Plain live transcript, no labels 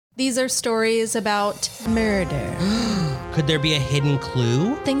These are stories about murder. Could there be a hidden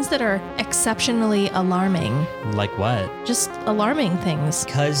clue? Things that are exceptionally alarming. Like what? Just alarming things.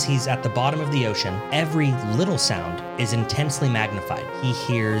 Because he's at the bottom of the ocean, every little sound is intensely magnified. He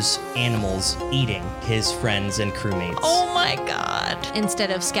hears animals eating his friends and crewmates. Oh my God.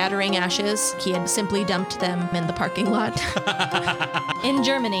 Instead of scattering ashes, he had simply dumped them in the parking lot. In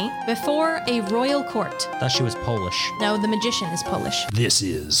Germany, before a royal court. Thought she was Polish. No, the magician is Polish. This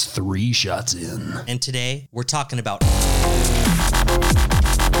is 3 Shots In. And today, we're talking about...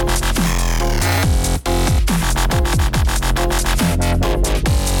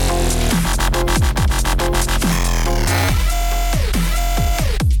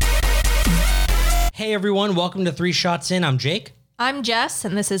 Hey everyone, welcome to 3 Shots In. I'm Jake. I'm Jess,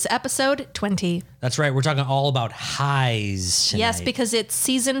 and this is episode 20. That's right, we're talking all about highs tonight. Yes, because it's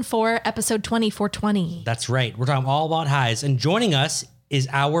season 4, episode 20, 420. That's right, we're talking all about highs. And joining us is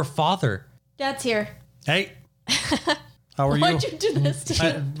our father. Dad's here. Hey, how are you? Why'd you do this to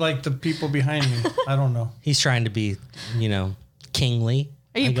me? Like the people behind me. I don't know. He's trying to be, kingly.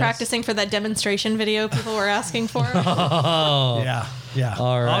 Are you practicing for that demonstration video people were asking for? Oh. Yeah.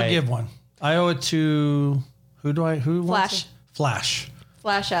 All right. I'll give one. I owe it to, who Flash. wants it? Flash.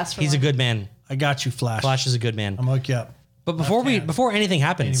 Flash asked for He's one. a good man. I got you, Flash. Flash is a good man. I'm gonna hook you up. But before anything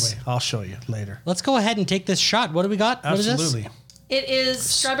happens, Anyway, I'll show you later. let's go ahead and take this shot. What do we got? Absolutely. What is this? It is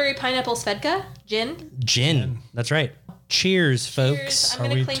strawberry pineapple svedka, gin. Gin. That's right. Cheers, folks. Cheers. I'm Are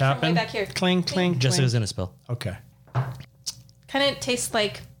going we to clink from way tapping? back here. Cling, cling. Jessica's gonna spill. Okay. Kind of tastes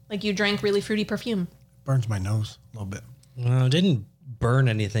like you drank really fruity perfume. Burns my nose a little bit. No, it didn't burn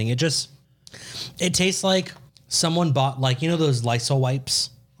anything. It tastes like someone bought those Lysol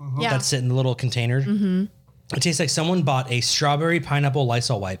wipes Yeah. that sit in the little container. Mm-hmm. It tastes like someone bought a strawberry pineapple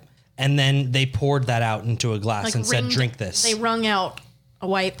Lysol wipe and then they poured that out into a glass and said, "Drink this." They wrung out a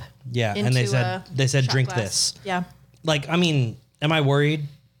wipe. Yeah, and into they said, shot "Drink glass. this." Yeah. Am I worried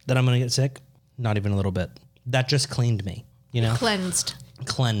that I'm gonna get sick? Not even a little bit. That just cleaned me. Cleansed.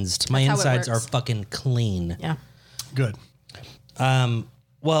 Cleansed. My That's how it insides are works. fucking clean. Yeah. Good.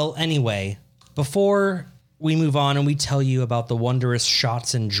 Well, anyway, before we move on and we tell you about the wondrous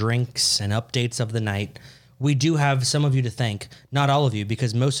shots and drinks and updates of the night, we do have some of you to thank. Not all of you,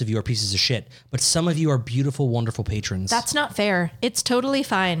 because most of you are pieces of shit, but some of you are beautiful, wonderful patrons. That's not fair. It's totally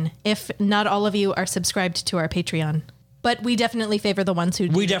fine if not all of you are subscribed to our Patreon. But we definitely favor the ones who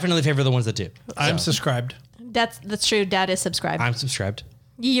do. We definitely favor the ones that do. I'm subscribed. That's true. Dad is subscribed. I'm subscribed.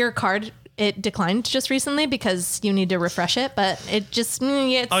 Your card, it declined just recently because you need to refresh it, but it just...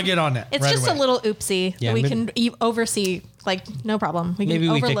 I'll get on that. It's right just away. a little oopsie. Yeah, we maybe- can oversee, no problem. We can Maybe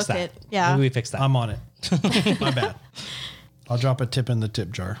we overlook fix that. it. Yeah. Maybe we fix that. I'm on it. My bad. I'll drop a tip in the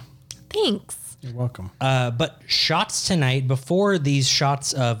tip jar. Thanks. You're welcome. But shots tonight, before these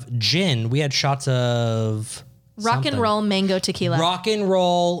shots of gin, we had shots of... Rock and roll mango tequila. Rock and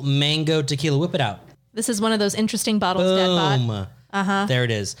roll mango tequila. Whip it out. This is one of those interesting bottles Dad bought. Boom. There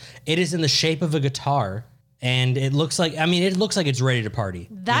it is. It is in the shape of a guitar, and it looks like it's ready to party.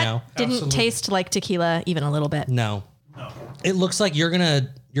 That didn't Absolutely. taste like tequila even a little bit. No. It looks like you're gonna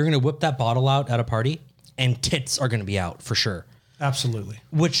whip that bottle out at a party, and tits are gonna be out for sure. Absolutely.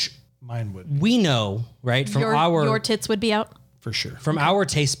 Which Mine would, we know, right, from Your tits would be out? for sure. from our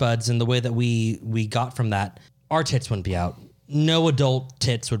taste buds and the way that we got from that, our tits wouldn't be out. No adult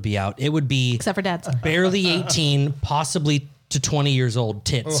tits would be out. It would be Except for Dad's. barely 18, possibly to 20 years old.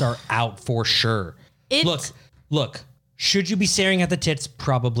 Tits are out for sure. Look. Should you be staring at the tits?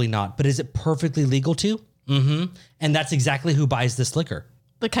 Probably not. But is it perfectly legal to? Mm-hmm. And that's exactly who buys this liquor.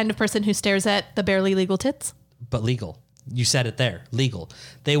 The kind of person who stares at the barely legal tits? But legal. You said it there. Legal.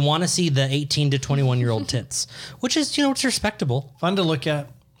 They want to see the 18 to 21-year-old tits, which is, it's respectable. Fun to look at.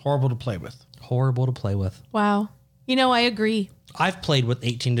 Horrible to play with. Horrible to play with. Wow. I agree. I've played with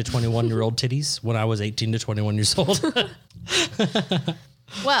 18 to 21-year-old titties when I was 18 to 21 years old.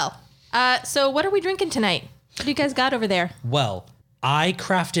 Well, so what are we drinking tonight? What do you guys got over there? Well, I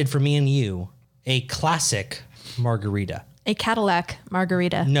crafted for me and you a classic margarita. A Cadillac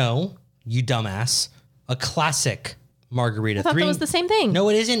margarita. No, you dumbass. A classic margarita. I thought that was the same thing. No,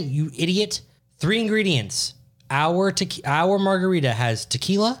 it isn't, you idiot. 3 ingredients. Our margarita has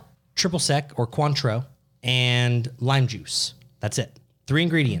tequila, triple sec or Cointreau, and lime juice. That's it. 3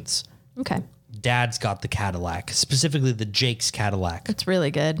 ingredients. Okay. Dad's got the Cadillac, specifically the Jake's Cadillac. It's really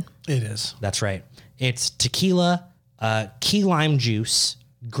good. It is. That's right. It's tequila, key lime juice,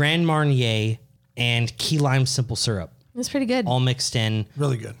 Grand Marnier, and key lime simple syrup, It's pretty good. all mixed in.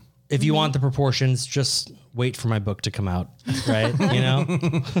 Really good. If you want the proportions, just wait for my book to come out, right?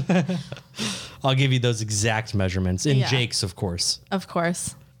 I'll give you those exact measurements in Yeah. Jake's, of course. Of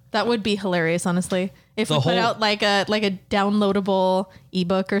course. That would be hilarious, honestly. If The we put whole- out like a downloadable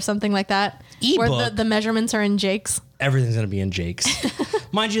ebook or something like that. Where Ebook? the measurements are in jakes. Everything's going to be in jakes.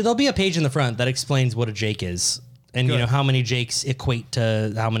 Mind you, there'll be a page in the front that explains what a jake is. And, Good. how many jakes equate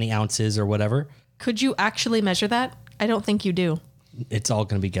to how many ounces or whatever. Could you actually measure that? I don't think you do. It's all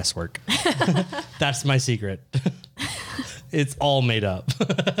going to be guesswork. That's my secret. It's all made up.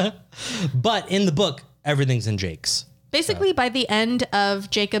 But in the book, everything's in jakes. Basically, by the end of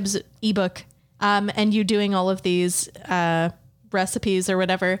Jacob's ebook, and you doing all of these recipes or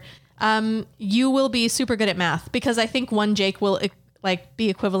whatever, you will be super good at math, because I think one jake will be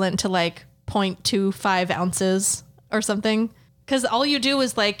equivalent to 0.25 ounces or something. Because all you do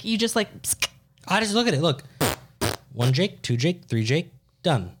is you just psk. I just look at it. Look, 1 jake, 2 jake, 3 jake,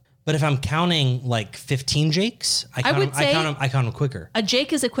 done. But if I'm counting 15 jakes, I count them quicker. A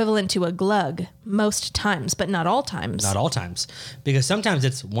jake is equivalent to a glug most times, but not all times. Not all times, because sometimes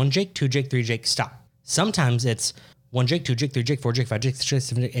it's 1 jake, 2 jake, 3 jake, stop. Sometimes it's 1 jake, 2 jake, 3 jake, 4 jake, 5 jake, 6 jake,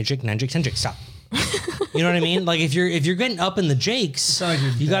 7 jake, 8 jake, 9 jake, 10 jake, stop. You know what I mean? If you're getting up in the jakes,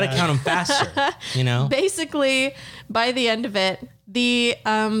 you got to count them faster. Basically, by the end of it, the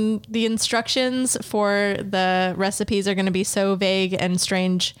instructions for the recipes are going to be so vague and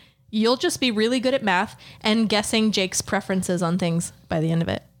strange. You'll just be really good at math and guessing Jake's preferences on things by the end of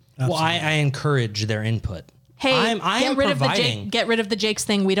it. Well, I encourage their input. Hey, I am providing. Get rid of the Jake's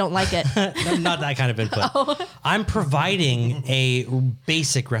thing. We don't like it. No, not that kind of input. I'm providing a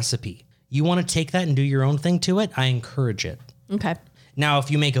basic recipe. You want to take that and do your own thing to it? I encourage it. Okay. Now,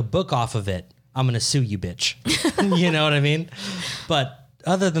 if you make a book off of it, I'm going to sue you, bitch. You know what I mean? But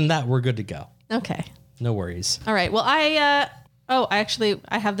other than that, we're good to go. Okay. No worries. All right. Well, I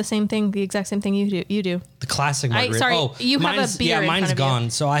have the same thing, the exact same thing you do. The classic margarita. You have a beer. Yeah, in mine's front of gone. you.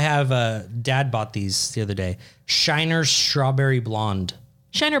 So I have Dad bought these the other day. Shiner Strawberry Blonde.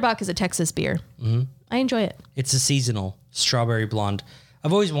 Shiner Bock is a Texas beer. Mm-hmm. I enjoy it. It's a seasonal strawberry blonde.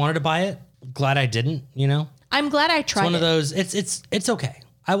 I've always wanted to buy it. Glad I didn't. I'm glad I tried. It's one of those. It's okay.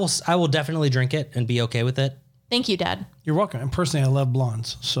 I will definitely drink it and be okay with it. Thank you, Dad. You're welcome. And personally, I love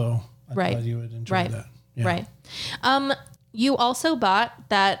blondes, so I thought you would enjoy that. Yeah. Right. You also bought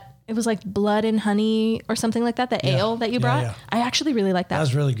that. It was blood and honey or something like that. The ale that you brought. Yeah. I actually really liked that. That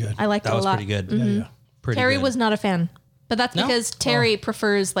was really good. I liked it a lot. That was pretty good. Yeah. Pretty Terry good. was not a fan, but that's because Terry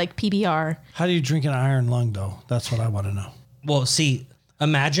prefers PBR. How do you drink an iron lung, though? That's what I want to know. Well, see,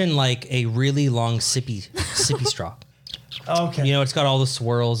 imagine a really long sippy straw. Okay. It's got all the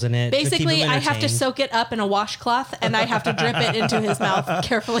swirls in it. to keep Basically, him I have to entertained. soak it up in a washcloth and I have to drip it into his mouth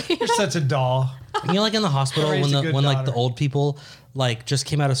carefully. You're such a doll. In the hospital Terry's a good when the daughter. old people just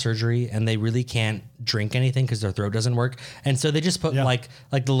came out of surgery and they really can't drink anything because their throat doesn't work, and so they just put Yeah.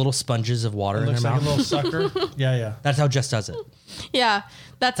 the little sponges of water in their Looks like mouth. a little sucker. Yeah. That's how Jess does it. Yeah,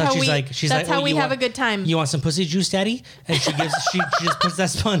 that's So how she's we. like, that's how "Oh, we you have want- a good time. You want some pussy juice, Daddy? And she just puts that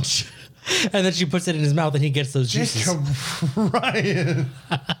sponge, and then she puts it in his mouth, and he gets those juices. Ryan.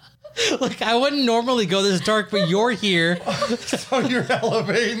 Look, I wouldn't normally go this dark, but you're here. So you're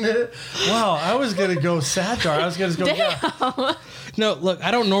elevating it. Wow, I was gonna go sad dark. I was gonna go. Yeah. No, look,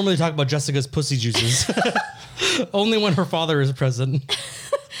 I don't normally talk about Jessica's pussy juices. Only when her father is present.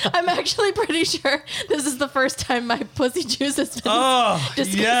 I'm actually pretty sure this is the first time my pussy juice has been Oh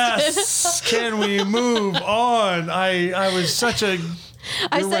disgusted. yes. Can we move on? I was such a.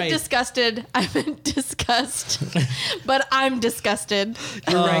 I You're said right. disgusted. I meant disgust, but I'm disgusted.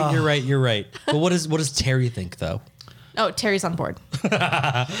 You're right. But what does Terry think though? Oh, Terry's on board.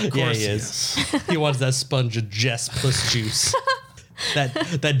 Yeah, he is. He wants that sponge of Jess puss juice. that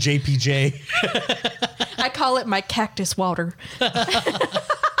JPJ. I call it my cactus water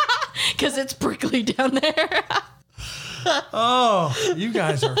because it's prickly down there. Oh, you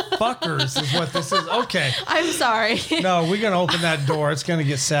guys are fuckers, is what this is. Okay. I'm sorry. No, we're gonna open that door. It's gonna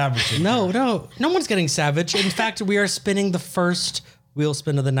get savage. No one's getting savage. In fact, we are spinning the first wheel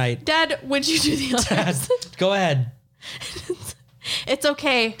spin of the night. Dad, would you do the honors? Go ahead. It's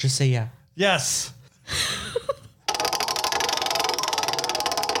okay. Just say yeah. Yes.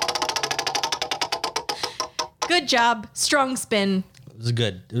 Good job. Strong spin. It was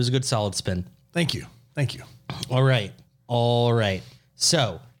good. It was a good solid spin. Thank you. All right.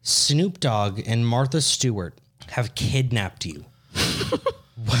 So Snoop Dogg and Martha Stewart have kidnapped you.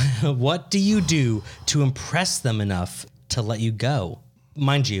 What do you do to impress them enough to let you go?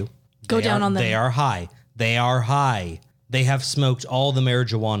 Mind you, Go down on them. They are high. They have smoked all the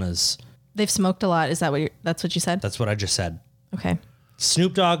marijuanas. They've smoked a lot. Is that that's what you said? That's what I just said. Okay.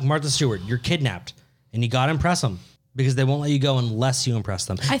 Snoop Dogg, Martha Stewart, you're kidnapped, and you gotta impress them because they won't let you go unless you impress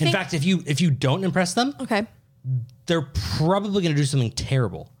them. In think- fact, if you don't impress them, Okay. they're probably gonna do something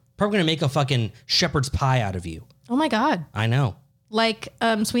terrible. Probably going to make a fucking shepherd's pie out of you. Oh my God. I know. Like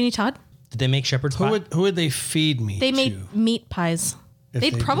Sweeney Todd? Did they make shepherd's pie? Who would they feed me They to? made meat pies. If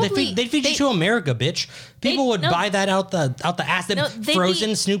They'd they- probably... They'd feed you to America, bitch. People would buy that out the ass. No, they'd Frozen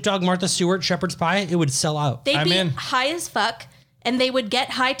be- Snoop Dogg, Martha Stewart, shepherd's pie. It would sell out. They'd I'm be in. high as fuck, and they would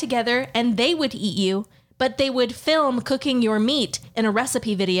get high together, and they would eat you, but they would film cooking your meat in a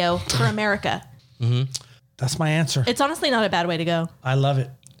recipe video for America. That's my answer. It's honestly not a bad way to go. I love it.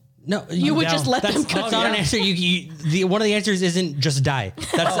 No, You would down. just let them That's cook. not an answer. One of the answers isn't just die.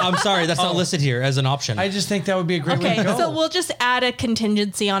 I'm sorry. That's not listed here as an option. I just think that would be a great way Okay, to go. so we'll just add a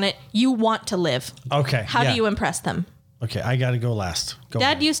contingency on it. You want to live. Okay. How Yeah. do you impress them? Okay, I got to go last. Go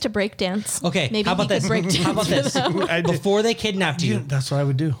Dad ahead. used to break dance. Okay, maybe how about he this? could break dance. How about this? I did- Before they kidnapped you, That's what I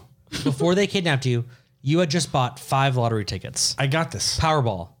would do. before they kidnapped you, you had just bought 5 lottery tickets. I got this.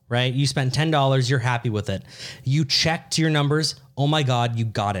 Powerball, right? You spent $10. You're happy with it. You checked your numbers. Oh my God, you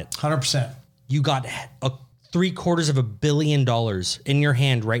got it. 100%. You got $750 million in your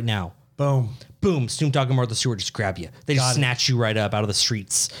hand right now. Boom. Boom, Snoop Dogg and Martha Stewart just grab you. They just snatch you right up out of the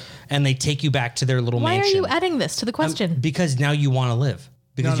streets and they take you back to their little Why mansion. are you adding this to the question? Because now you want to live.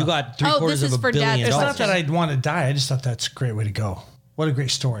 Because you got Oh, $750 this is for Dad. million. It's It's not that I'd want to die. I just thought that's a great way to go. What a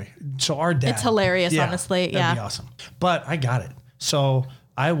great story. So our dad. It's hilarious, honestly. That'd Yeah. be awesome. But I got it. So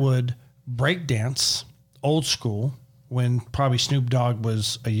I would break dance, old school, when probably Snoop Dogg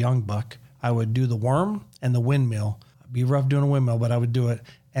was a young buck. I would do the worm and the windmill. It'd be rough doing a windmill, but I would do it.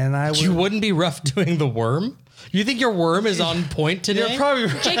 And I would. You wouldn't be rough doing the worm? You think your worm is on point today? You're probably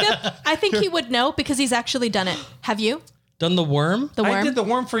right. Jacob, I think he would know because he's actually done it. Have you? Done the worm? The worm? I did the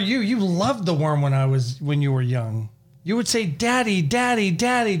worm for you. You loved the worm when you were young. You would say, "Daddy, Daddy,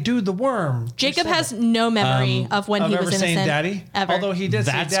 Daddy, do the worm." Jacob has no memory of when he Of was ever innocent. saying "Daddy," Ever. although he did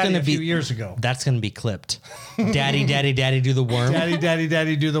That's say "Daddy" gonna a be few years ago. That's gonna be clipped. Daddy, daddy, daddy, do the worm. Daddy, Daddy,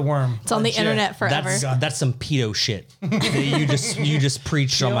 Daddy, do the worm. It's on the internet forever. That's some pedo shit that you just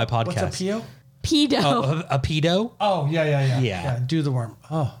preached on my podcast. What's a PO? Pedo. Oh, a pedo? Oh, yeah. Yeah. Do the worm.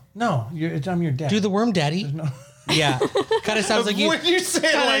 Oh, no, I'm your dad. Do the worm, daddy. Yeah, kind of sounds like you. When you say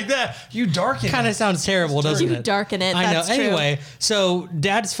it like that, you darken Kind of it. sounds terrible, doesn't You it? darken it. I know. That's true. Anyway, so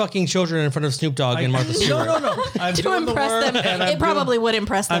dad's fucking children in front of Snoop Dogg and Martha Stewart. No. I'm To doing the impress worm, them. and It probably would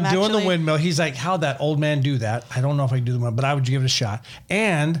impress them, I'm doing actually. the windmill. He's like, how'd that old man do that? I don't know if I can do the one, but I would give it a shot.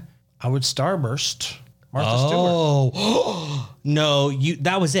 And I would starburst Martha Stewart. Oh no,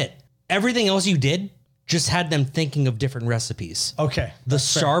 that was it. Everything else you did just had them thinking of different recipes. Okay. The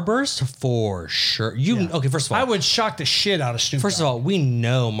Starburst for sure. Okay? First of all, I would shock the shit out of Snoop First Dogg. of all, we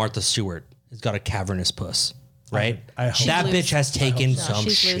know Martha Stewart has got a cavernous puss, right? I hope that so. bitch has taken some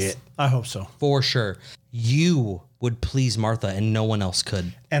she's shit loose. I hope so. for sure. You would please Martha, and no one else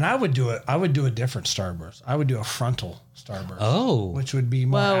could. And I would do it. I would do a different starburst. I would do a frontal starburst. Oh. Which would be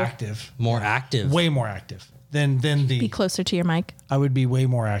more Whoa. active. More active. Way more active than Be the. closer to your mic. I would be way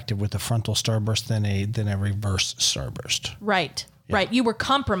more active with a frontal starburst than a reverse starburst. Right. Right. You were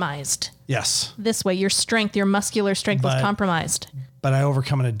compromised Yes, this way. Your strength, your muscular strength was But- compromised. but I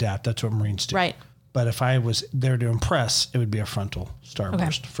overcome and adapt. That's what Marines do. Right. But if I was there to impress, it would be a frontal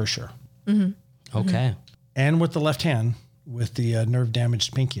starburst for sure. Okay. And with the left hand, with the nerve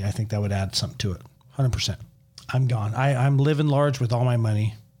damaged pinky, I think that would add something to it. 100%. I'm gone. I'm living large with all my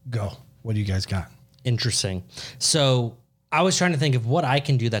money. Go. What do you guys got? Interesting. So I was trying to think of what I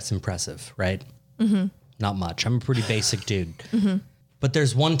can do that's impressive, right? Mm-hmm. Not much. I'm a pretty basic dude. Mm-hmm. But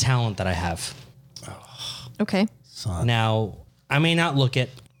there's one talent that I have. Okay. Now, I may not look it,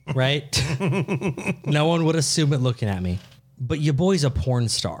 right? No one would assume it looking at me. But your boy's a porn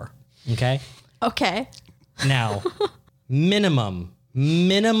star, okay? Okay. Now,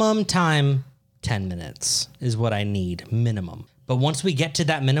 minimum time, 10 minutes is what I need, minimum. But once we get to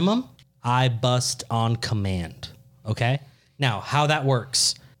that minimum, I bust on command, okay? Now, how that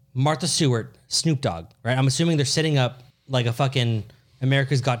works, Martha Stewart, Snoop Dogg, right? I'm assuming they're setting up like a fucking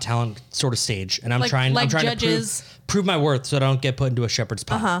America's Got Talent sort of stage. And I'm Like trying judges. to prove my worth so I don't get put into a shepherd's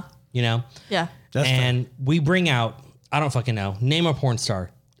pie, you know? Yeah. That's and we bring out, I don't fucking know, name a porn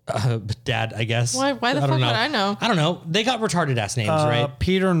star. Dad, I guess. Why the I fuck don't would I know? I don't know. They got retarded ass names, right?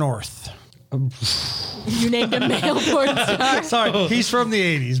 Peter North. You named a male porn star. Sorry, he's from the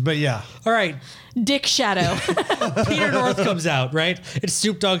 80s, but yeah. All right. Dick Shadow. Peter North comes out, right? It's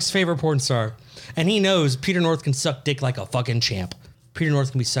Snoop Dogg's favorite porn star. And he knows Peter North can suck dick like a fucking champ. Peter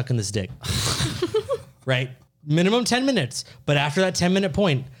North can be sucking this dick. Right? Minimum 10 minutes. But after that 10-minute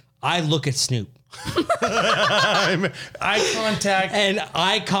point, I look at Snoop. Eye contact. And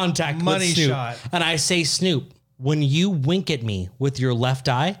eye contact Money with Snoop. shot. And I say, Snoop, when you wink at me with your left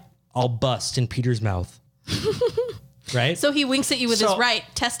eye, I'll bust in Peter's mouth. right? So he winks at you with his right,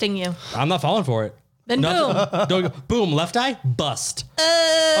 testing you. I'm not falling for it. Then boom. Boom, left eye, bust.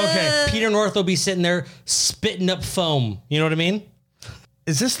 Okay. Peter North will be sitting there spitting up foam. You know what I mean?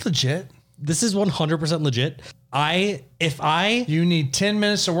 Is this legit? This is 100% legit. You need 10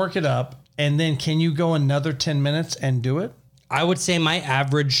 minutes to work it up, and then can you go another 10 minutes and do it? I would say my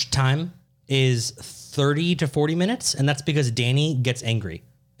average time is 30 to 40 minutes, and that's because Danny gets angry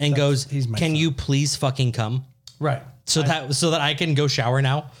and goes, he's my "Can son." you please fucking come?" Right. So that I can go shower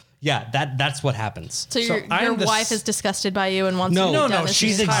now. Yeah, that's what happens. So your wife is disgusted by you and wants No, to be done no, as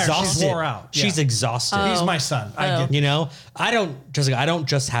she's soon as possible. exhausted. She's wore out. She's Yeah. exhausted. He's my son. I get You know, I don't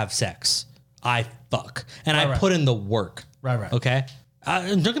just have sex. I fuck and I Right. put in the work. Right. Okay.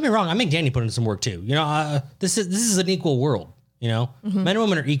 Don't get me wrong. I make Danny put in some work too. You know, this is an equal world. You know, men and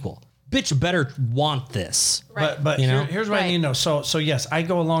women are equal. Bitch better want this. Right. But You know? here's what I need to know. So yes, I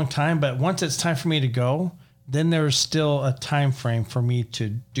go a long time, but once it's time for me to go, then there's still a time frame for me to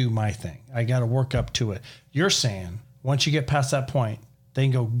do my thing. I got to work up to it. You're saying once you get past that point,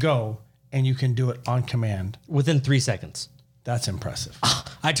 then go, and you can do it on command. Within 3 seconds. That's impressive.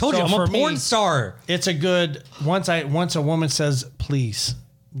 I told So you I'm a for porn me- star. It's a good once a woman says, please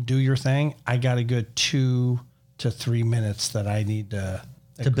do your thing, I got a good 2 to 3 minutes that I need to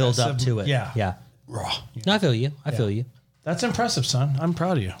Build up to it. Yeah. Yeah. Raw. No, I feel you. I feel you. That's impressive, son. I'm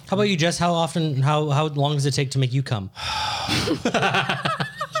proud of you. How about you, Jess? How long does it take to make you come?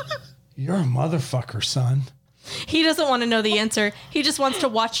 You're a motherfucker, son. He doesn't want to know the answer. He just wants to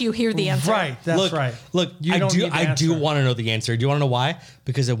watch you hear the answer. Right. That's right. Look, You I don't need to do answer. want to know the answer. Do you want to know why?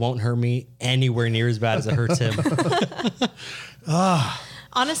 Because it won't hurt me anywhere near as bad as it hurts him.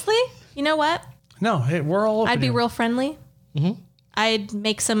 Honestly, you know what? No, hey, we're all open I'd be here. real friendly. I'd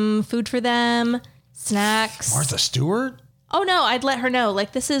make some food for them, snacks. Martha Stewart? Oh no, I'd let her know.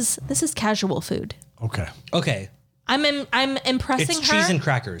 Like this is casual food. Okay. Okay. I'm impressing It's her. cheese and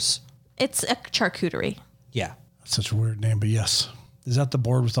crackers. It's a charcuterie Yeah. That's such a weird name, but yes. Is that the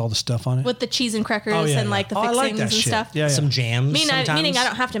board with all the stuff on it? with the cheese and crackers Oh, yeah, and yeah. like the Oh, I fixings like that and shit. stuff. Yeah, yeah. Some jams sometimes. Meaning I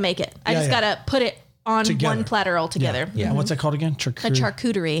don't have to make it. I Yeah, just yeah. gotta put it on Together. one platter all together. Yeah. And what's that called again? A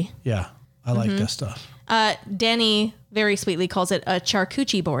charcuterie. Yeah. I like that stuff. Danny very sweetly calls it a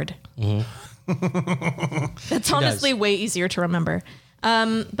charcuterie board. That's honestly way easier to remember.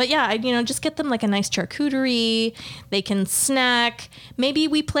 But yeah, I just get them like a nice charcuterie. They can snack. Maybe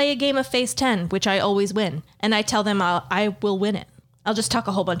we play a game of Phase 10, which I always win. And I tell them I will win it. I'll just talk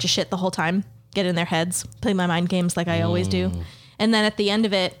a whole bunch of shit the whole time, get in their heads, play my mind games like I always do. And then at the end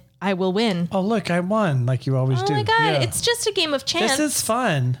of it, I will win. Oh, look, I won like you always do. Oh my God, Yeah. it's just a game of chance. This is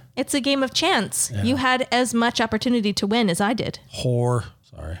fun. It's a game of chance. You had as much opportunity to win as I did. Whore.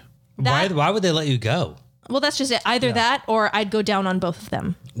 Sorry. Why would they let you go? Well, that's just it. Either that or I'd go down on both of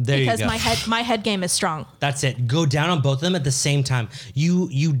them. There you because go. my head game is strong. That's it. Go down on both of them at the same time.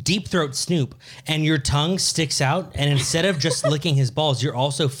 You deep throat Snoop, and your tongue sticks out, and instead of just licking his balls, you're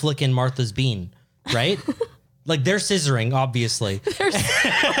also flicking Martha's bean, right? Like they're scissoring, obviously,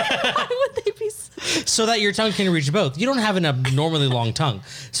 Why would they be? so that your tongue can reach both. You don't have an abnormally long tongue,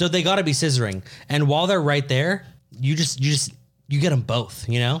 so they got to be scissoring. And while they're right there, you get them both.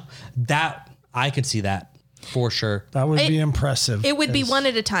 You know that I could see that for sure. That would be impressive. It would be as one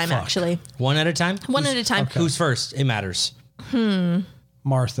at a time, fuck. actually. One at a time. One at a time. Who's first? It matters.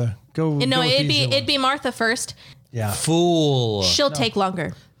 Martha, go. No, go with it'd the easy be Martha first. Yeah. Fool. She'll take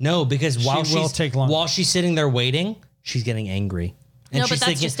longer. No, because while will she's take longer. while she's sitting there waiting, she's getting angry. And No, but she's that's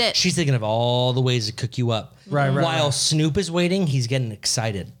thinking, just it. She's thinking of all the ways to cook you up. Right, While right. Snoop is waiting, he's getting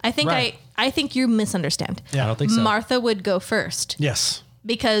excited. I think Right. I think you misunderstand. Yeah. I don't think so. Martha would go first Yes.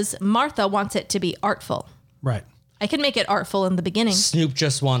 because Martha wants it to be artful. Right. I can make it artful in the beginning. Snoop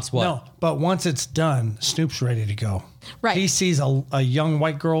just wants what? No, but once it's done, Snoop's ready to go. Right. He sees a young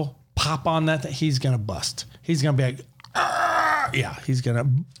white girl pop on that. He's going to bust. He's going to be like, "Arr!" Yeah, he's going to.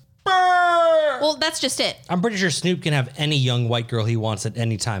 Well, that's just it. I'm pretty sure Snoop can have any young white girl he wants at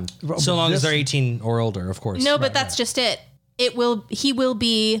any time, so long as This- they're 18 or older, of course. No, but that's just it. He will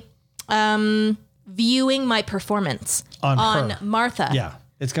be viewing my performance On her. Martha. Yeah,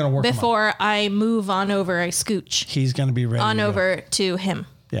 it's going to work. him up. Before I move on over, I scooch He's going to be ready. on to go. over to him.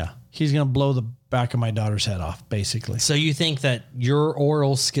 Yeah, he's going to blow the back of my daughter's head off, basically. So you think that your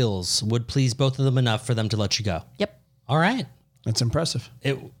oral skills would please both of them enough for them to let you go? Yep. All right. It's impressive.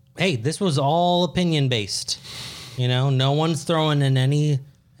 Hey, this was all opinion based. You know, no one's throwing in any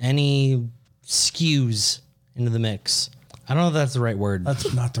skews into the mix. I don't know if that's the right word.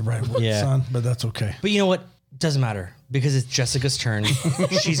 That's not the right word, Yeah. son, but that's okay. But you know what? Doesn't matter because it's Jessica's turn.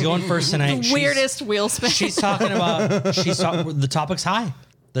 She's going first tonight. Weirdest wheel spin. She's talking about the topic's high.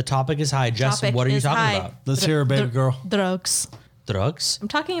 The topic is high. Jess, Topic what are you is talking high. about? Let's hear it, baby girl. Drugs. Drugs? I'm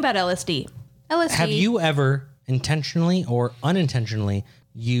talking about LSD. LSD. Have you ever intentionally or unintentionally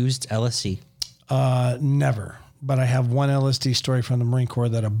used LSD? Never. But I have one LSD story from the Marine Corps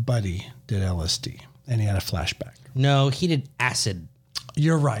that a buddy did LSD and he had a flashback. No, he did acid.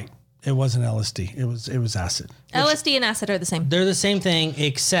 You're right. It wasn't LSD. It was acid. LSD and acid are the same. They're the same thing,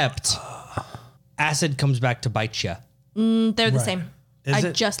 except acid comes back to bite you. They're the Right. same. Is I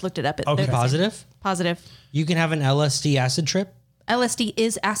it? just looked it up. Okay. They're the same. Positive? Positive. You can have an LSD acid trip. LSD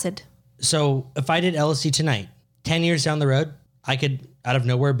is acid. So if I did LSD tonight, 10 years down the road, I could out of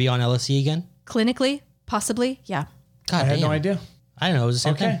nowhere be on LSD again. Clinically, possibly, yeah. God I had damn. no idea. I didn't know it was the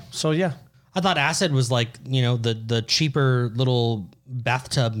same Okay. thing. So yeah. I thought acid was like, the cheaper little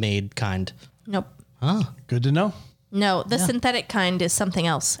bathtub made kind. Nope. Oh, Good to know. No, the synthetic kind is something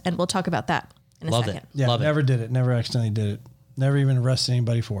else, and we'll talk about that in a love second. it. Yeah. Love Never did it. Never accidentally did it. Never even arrested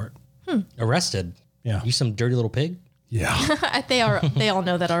anybody for it. it. Arrested. Yeah. You some dirty little pig. Yeah. They all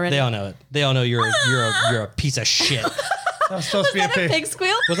know that already. They all know it. They all know you're a piece of shit. That was supposed to be Is that a pig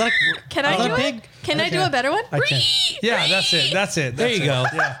squeal? Was that Can was I that do a it? pig? Can I do a better one? I can. Yeah, that's it. That's it. There That's you it. go.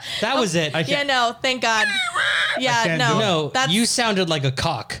 Yeah. That was it. Yeah, no, thank God. Yeah, can't no. do it. No, that's you sounded like a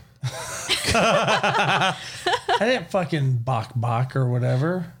cock. I didn't fucking bok or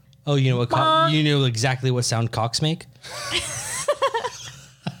whatever. Oh, you know what? You knew exactly what sound cocks make.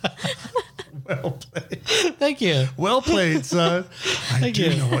 Well played. Thank you. Well played, son. I do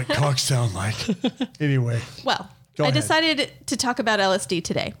you. know what cocks sound like. Anyway. well. Go I ahead. decided to talk about LSD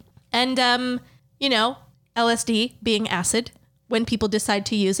today. And LSD being acid, when people decide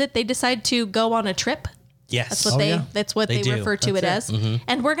to use it, they decide to go on a trip. Yes. That's what They they do. refer to it That's as.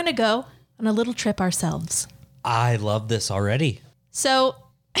 And we're going to go on a little trip ourselves. I love this already. So,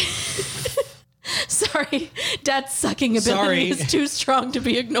 sorry, Dad's sucking ability Sorry. is too strong to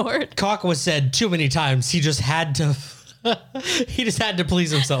be ignored. Cock was said too many times. He just had to. He just had to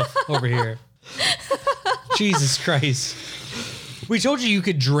please himself over here. Jesus Christ. We told you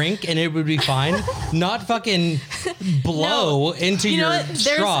could drink and it would be fine. Not fucking blow into You know your what?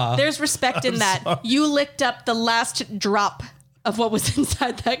 straw. There's respect in that. sorry. You licked up the last drop of what was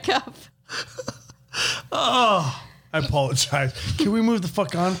inside that cup. I apologize. Can we move the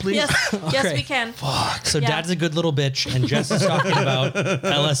fuck on, please? Yes, yes, we can. So Yeah. Dad's a good little bitch and Jess is talking about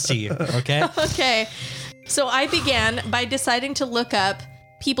LSD. Okay. Okay. So I began by deciding to look up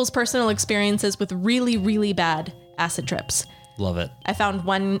people's personal experiences with really, really bad acid trips. Love it. I found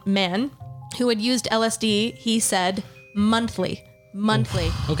one man who had used LSD, he said, monthly,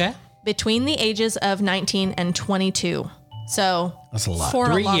 Okay. between the ages of 19 and 22. So That's a lot. For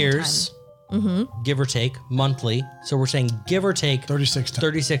 3 a long years, give or take, monthly. So we're saying give or take 36 times.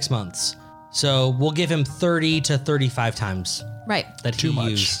 36 months. So we'll give him 30 to 35 times time. Right. that Too he much.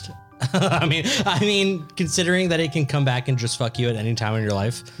 used. I mean, considering that it can come back and just fuck you at any time in your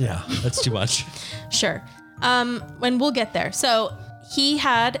life, Yeah. that's too much. Sure. And we'll get there. So he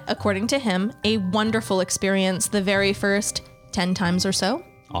had, according to him, a wonderful experience the very first 10 times or so,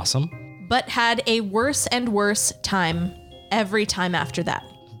 Awesome. but had a worse and worse time every time after that.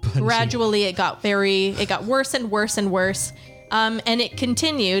 Gradually, it got worse and worse and worse. And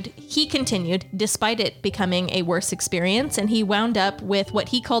he continued despite it becoming a worse experience. And he wound up with what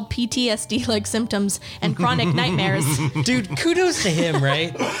he called PTSD-like symptoms and chronic nightmares. Dude, kudos to him,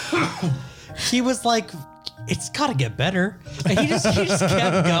 right? He was like, it's got to get better. And he just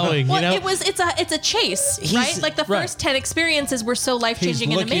kept going, Well, you know? it's a chase, right? Like the right. first 10 experiences were so life-changing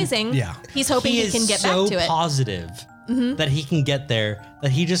and looking- amazing. yeah. He's hoping he is can get so back to it. positive that he can get there,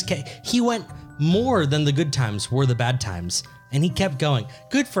 that he went more than the good times were the bad times. And he kept going.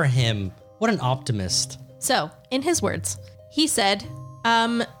 Good for him. What an optimist. So, in his words, he said,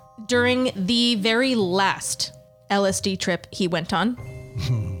 during the very last LSD trip he went on,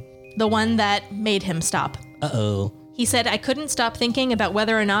 the one that made him stop, Uh-oh. he said, I couldn't stop thinking about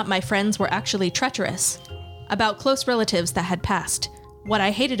whether or not my friends were actually treacherous, about close relatives that had passed, what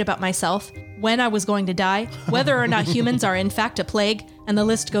I hated about myself, when I was going to die, whether or not humans are in fact a plague, and the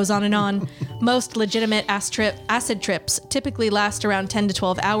list goes on and on. Most legitimate acid trips typically last around 10 to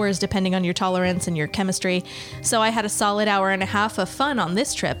 12 hours depending on your tolerance and your chemistry, so I had a solid hour and a half of fun on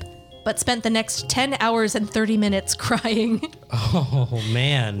this trip, but spent the next 10 hours and 30 minutes crying. Oh,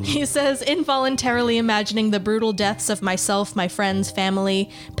 man. He says, involuntarily imagining the brutal deaths of myself, my friends, family,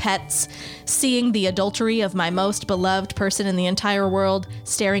 pets, seeing the adultery of my most beloved person in the entire world,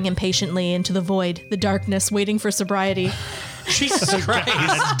 staring impatiently into the void, the darkness, waiting for sobriety. Jesus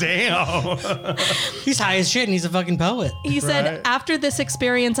Christ. Damn. He's high as shit and he's a fucking poet. He said, after this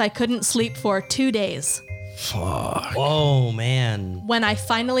experience, I couldn't sleep for 2 days. Fuck. Oh, man. When I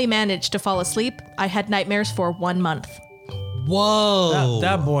finally managed to fall asleep, I had nightmares for 1 month. Whoa.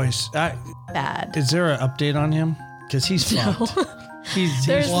 That boy's... Bad. is there an update on him? Because he's fucked.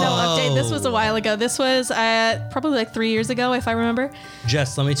 There's no update. This was a while ago. This was probably like 3 years ago, if I remember.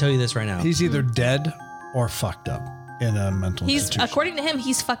 Jess, let me tell you this right now. He's either dead or fucked up in a mental institution. According to him,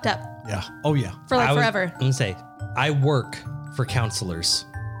 he's fucked up Yeah. Oh, yeah. for like forever. I'm going to say, I work for counselors.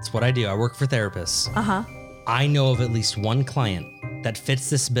 That's what I do. I work for therapists. Uh-huh. I know of at least one client that fits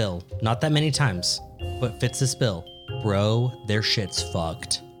this bill. Not that many times, but fits this bill. Bro, their shit's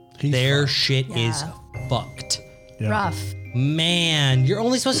fucked. Their shit is fucked. Yeah. Rough. Man, you're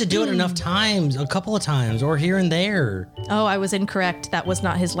only supposed to do it enough times, a couple of times, or here and there. Oh, I was incorrect. That was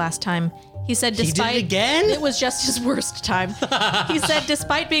not his last time. He said despite... He did it again? It was just his worst time. He said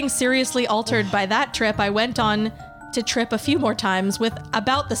despite being seriously altered by that trip, I went on to trip a few more times with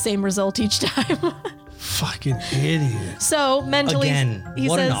about the same result each time. Fucking idiot. So mentally... Again, he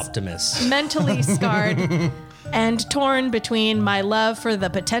what says, an optimist. mentally scarred and torn between my love for the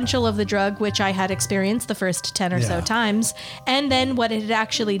potential of the drug, which I had experienced the first 10 or so times, and then what it had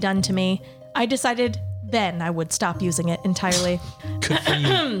actually done to me, I decided then I would stop using it entirely. Good for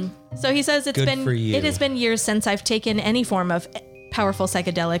you. So he says Good for you. it has been years since I've taken any form of powerful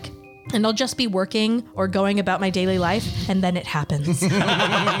psychedelic. And I'll just be working or going about my daily life, and then it happens.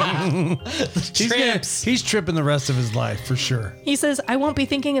 He's tripping the rest of his life for sure. He says, I won't be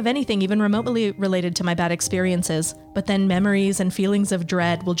thinking of anything even remotely related to my bad experiences, but then memories and feelings of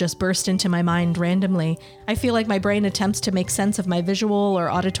dread will just burst into my mind randomly. I feel like my brain attempts to make sense of my visual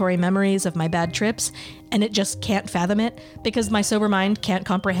or auditory memories of my bad trips, and it just can't fathom it because my sober mind can't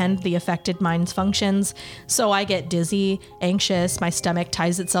comprehend the affected mind's functions. So I get dizzy, anxious, my stomach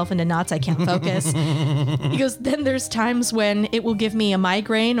ties itself into knots, I can't focus. He goes, then there's times when it will give me a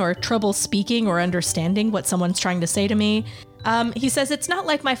migraine or trouble speaking or understanding what someone's trying to say to me. He says it's not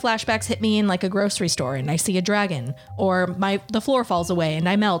like my flashbacks hit me in like a grocery store and I see a dragon, or the floor falls away and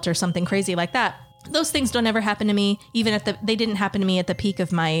I melt, or something crazy like that. Those things don't ever happen to me, they didn't happen to me at the peak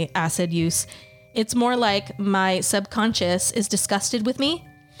of my acid use. It's more like my subconscious is disgusted with me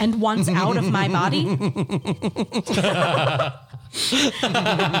and wants out of my body.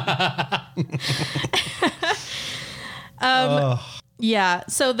 Yeah,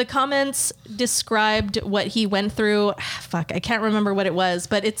 so the comments described what he went through. Fuck, I can't remember what it was,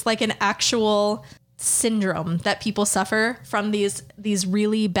 but it's like an actual syndrome that people suffer from these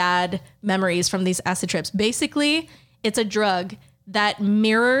really bad memories from these acid trips. Basically, it's a drug that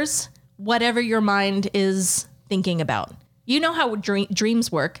mirrors whatever your mind is thinking about. You know how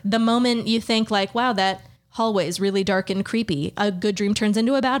dreams work. The moment you think like, wow, that hallway is really dark and creepy, a good dream turns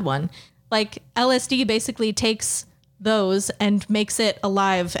into a bad one. Like LSD basically takes those and makes it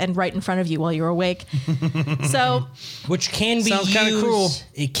alive and right in front of you while you're awake. So, which can be sounds kind of cool.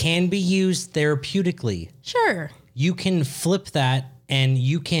 It can be used therapeutically. Sure. You can flip that and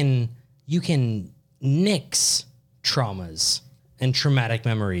you can nix traumas and traumatic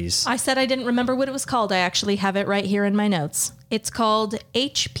memories. I said I didn't remember what it was called. I actually have it right here in my notes. It's called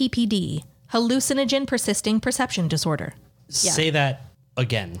HPPD, hallucinogen persisting perception disorder. Yeah. Say that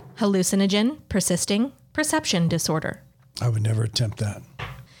again. Hallucinogen persisting perception disorder. I would never attempt that.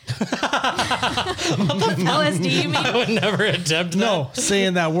 LSD, you mean? I would never attempt that. No,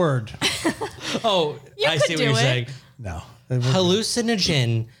 saying that word. Oh, I see what you're saying. No.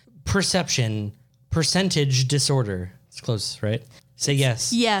 Hallucinogen perception percentage disorder. It's close, right? Say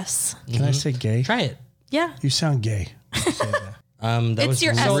yes. Yes. Can I say gay? Try it. Yeah. You sound gay. Say that. That It's was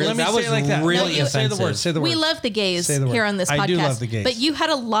your really, essence. Let me that say was it like that. really No, say offensive. the word. Say the word. We love the gays Say the word. here on this podcast. I do love the gays. But you had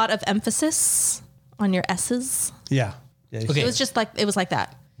a lot of emphasis on your S's. Yeah. Okay. It was just like, it was like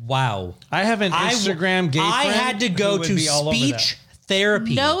that. Wow. I have an Instagram gay friend. I had to go who would to be all over speech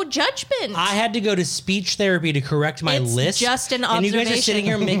therapy. No judgment. I had to go to speech therapy to correct my It's list. just an And you guys are sitting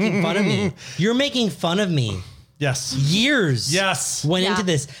here making fun of me. You're making fun of me. that. Yes. Years Yes. went Yeah. into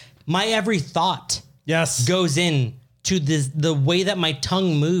this. My every thought Yes. goes in to the way that my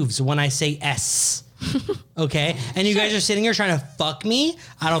tongue moves when I say S. Okay? And you guys are sitting here trying to fuck me?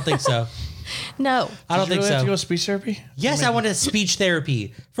 I don't think so. No. I don't Did you think really have to so. go speech therapy? Yes, I went to speech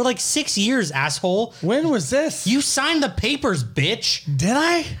therapy for like 6 years, asshole. When was this? You signed the papers, bitch. did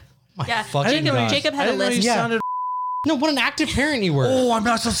I? My Yeah. fucking Jacob, God. Jacob I had a didn't know you list. Yeah. sounded. No, what an active parent you were. Oh, I'm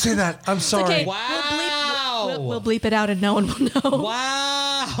not supposed to say that. I'm sorry. Okay. Wow. We'll bleep it out and no one will know.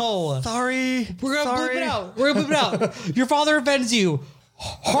 Wow. Sorry. We're going to Sorry. bleep it out. We're going to bleep it out. Your father offends you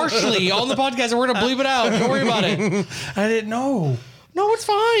harshly on the podcast and we're going to bleep it out. Don't worry about it. I didn't know. No, it's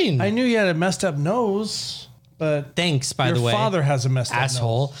fine. I knew you had a messed up nose, But thanks, by the way. Your father has a messed up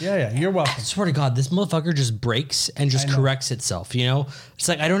asshole. nose. Yeah, you're welcome. I swear to God, this motherfucker just breaks and just corrects itself. You know, it's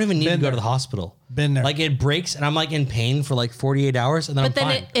like I don't even need to go to the hospital. Been there. Like it breaks and I'm like in pain for like 48 hours and then I'm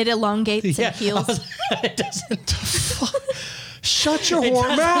fine. It elongates and heals. It doesn't. Shut your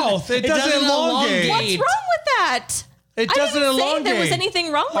whore mouth. It doesn't elongate. What's wrong with that? It doesn't I didn't elongate. say there was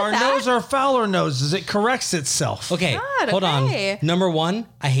anything wrong with Our that. nose are Fowler noses. It corrects itself. Okay, God, hold okay. on. Number 1,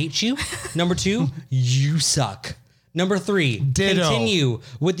 I hate you. Number 2, you suck. Number 3, Ditto. continue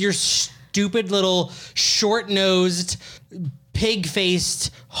with your stupid little short-nosed,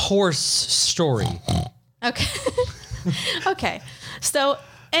 pig-faced horse story. Okay. Okay. So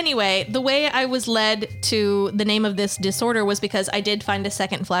anyway, the way I was led to the name of this disorder was because I did find a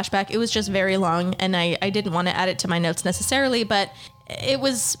second flashback. It was just very long and I didn't want to add it to my notes necessarily, but it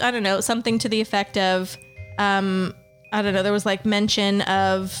was, I don't know, something to the effect of, I don't know, there was like mention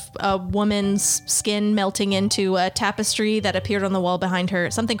of a woman's skin melting into a tapestry that appeared on the wall behind her,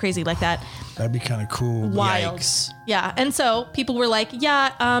 something crazy like that. That'd be kind of cool. Wild. Yikes. Yeah. And so people were like,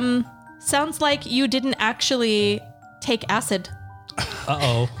 yeah, sounds like you didn't actually take acid.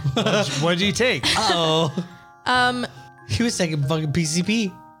 Uh-oh. What did you take? He was taking fucking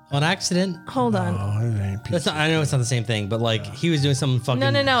PCP on accident. Hold on. Oh, it ain't That's not, I know it's not the same thing, but like he was doing something fucking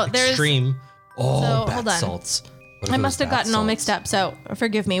No, there's- extreme. Oh, So, bath hold on. salts. What if I it must was have bath gotten all salts? mixed up. So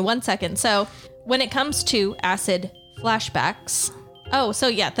forgive me. 1 second. So when it comes to acid flashbacks, so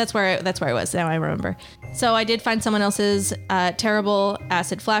yeah, that's where I was. Now I remember. So I did find someone else's terrible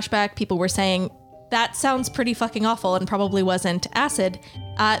acid flashback. People were saying that sounds pretty fucking awful and probably wasn't acid.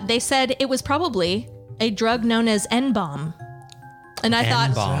 They said it was probably a drug known as N-bomb. And I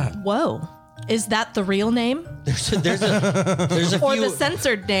N-bomb. thought, whoa, is that the real name There's a or few, the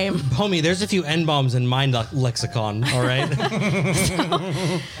censored name? homie. There's a few N-bombs in my lexicon. All right.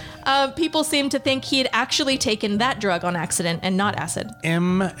 People seem to think he had actually taken that drug on accident and not acid.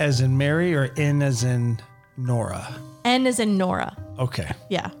 M as in Mary or N as in Nora? N as in Nora. Okay.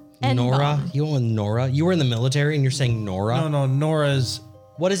 Yeah. Nora, N-bomb. you went with Nora. You were in the military and you're saying Nora. No, Nora's.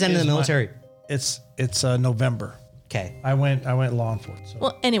 What is N in the is my- military? It's November. Okay. I went law enforcement. So.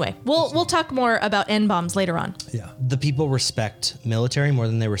 Well, anyway, we'll talk more about N-bombs later on. Yeah. The people respect military more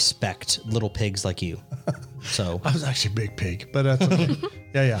than they respect little pigs like you. So I was actually a big pig, but that's okay.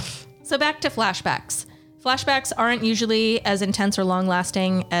 Yeah. So back to flashbacks. Flashbacks aren't usually as intense or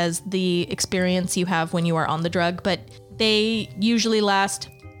long-lasting as the experience you have when you are on the drug, but they usually last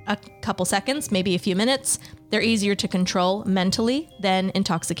a couple seconds, maybe a few minutes. They're easier to control mentally than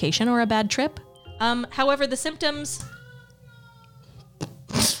intoxication or a bad trip. However, the symptoms...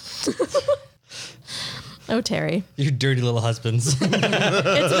 Oh, Terry. you dirty little husbands.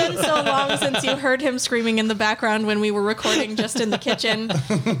 It's been so long since you heard him screaming in the background when we were recording just in the kitchen.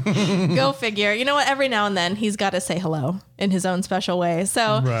 Go figure. You know what? Every now and then he's got to say hello in his own special way.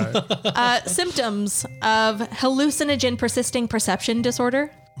 So Right. symptoms of hallucinogen persisting perception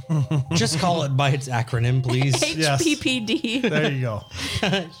disorder, Just call it by its acronym, please. HPPD. There you go.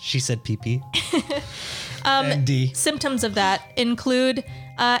 She said PP. And D. Symptoms of that include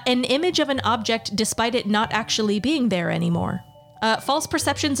an image of an object despite it not actually being there anymore. False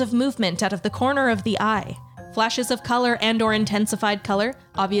perceptions of movement out of the corner of the eye. Flashes of color and or intensified color.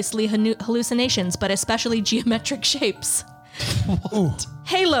 Obviously hallucinations, but especially geometric shapes. What?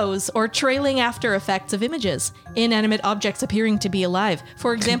 Halos or trailing after effects of images. Inanimate objects appearing to be alive.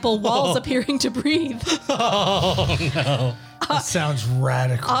 For example, walls appearing to breathe. Oh, no. That sounds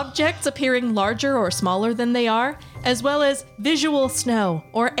radical. Objects appearing larger or smaller than they are, as well as visual snow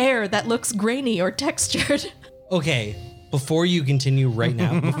or air that looks grainy or textured. Okay, before you continue right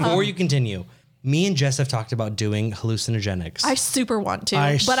now, me and Jess have talked about doing hallucinogenics. I super want to,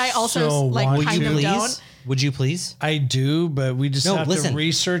 I but I also so like want kind to. of please? don't. Would you please? I do, but we just No, have listen. to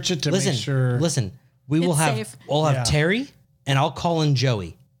research it to make sure. Listen. We will It's have safe. we'll have Yeah. Terry and I'll call in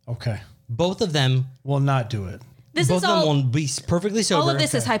Joey. Okay. Both of them We'll not do it. This both is of them all. will be perfectly sober. All of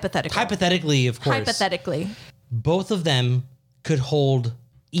this is hypothetical. Hypothetically, of course. Hypothetically. Both of them could hold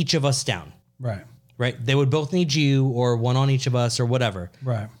each of us down. Right. Right? They would both need you or one on each of us or whatever.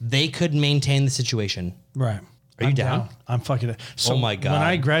 Right. They could maintain the situation. Right. Are you down? I'm fucking down. So Oh my God. When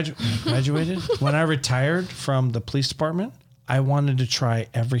I graduated, when I retired from the police department, I wanted to try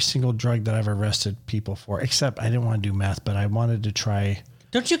every single drug that I've arrested people for, except I didn't want to do meth, but I wanted to try.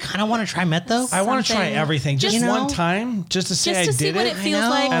 Don't you kind of want to try meth though? I want to try Something. everything just You know? one time, just to say Just to I see did what it. it feels know.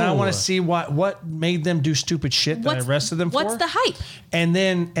 like. And I want to see what made them do stupid shit that I arrested them for. What's the hype? And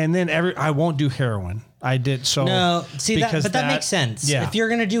then I won't do heroin. I did so. No, see that, because but that makes sense. Yeah. If you're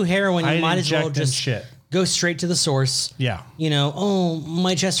gonna do heroin, I you might as well inject and just shit. go straight to the source. Yeah. You know, oh,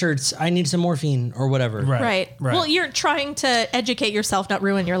 my chest hurts. I need some morphine or whatever. Right. Well, you're trying to educate yourself, not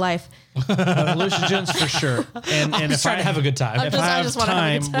ruin your life. Hallucinogens for sure. And Just trying to have a good time. If I have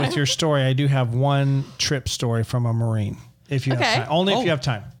time with your story, I do have one trip story from a Marine. If you have time. Only if you have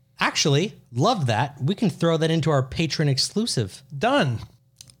time. Actually, love that. We can throw that into our patron exclusive. Done.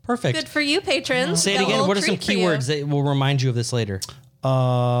 Perfect. Good for you, patrons. Say it again. What are some keywords that will remind you of this later?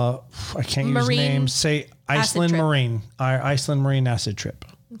 I can't use names. Say Iceland Marine. Our Iceland Marine acid trip.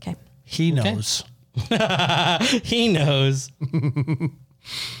 Okay. He knows. He knows.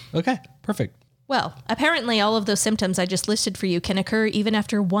 Okay, perfect. Well, apparently all of those symptoms I just listed for you can occur even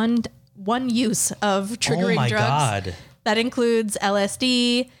after one use of triggering drugs. Oh my God. That includes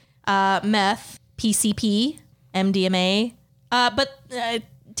LSD, meth, PCP, MDMA, but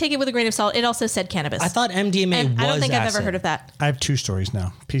take it with a grain of salt. It also said cannabis. I thought MDMA and was I don't think I've acid. ever heard of that. I have 2 stories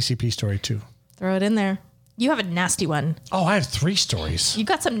now. PCP story 2. Throw it in there. You have a nasty one. Oh, I have 3 stories. You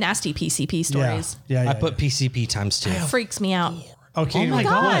got some nasty PCP stories. Yeah. I put PCP times 2. Freaks me out. Okay. Oh my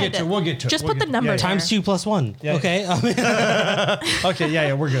God. We'll get to it. Just We'll put the get- number there. Times 2 plus 1. Yeah. Okay. Okay.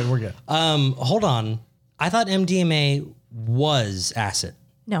 Yeah. We're good. Hold on. I thought MDMA was acid.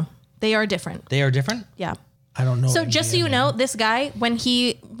 No, they are different. They are different? Yeah. I don't know. So just so you know, this guy, when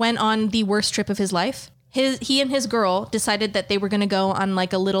he went on the worst trip of his life, he and his girl decided that they were going to go on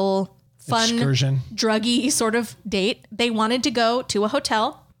like a little fun, excursion, druggy sort of date. They wanted to go to a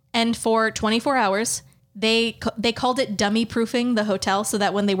hotel, and for 24 hours, they called it dummy proofing the hotel so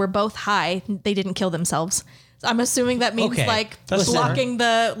that when they were both high, they didn't kill themselves. So I'm assuming that means like That's locking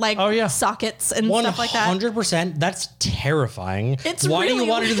the sockets and stuff like that. 100%. That's terrifying. It's Why do really you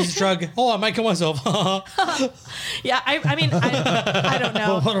want to do this drug? Oh, I might kill myself. Yeah, I mean, I don't know.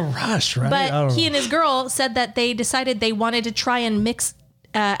 Well, what a rush, right? But he and his girl said that they decided they wanted to try and mix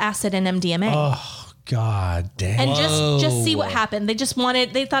acid and MDMA. Oh, God damn. And just see what happened. They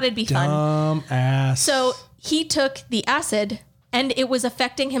thought it'd be fun. Dumb ass. So he took the acid and it was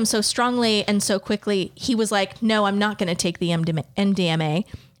affecting him so strongly and so quickly. He was like, no, I'm not going to take the MDMA.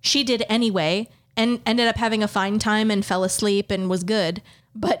 She did anyway and ended up having a fine time and fell asleep and was good.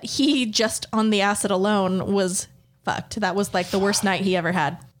 But he just on the acid alone was fucked. That was like the worst night he ever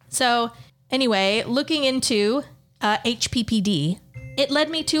had. So anyway, looking into HPPD, it led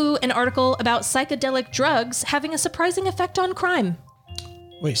me to an article about psychedelic drugs having a surprising effect on crime.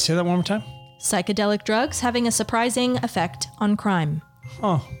 Wait, say that one more time. Psychedelic drugs having a surprising effect on crime.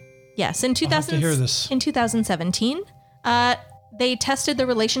 Oh. Yes, in I'll have to hear this. In 2017, they tested the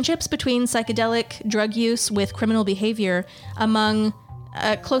relationships between psychedelic drug use with criminal behavior among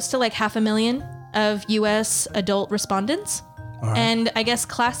close to like 500,000 of U.S. adult respondents. Right. And I guess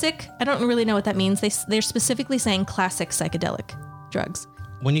classic, I don't really know what that means. They're specifically saying classic psychedelic drugs.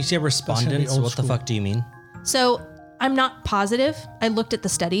 When you say respondents, what the fuck do you mean? So I'm not positive. I looked at the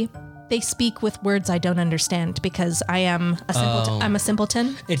study. They speak with words I don't understand because I am a simpleton. I'm a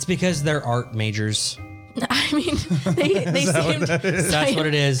simpleton. It's because they're art majors. I mean, they seemed... That's what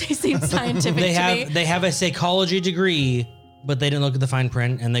it is. They seem scientific to me. They have a psychology degree, but they didn't look at the fine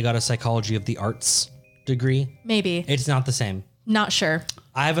print, and they got a psychology of the arts degree. Maybe. It's not the same. Not sure.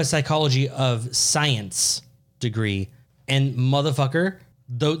 I have a psychology of science degree, and motherfucker,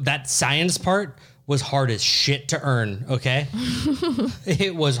 though that science part was hard as shit to earn, okay?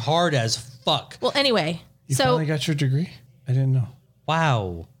 It was hard as fuck. Well, anyway. You finally got your degree? I didn't know.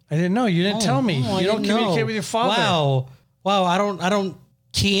 Wow. I didn't know. You didn't tell me. You don't communicate with your father. Wow. I don't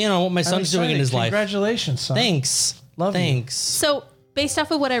key in on what my son's doing in his life. Congratulations, son. Thanks. Love Thanks. So based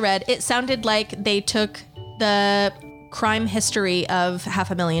off of what I read, it sounded like they took the crime history of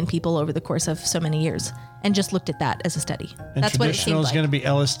 500,000 people over the course of so many years and just looked at that as a study. And that's what it seemed traditional is like. going to be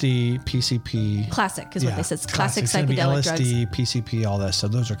LSD, PCP. Classic is what they said. Classic It's gonna be psychedelic LSD, drugs. PCP, all that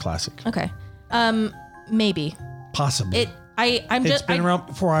stuff. Those are classic. Okay. Maybe. Possibly. It's been around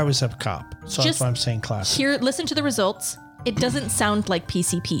before I was a cop. So that's why I'm saying classic. Listen to the results. It doesn't sound like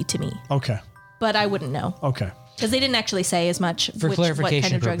PCP to me, Okay. but I wouldn't know. Okay. Because they didn't actually say as much For what clarification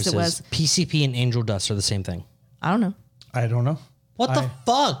kind of drugs purposes, it was. PCP and angel dust are the same thing. I don't know. I don't know. What the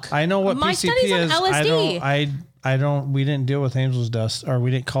fuck? I know what My PCP study's on is. LSD. I don't. We didn't deal with angel's dust, or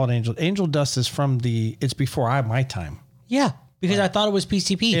we didn't call it angel. Angel dust is from it's before my time. Yeah, because I thought it was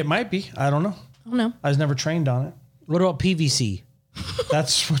PCP. It might be. I don't know. I don't know. I was never trained on it. What about PVC?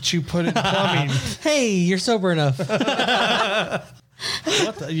 That's what you put in plumbing. Hey, you're sober enough.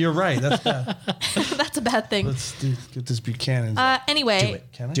 You're right. That's bad. That's a bad thing. Let's get this Buchanan. Anyway. Do it.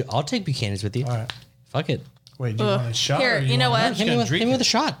 Can I? Dude, I'll take Buchanan's with you. All right. Fuck it. Wait, do you want a shot? Here, or you know want- what? I'm just Hit gonna drink me with a it.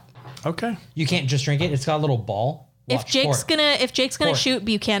 shot. Okay. You can't just drink it. It's got a little ball. If Watch, Jake's pour it. gonna Pour it. shoot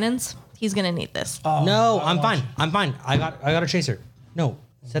Buchanan's, He's going to need this. No, I'm fine. I'm fine. I got a chaser. No,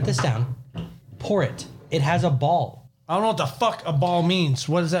 set this down. Pour it. It has a ball. I don't know what the fuck a ball means.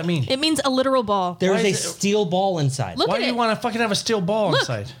 What does that mean? It means a literal ball. There's Why a is it- steel ball inside. Look Why at do you it. want to fucking have a steel ball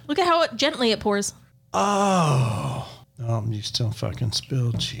inside? Look at how gently it pours. Oh, you still fucking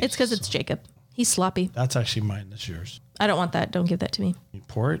spilled cheese. It's because it's Jacob. He's sloppy. That's actually mine. That's yours. I don't want that. Don't give that to me. You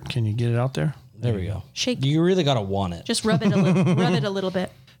pour it. Can you get it out there? There we go. Shake. You really gotta want it. Just rub it a little. Rub it a little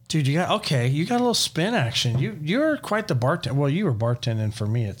bit. Dude, you got a little spin action. You're quite the bartender. Well, you were bartending for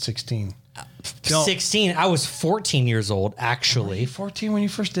me at 16. 16. I was 14 years old, actually. 14 when you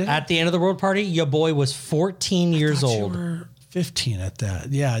first did it? At the end of the world party, your boy was 14 years old. You were 15 at that.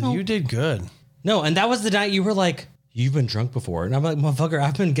 Yeah, you did good. No, and that was the night you were like, you've been drunk before. And I'm like, motherfucker,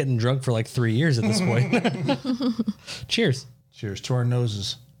 I've been getting drunk for like 3 years at this point. Cheers. Cheers to our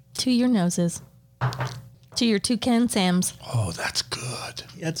noses. To your noses. To your toucan Sams. Oh, that's good.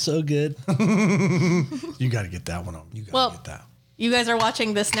 That's so good. You got to get that one on. You got to get that. You guys are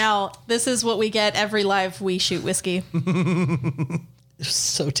watching this now. This is what we get every live We Shoot Whiskey.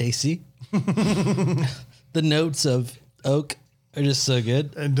 So tasty. The notes of oak are just so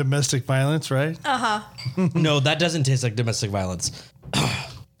good. And domestic violence, right? No, that doesn't taste like domestic violence.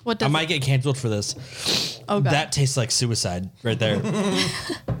 What I does might get canceled for this. Oh, God. That tastes like suicide right there.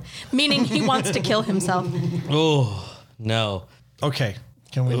 Meaning he wants to kill himself. Oh, no. Okay.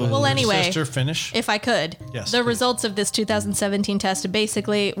 Can we let Well, your anyway. sister finish? If I could. Yes, The please. results of this 2017 test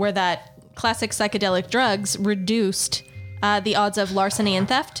basically were that classic psychedelic drugs reduced the odds of larceny and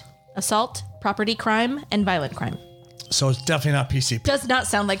theft, assault, property crime, and violent crime. So it's definitely not PCP. Does not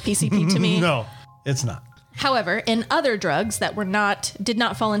sound like PCP to me. No, it's not. However, in other drugs that did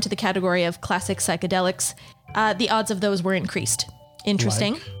not fall into the category of classic psychedelics, the odds of those were increased.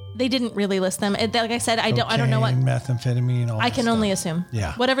 Interesting. Like? They didn't really list them. Like I said, I don't know what. Cocaine, methamphetamine, all I that can stuff. only assume.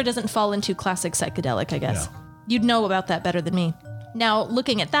 Yeah. Whatever doesn't fall into classic psychedelic, I guess. Yeah. You'd know about that better than me. Now,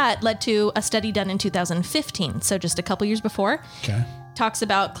 looking at that led to a study done in 2015, so just a couple years before. Okay. Talks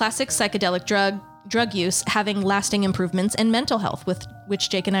about classic psychedelic drug use having lasting improvements in mental health, with which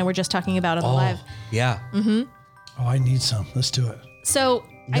Jake and I were just talking about on the live. Yeah. Oh, I need some. Let's do it. So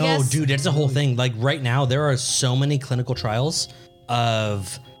I No, guess dude, it's a whole thing. Like right now, there are so many clinical trials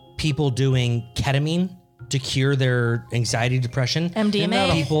of people doing ketamine to cure their anxiety, depression. Isn't that a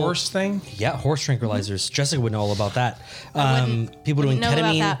MDMA. horse thing? Yeah, horse tranquilizers. Jessica would know all about that. People wouldn't doing know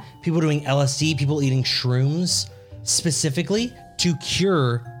about ketamine, that. people doing LSD, people eating shrooms specifically to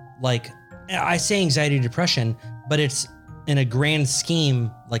cure, like, I say anxiety, depression, but it's in a grand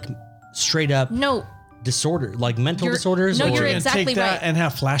scheme, like straight up No, disorder, like mental You're- disorders. no, or, you're And exactly take that right. and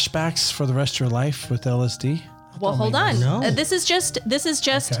have flashbacks for the rest of your life with LSD? well, hold on. No. This is just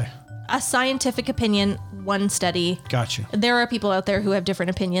Okay. a scientific opinion, one study. Got you. There are people out there who have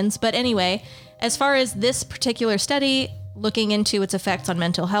different opinions, but anyway, as far as this particular study looking into its effects on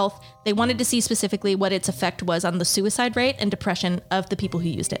mental health, they wanted to see specifically what its effect was on the suicide rate and depression of the people who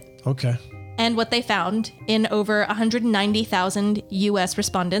used it. Okay. And what they found in over 190,000 US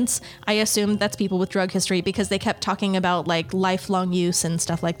respondents, I assume that's people with drug history because they kept talking about like lifelong use and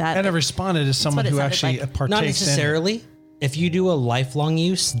stuff like that. And I responded as someone what it who sounded actually like. partakes Not in it. necessarily. If you do a lifelong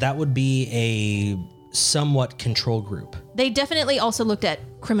use, that would be a somewhat control group. They definitely also looked at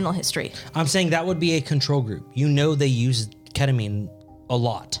criminal history. I'm saying that would be a control group. You know they use ketamine a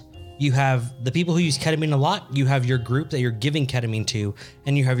lot. You have the people who use ketamine a lot, you have your group that you're giving ketamine to,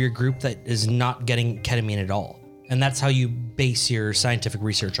 and you have your group that is not getting ketamine at all. And that's how you base your scientific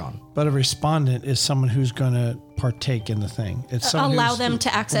research on. But a respondent is someone who's going to partake in the thing. It's someone Allow who's- them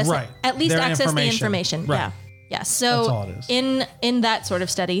to access right. at least Their access the information. Right. Yeah. Yeah. So That's all it is. in that sort of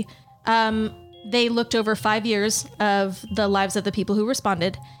study, they looked over 5 years of the lives of the people who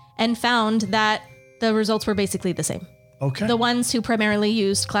responded and found that the results were basically the same. Okay. The ones who primarily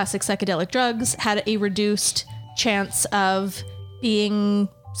used classic psychedelic drugs had a reduced chance of being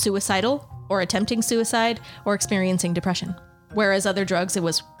suicidal or attempting suicide or experiencing depression. Whereas other drugs, it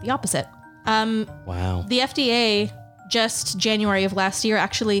was the opposite. Wow. The FDA just January of last year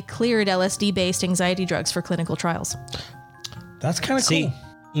actually cleared LSD-based anxiety drugs for clinical trials. That's kind of See, cool.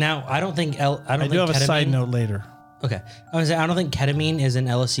 now I don't think I do have a side note later. Okay. I was say I don't think ketamine is an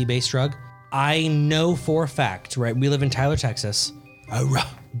LSD based drug. I know for a fact, right? We live in Tyler, Texas.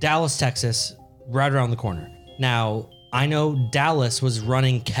 Dallas, Texas, right around the corner. Now, I know Dallas was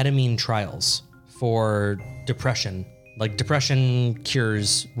running ketamine trials for depression, like depression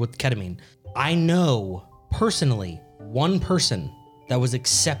cures with ketamine. I know personally one person that was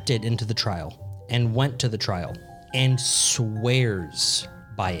accepted into the trial and went to the trial and swears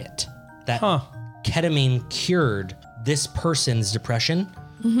by it that ketamine cured this person's depression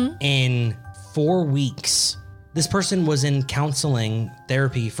in 4 weeks. This person was in counseling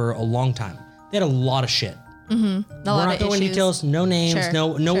therapy for a long time. They had a lot of shit. We're not going into details, no names,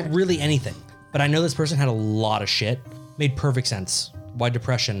 Sure, no really anything. But I know this person had a lot of shit. Made perfect sense why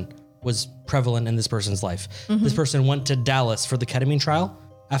depression was prevalent in this person's life. This person went to Dallas for the ketamine trial.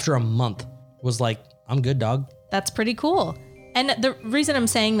 After a month, was like, I'm good, dog. That's pretty cool. And the reason I'm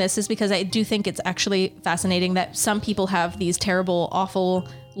saying this is because I do think it's actually fascinating that some people have these terrible, awful,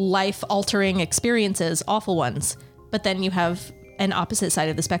 life-altering experiences, awful ones. But then you have an opposite side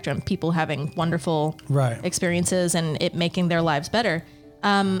of the spectrum, people having wonderful experiences and it making their lives better.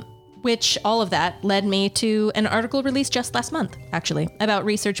 Which all of that led me to an article released just last month, actually, about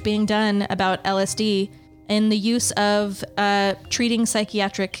research being done about LSD in the use of treating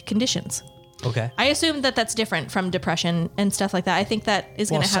psychiatric conditions. Okay. I assume that that's different from depression and stuff like that. I think that is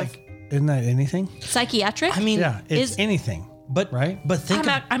going to have isn't that anything? psychiatric. I mean, Yeah, it's anything. but right? But think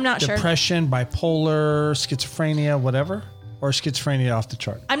I'm not sure. Depression, bipolar, schizophrenia, whatever, or schizophrenia off the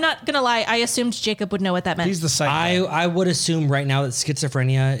chart. I'm not going to lie. I assumed Jacob would know what that meant. He's the psych. I would assume right now that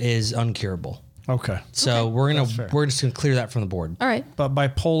schizophrenia is uncurable. Okay, So we're just gonna clear that from the board. All right. but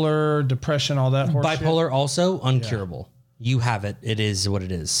bipolar, depression, all that. Horse Bipolar also uncurable. You have it. It is what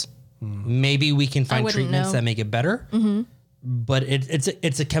it is. Maybe we can find wouldn't treatments know. that make it better. But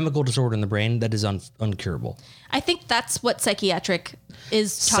it's a chemical disorder in the brain that is uncurable. I think that's what psychiatric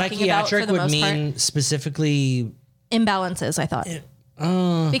is talking about for Psychiatric the would most mean part. specifically. Imbalances, I thought.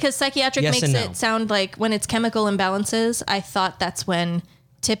 Because psychiatric yes makes and it no. sound like when it's chemical imbalances, I thought that's when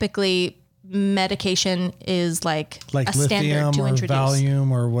typically medication is like a standard lithium to or introduce.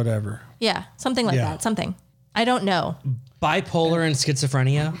 Valium or whatever. Yeah, something like Yeah. that. Something. I don't know. Bipolar and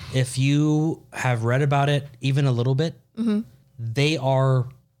schizophrenia, if you have read about it even a little bit, they are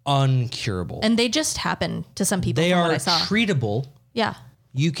uncurable. And they just happen to some people They from are what I saw. treatable. Yeah.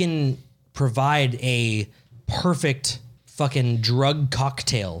 You can provide a perfect fucking drug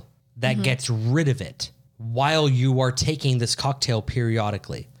cocktail that gets rid of it while you are taking this cocktail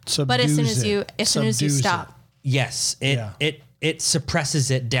periodically. But as soon Subdues as you Subdues stop. Yes, it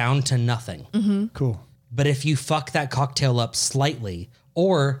suppresses it down to nothing. it. Cool. But if you fuck that cocktail up slightly,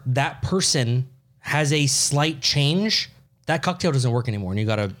 or that person has a slight change, that cocktail doesn't work anymore, and you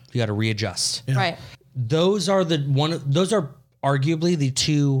gotta readjust. Right. Those are arguably the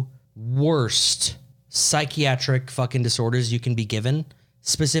two worst psychiatric fucking disorders you can be given,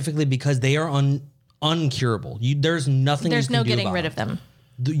 specifically because they are uncurable. There's nothing. There's you can no do getting about rid it. of them.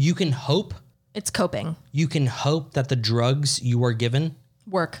 You can hope. It's coping. You can hope that the drugs you are given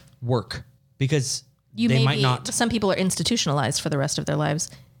Work. because You they may might be, not. Some people are institutionalized for the rest of their lives.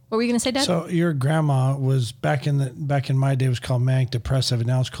 What were you going to say, Dad? So your grandma was back in my day, it was called manic depressive, and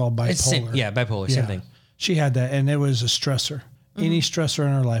now it's called bipolar. Bipolar, same thing. She had that, and it was a stressor. Any stressor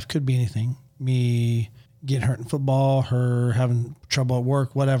in her life, could be anything. Me getting hurt in football, her having trouble at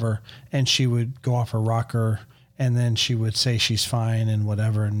work, whatever. And she would go off her rocker, and then she would say she's fine and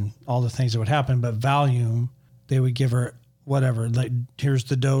whatever, and all the things that would happen. But Valium, they would give her whatever, like here's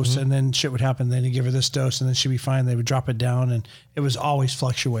the dose, and then shit would happen. Then you give her this dose, and then she'd be fine. They would drop it down, and it was always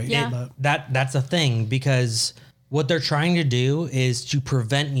fluctuating. Yeah. But That's a thing, because what they're trying to do is to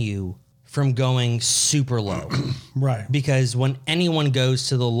prevent you from going super low. right. Because when anyone goes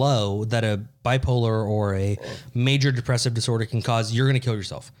to the low that a bipolar or a major depressive disorder can cause, you're going to kill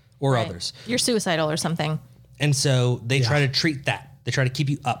yourself or Right. others. You're suicidal or something. And so they try to treat that. They try to keep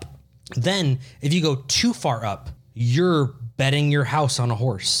you up. Then if you go too far up, you're betting your house on a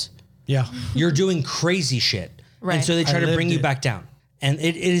horse. Yeah. You're doing crazy shit. Right. And so they try to lived bring you it. back down. And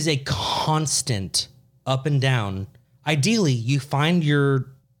it is a constant up and down. Ideally, you find your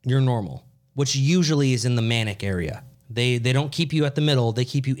normal, which usually is in the manic area. They don't keep you at the middle. They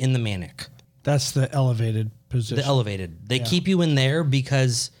keep you in the manic, That's the elevated position. the elevated. They keep you in there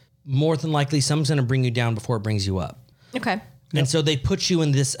because more than likely someone's going to bring you down before it brings you up. Okay. And so they put you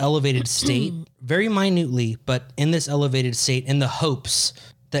in this elevated state very minutely, but in this elevated state in the hopes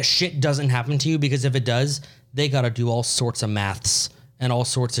that shit doesn't happen to you, because if it does, they got to do all sorts of maths and all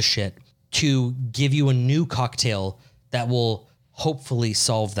sorts of shit to give you a new cocktail that will hopefully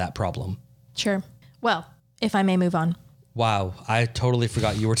solve that problem. Sure. Well, if I may move on. Wow, I totally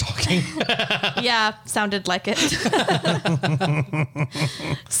forgot you were talking. Yeah, sounded like it.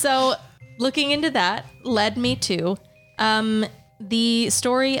 So looking into that led me to the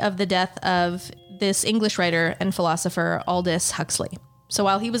story of the death of this English writer and philosopher, Aldous Huxley. So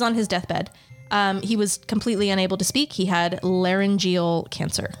while he was on his deathbed, he was completely unable to speak. He had laryngeal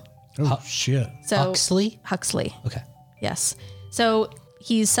cancer. Oh, shit. So Huxley. Okay. Yes. So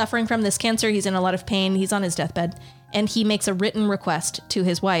he's suffering from this cancer. He's in a lot of pain. He's on his deathbed. and he makes a written request to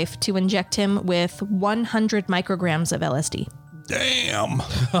his wife to inject him with 100 micrograms of LSD. Damn.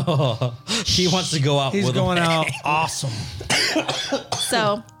 He wants to go out He's with going him. out awesome.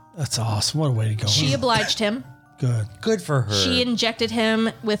 So That's awesome. What a way to go. she obliged him. Good. Good for her. She injected him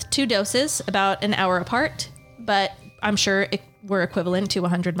with 2 doses about an hour apart, but I'm sure it were equivalent to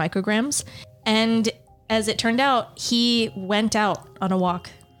 100 micrograms. And as it turned out, he went out on a walk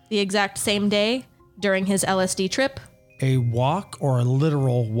the exact same day during his LSD trip. A walk or a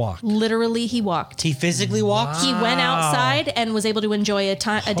literal walk? Literally, he walked. He physically walked. He went outside and was able to enjoy a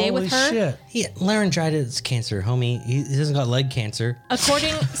day with her. Holy shit. He laryngitis cancer, homie. He doesn't got leg cancer.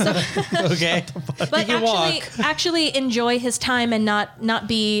 According, so, Okay, but he can walk. actually enjoy his time and not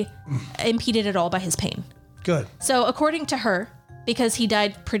be impeded at all by his pain. Good. So according to her, because he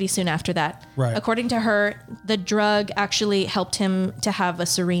died pretty soon after that, Right. according to her, the drug actually helped him to have a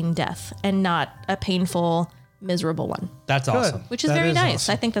serene death and not a painful, miserable one, That's awesome. which is That very nice.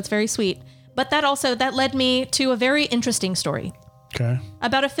 awesome. I think that's very sweet. But that led me to a very interesting story Okay.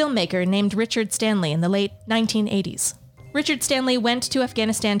 about a filmmaker named Richard Stanley in the late 1980s. Richard Stanley went to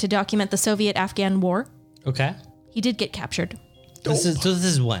Afghanistan to document the Soviet-Afghan War. Okay. He did get captured. This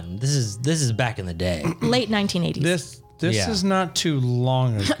is when? This is back in the day. Late 1980s. This Yeah. is not too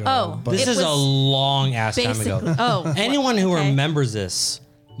long ago. Oh, but This It is a was long ass time ago. basically. Oh, Anyone who okay. remembers this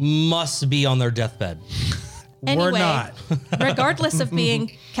must be on their deathbed. Anyway, we're not. regardless of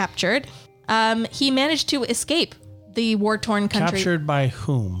being captured, he managed to escape the war-torn country. Captured by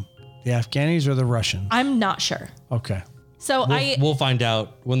whom? The Afghanis or the Russians? I'm not sure. Okay. So We'll find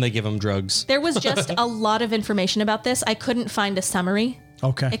out when they give him drugs. there was just a lot of information about this. I couldn't find a summary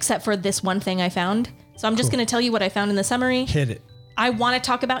Okay. except for this one thing I found. So I'm just going to tell you what I found in the summary. Hit it. I want to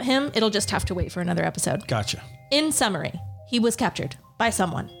talk about him. It'll just have to wait for another episode. Gotcha. In summary, he was captured by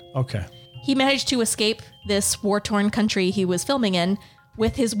someone. Okay. He managed to escape this war-torn country he was filming in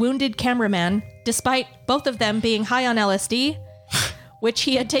with his wounded cameraman, despite both of them being high on LSD, which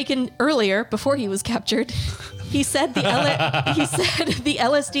he had taken earlier before he was captured. He said the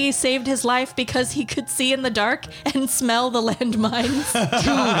LSD saved his life because he could see in the dark and smell the landmines.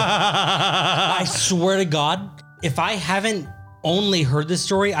 I swear to God, if I haven't only heard this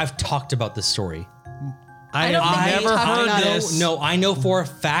story, I've talked about this story. I don't have think we never talked heard about it. this. No, I know for a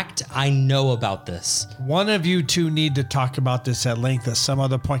fact I know about this. One of you two need to talk about this at length at some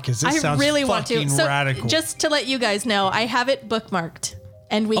other point because this I sounds really want to. fucking So radical. just to let you guys know, I have it bookmarked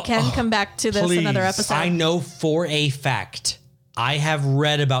and we can come back to this please. another episode. I know for a fact I have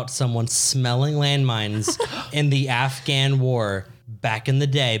read about someone smelling landmines in the Afghan war back in the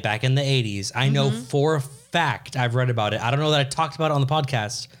day, back in the 80s. I know for a fact I've read about it. I don't know that I talked about it on the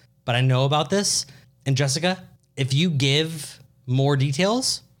podcast, but I know about this. And Jessica, if you give more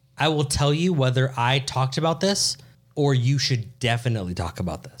details, I will tell you whether I talked about this or you should definitely talk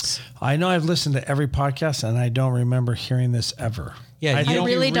about this. I know I've listened to every podcast and I don't remember hearing this ever. Yeah, I you think don't-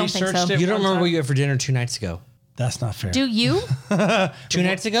 really you don't think so. researched it You don't one remember time? what you had for dinner 2 nights ago? That's not fair. Do you? 2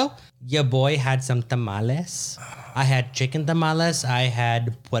 nights ago, your boy had some tamales. I had chicken tamales. I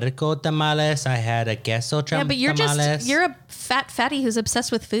had puerco tamales. I had a queso Yeah, but you're tamales. you're a fat fatty who's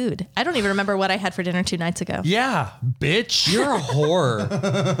obsessed with food. I don't even remember what I had for dinner 2 nights ago. Yeah, bitch. You're a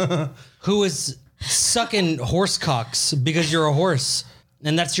whore who is sucking horse cocks because you're a horse.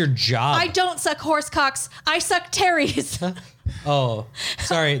 And that's your job. I don't suck horse cocks. I suck Terry's. Oh,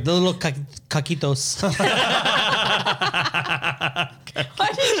 sorry. The little caquitos. Why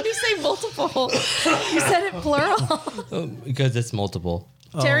did you say multiple? You said it plural. Because it's multiple.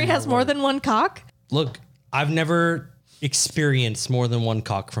 Terry has more than one cock. Look, I've never experienced more than one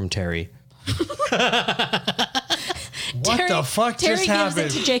cock from Terry. What the fuck Terry just gives happened? it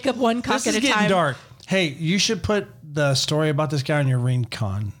to Jacob one cock This at is a getting time. dark. Hey, you should put the story about this guy on your ring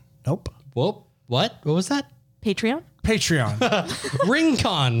con. Nope. Whoa, what? What was that? Patreon. Patreon.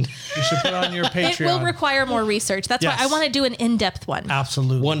 Ringcon. You should put it on your Patreon. It will require more research. That's Yes. why I want to do an in-depth one.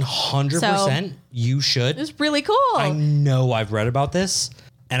 Absolutely. 100%. You should. It's really cool. I know I've read about this,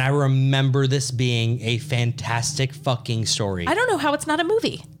 and I remember this being a fantastic fucking story. I don't know how it's not a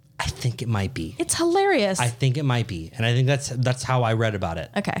movie. I think it might be. It's hilarious. I think it might be, and I think that's how I read about it.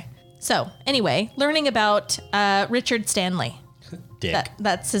 Okay. So anyway, learning about Richard Stanley. Dick.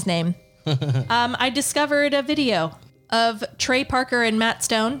 That's his name. I discovered a video of Trey Parker and Matt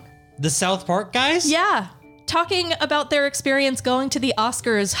Stone. The South Park guys? Yeah. Talking about their experience going to the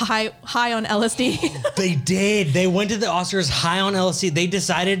Oscars high on LSD. They did. They went to the Oscars high on LSD. They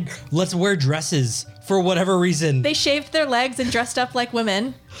decided, let's wear dresses for whatever reason. They shaved their legs and dressed up like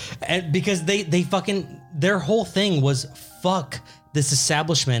women. And because they fucking, their whole thing was fuck this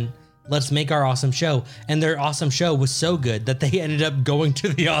establishment. let's make our awesome show. And their awesome show was so good that they ended up going to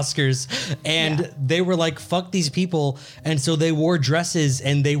the Oscars and they were like, fuck these people. And so they wore dresses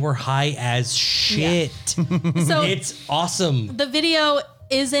and they were high as shit. So it's awesome. the video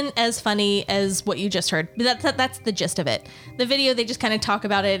isn't as funny as what you just heard. That's the gist of it. The video, they just kind of talk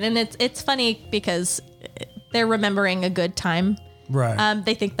about it, and it's funny because they're remembering a good time. Right.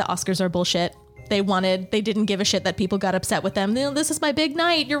 They think the Oscars are bullshit. They didn't give a shit that people got upset with them. This is my big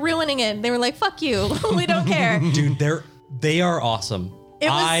night. You're ruining it. They were like, fuck you. We don't care. Dude, they are awesome.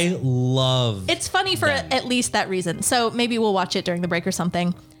 I love It's funny for at least that reason. So maybe we'll watch it during the break or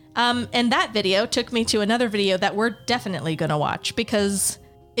something. And that video took me to another video that we're definitely going to watch because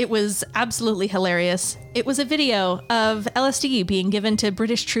it was absolutely hilarious. It was a video of LSD being given to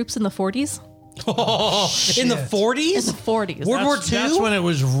British troops in the 40s. Oh, in the 40s? In the 40s. World War II? That's when it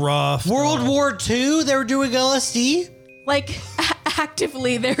was rough. World War II? They were doing LSD? Like,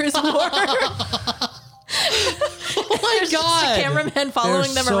 actively, there is war. Oh my There's God. just a cameraman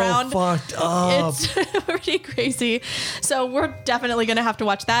following them so around. Fucked up. It's pretty crazy. So we're definitely going to have to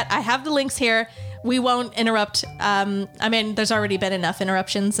watch that. I have the links here. We won't interrupt. I mean, there's already been enough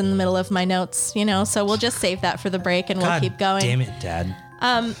interruptions in the middle of my notes, so we'll just save that for the break and we'll keep going. Damn it, Dad.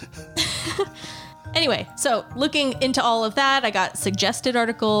 Anyway, so looking into all of that, I got suggested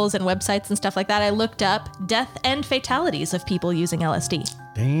articles and websites and stuff like that. I looked up death and fatalities of people using LSD.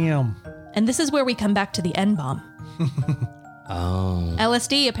 Damn. And this is where we come back to the N-bomb. Oh.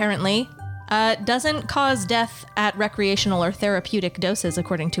 LSD apparently doesn't cause death at recreational or therapeutic doses,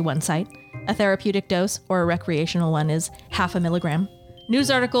 according to one site. A therapeutic dose, or a recreational one, is 0.5 milligram.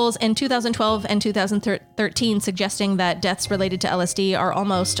 News articles in 2012 and 2013 suggesting that deaths related to LSD are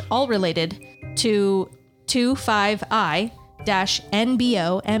almost all related to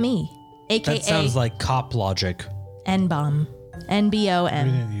 25I-NBOME, aka That sounds like cop logic. N-bomb. NBOME.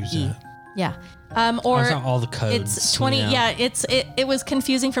 We didn't use that. Yeah. Or That's not all the codes. it's 20. Yeah, it was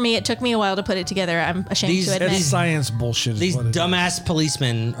confusing for me. It took me a while to put it together. I'm ashamed to admit. It's science bullshit. These dumbass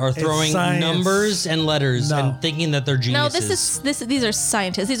policemen are throwing science. numbers and letters and thinking that they're No, geniuses. these are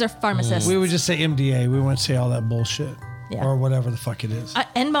scientists. These are pharmacists. We would just say MDA. We wouldn't say all that bullshit. Yeah. Or whatever the fuck it is.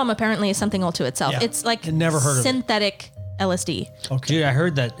 N-bomb apparently is something all to itself. Yeah. It's like I never heard of it. synthetic LSD. Okay. Dude, I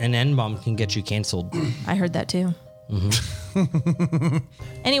heard that an N-bomb can get you canceled. I heard that too.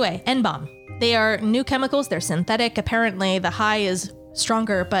 Anyway, N-bomb. They are new chemicals. They're synthetic. Apparently, the high is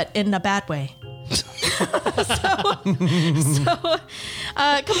stronger, but in a bad way.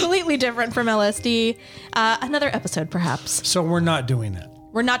 Completely different from LSD. Another episode, perhaps. So we're not doing that.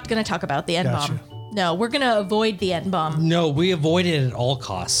 We're not going to talk about the N-bomb. Gotcha. No, we're going to avoid the N-bomb No, we avoid it at all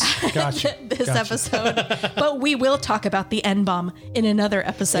costs. Gotcha. this Gotcha. episode. But we will talk about the N-bomb in another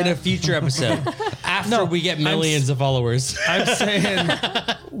episode. In a future episode, after we get millions of followers. I'm saying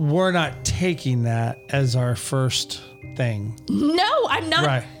we're not taking that as our first thing. No, I'm not.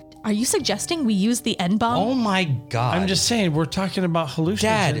 Right. Are you suggesting we use the N-bomb? Oh my God. I'm just saying we're talking about hallucinogens.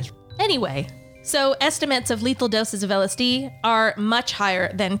 Dad. Anyway, so estimates of lethal doses of LSD are much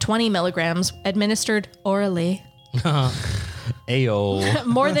higher than 20 milligrams administered orally.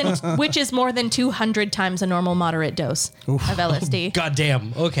 Ayo. Which is more than 200 times a normal moderate dose of LSD.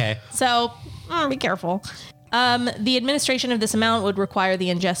 Goddamn. Okay. So be careful. The administration of this amount would require the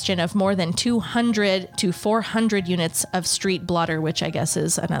ingestion of more than 200 to 400 units of street blotter, which I guess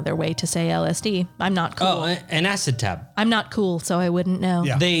is another way to say LSD. I'm not cool. Oh, an acid tab. I'm not cool, so I wouldn't know.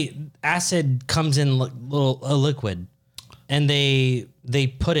 Yeah. Acid comes in a liquid, and they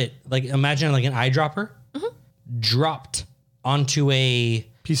put it like, imagine like an eyedropper dropped onto a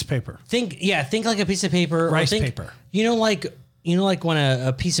Piece of paper. think like a piece of paper, Rice or think, paper. like when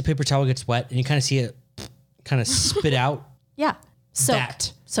a piece of paper towel gets wet and you kind of see it kind of spit out. Yeah.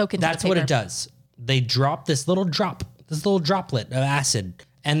 Soak into That's the what paper. it does. They drop this little droplet of acid,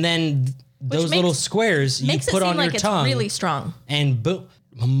 and then those makes- little squares you Makes it put seem on like your it's tongue, really strong. and boom,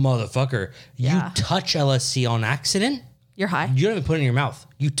 motherfucker, Yeah. you touch LSD on accident. You're high. You don't even put it in your mouth.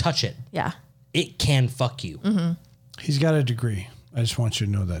 You touch it. Yeah. It can fuck you. Mm-hmm. He's got a degree. I just want you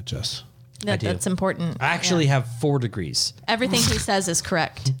to know that, Jess. do. That's important. I actually have 4 degrees. Everything he says is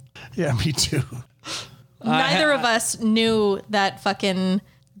correct. Yeah, me too. Neither of us knew that fucking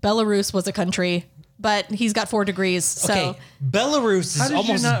Belarus was a country, but he's got 4 degrees. So Okay, Belarus How is did you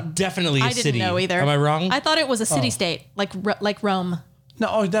almost not- definitely a I didn't city. know either. Am I wrong? I thought it was a city state, like Rome.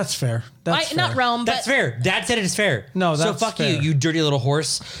 No, that's fair. That's fair. Not Rome, but That's fair. Dad said it is fair. No, so that's fuck fair. you dirty little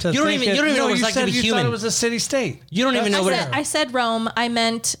horse. To You don't think even know what it's like to be you human. thought it was a city state. You don't even know what I said Rome. I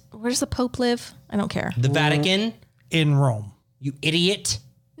meant, where does the Pope live? I don't care. the Vatican. In Rome. You idiot.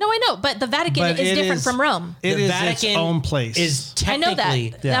 No, I know, but the Vatican But is it different is- from Rome. It The is Vatican its own place. Is I know technically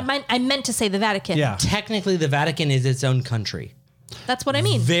that. I meant to say the Vatican. Yeah. technically the Vatican is its own country. That's what I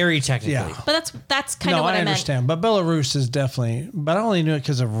mean. Very technically. Yeah. But that's kind of No, what I I meant. understand. But Belarus is definitely, but I only knew it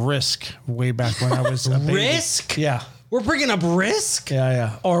because of Risk way back when I was a baby. Risk? Yeah. We're bringing up Risk?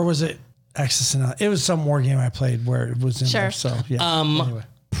 Yeah. Or was it Axis and It was some war game I played where it was in there. So, yeah. Anyway.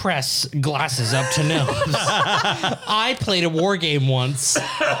 Press glasses up to nose. I played a war game once,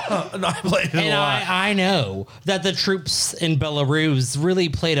 I played it and a lot. I know that the troops in Belarus really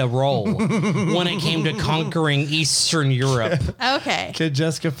played a role when it came to conquering Eastern Europe. Okay. Can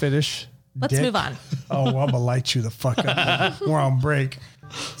Jessica finish? Let's move on. Oh, well, I'm going to light you the fuck up. We're on break.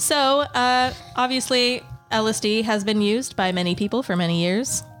 So, obviously, LSD has been used by many people for many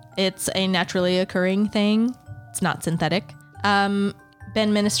years. It's a naturally occurring thing. It's not synthetic.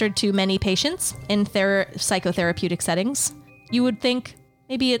 Been ministered to many patients in psychotherapeutic settings. You would think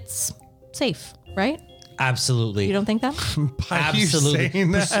maybe it's safe, right? Absolutely. You don't think that? Are you Absolutely.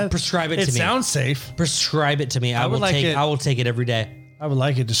 saying that? Prescribe it to me. It sounds safe. Prescribe it to me. I would will like take it- I will take it every day. I would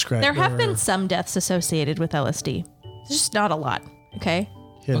like it described. There have been some deaths associated with LSD. There's just not a lot, okay?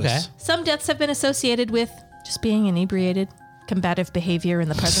 Okay. Some deaths have been associated with just being inebriated, combative behavior in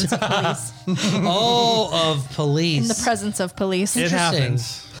the presence of police. Of police. In the presence of police. It Interesting.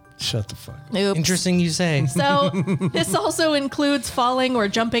 happens. Shut the fuck up. Oops. Interesting you say. So this also includes falling or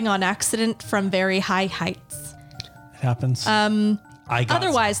jumping on accident from very high heights. It happens. I got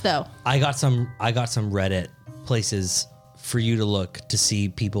Otherwise, though, I got some Reddit places for you to look to see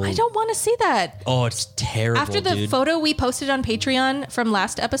people. I don't want to see that. Oh, it's terrible. After the dude. photo we posted on Patreon from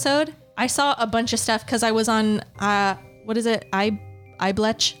last episode, I saw a bunch of stuff because I was on what is it?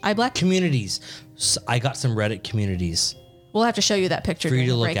 iBlech? Communities. So I got some Reddit communities. We'll have to show you that picture For you during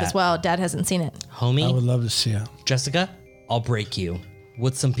to the look break at. as well. Dad hasn't seen it. Homie, I would love to see it. Jessica, I'll break you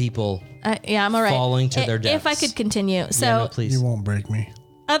with some people. Yeah, I'm all right. Falling to their If I deaths. could continue. So Yeah, no, please. You won't break me.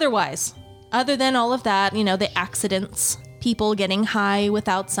 otherwise, other than all of that, the accidents, people getting high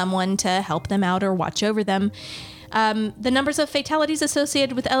without someone to help them out or watch over them, the numbers of fatalities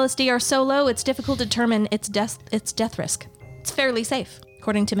associated with LSD are so low, it's difficult to determine its death risk. It's fairly safe,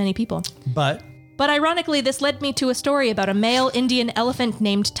 according to many people. But But ironically, this led me to a story about a male Indian elephant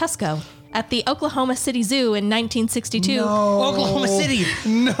named Tusco at the Oklahoma City Zoo in 1962 Oklahoma City.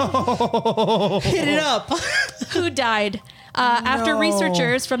 no. Hit it up. who died after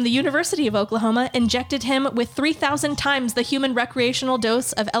researchers from the University of Oklahoma injected him with 3,000 times the human recreational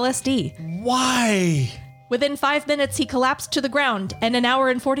dose of LSD. Why? Within 5 minutes, he collapsed to the ground, and an hour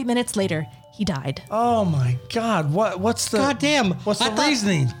and 40 minutes later, he died. Oh my God! What's the? God damn. What's the I thought-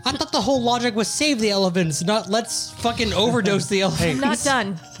 reasoning? I thought the whole logic was save the elephants, not let's fucking overdose the elephants. Not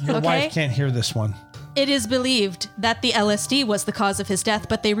done. Your okay? wife can't hear this one. It is believed that the LSD was the cause of his death,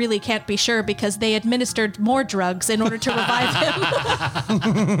 but they really can't be sure because they administered more drugs in order to revive him.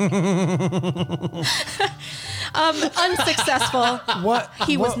 Unsuccessful. What?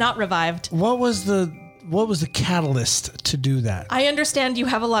 He was what- not revived. What was the catalyst to do that? I understand you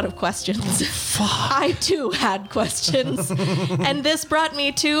have a lot of questions. I too had questions. And this brought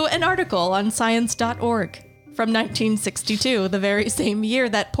me to an article on science.org from 1962, the very same year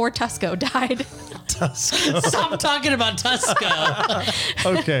that poor Tusco died. Stop talking about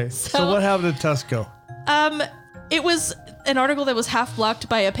Tusco. Okay, so what happened to Tusco? It was an article that was half blocked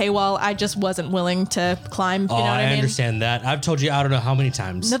by a paywall. I just wasn't willing to climb. You know what I mean? understand that. I've told you I don't know how many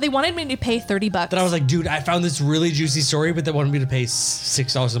times. No, they wanted me to pay $30. That I was like, dude, I found this really juicy story, but they wanted me to pay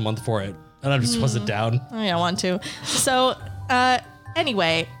 $6 a month for it. And I just wasn't down. I don't want to. So,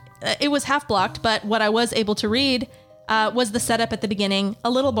 anyway, it was half blocked, but what I was able to read was the setup at the beginning. A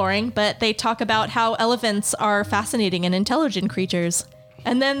little boring, but they talk about how elephants are fascinating and intelligent creatures.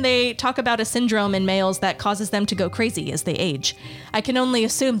 And then they talk about a syndrome in males that causes them to go crazy as they age. I can only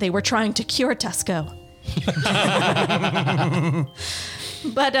assume they were trying to cure Tusco.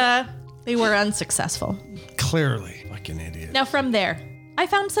 But they were unsuccessful. Clearly, fucking idiot. Now from there, I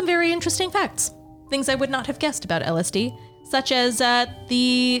found some very interesting facts. Things I would not have guessed about LSD, such as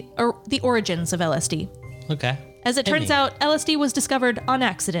the origins of LSD. Okay. As it Hit turns me. out, LSD was discovered on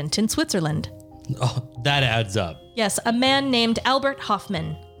accident in Switzerland. Oh, that adds up. Yes, a man named Albert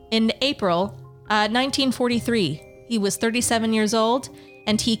Hoffman. In April 1943, he was 37 years old,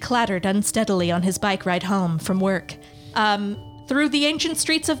 and he clattered unsteadily on his bike ride home from work. Through the ancient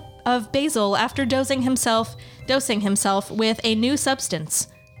streets of Basel after dosing himself with a new substance,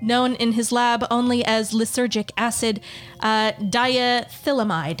 known in his lab only as lysergic acid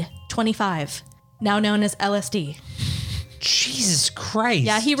diethylamide 25, now known as LSD. Jesus Christ.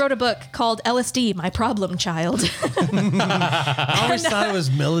 Yeah, he wrote a book called LSD, My Problem Child. I always thought it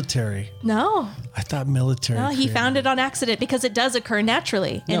was military. No. I thought military. No, he created found it on accident because it does occur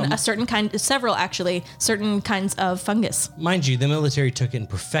naturally in certain kinds of fungus. Mind you, the military took it and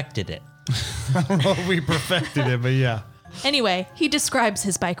perfected it. I don't know if we perfected it, but yeah. Anyway, he describes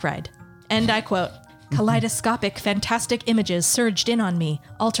his bike ride, and I quote, "Kaleidoscopic, fantastic images surged in on me,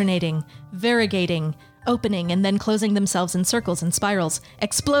 alternating, variegating, opening and then closing themselves in circles and spirals,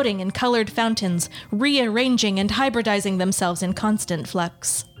 exploding in colored fountains, rearranging and hybridizing themselves in constant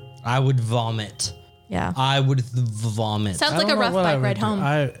flux." I would vomit. Yeah. I would vomit. Sounds I like don't a know rough what I bike would ride do. home.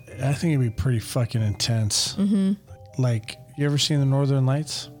 I think it'd be pretty fucking intense. Mm-hmm. Like, you ever seen the Northern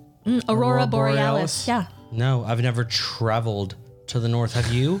Lights? Aurora Borealis. Borealis? Yeah. No, I've never traveled to the north.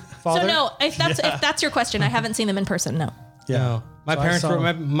 Have you, Father? So no, if that's your question, I haven't seen them in person. No. No. My So I parents saw-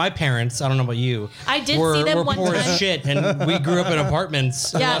 were my parents. I don't know about you. I did were, see them were one poor as time. shit, and we grew up in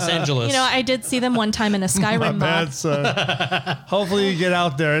apartments in Los Angeles. You know, I did see them one time in a Skyrim mod. Hopefully you get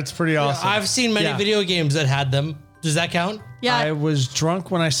out there. It's pretty awesome. I've seen many Yeah. video games that had them. Does that count? Yeah. I was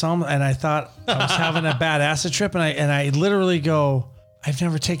drunk when I saw them, and I thought I was having a bad acid trip, and I literally go, I've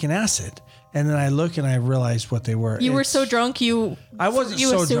never taken acid. And then I look and I realized what they were. You were It's- so drunk, I wasn't you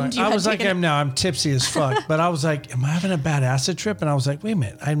so assumed drunk. you I had was like, taken- I'm now. I'm tipsy as fuck. But I was like, am I having a bad acid trip? And I was like, wait a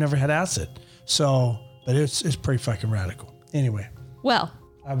minute, I've never had acid. So, but it's pretty fucking radical. Anyway, Well,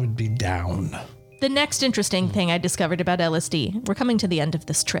 I would be down. the next interesting thing I discovered about LSD, we're coming to the end of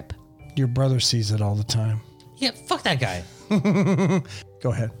this trip. Your brother sees it all the time. Yeah, fuck that guy.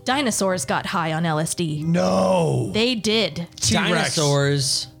 Go ahead. Dinosaurs got high on LSD. No. They did. T-Rex.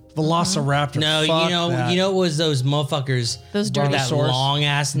 Dinosaurs. Velociraptor. No, Fuck you know that. it was those motherfuckers. Those dirty that Brontosaurus. long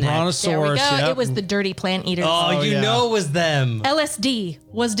ass neck. There we Brontosaurus. go. Yep. It was the dirty plant eaters. Oh, you yeah. know it was them. LSD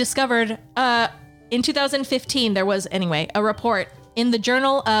was discovered in 2015. There was, anyway, a report in the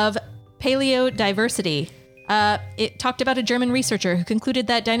Journal of Paleodiversity. It talked about a German researcher who concluded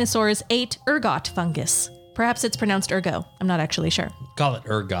that dinosaurs ate ergot fungus. Perhaps it's pronounced ergo. I'm not actually sure. Call it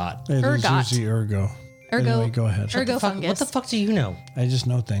ergot. It is Ergot. usually ergo. Ergo. Anyway, go ahead. Ergo Fuck, fungus. what the fuck do you know? I just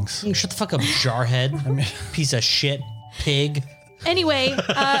know things. Shut the fuck up, jarhead. Piece of shit. Pig. Anyway,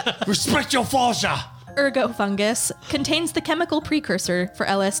 Respect your falsha. ergo fungus contains the chemical precursor for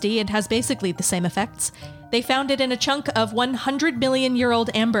LSD and has basically the same effects. They found it in a chunk of 100 million year old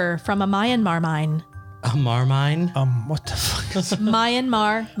amber from a Myanmar mine. A marmine. What the fuck is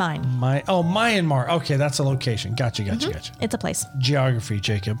Myanmar mine. Myanmar. Okay, that's a location. Gotcha. It's a place. Geography,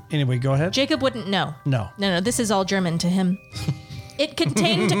 Jacob. Anyway, go ahead. Jacob wouldn't know. No. No, this is all German to him. It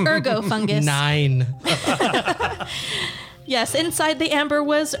contained ergo fungus. 9. Yes, inside the amber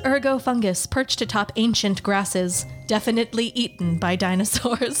was ergo fungus perched atop ancient grasses, definitely eaten by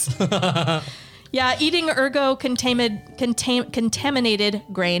dinosaurs. Yeah, eating ergo contaminated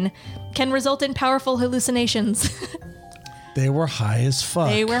grain can result in powerful hallucinations. They were high as fuck.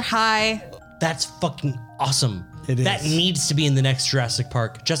 They were high. That's fucking awesome. It is. That needs to be in the next Jurassic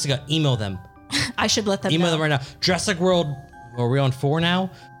Park. Jessica, email them. I should let them Email know. them right now. Jurassic World. Are we on 4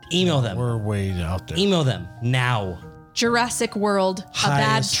 now? Email them. We're way out there. Email them now. Jurassic World, a High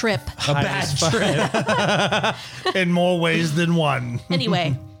bad as- trip. A bad trip. In more ways than one.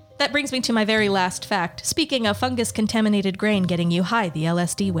 Anyway, that brings me to my very last fact. Speaking of fungus-contaminated grain getting you high the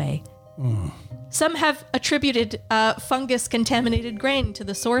LSD way. Some have attributed fungus-contaminated grain to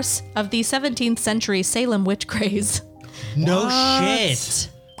the source of the 17th century Salem witch craze. No What? shit.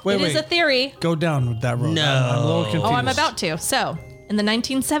 Wait, It is a theory. Go down with that road. No. I'm a little confused. Oh, I'm about to. So, in the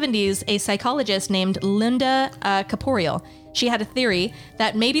 1970s, a psychologist named Linda Caporial, she had a theory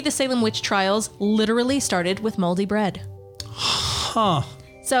that maybe the Salem witch trials literally started with moldy bread. Huh.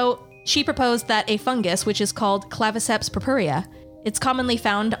 So, she proposed that a fungus, which is called Claviceps purpurea, it's commonly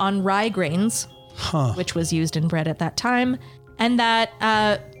found on rye grains, which was used in bread at that time, and that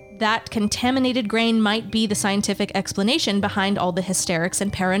that contaminated grain might be the scientific explanation behind all the hysterics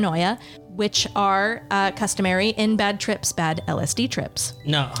and paranoia, which are customary in bad LSD trips.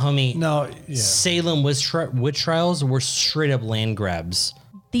 No, homie. No, yeah. Salem witch trials were straight up land grabs.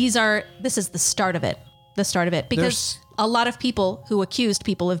 This is the start of it. The start of it. Because There's- a lot of people who accused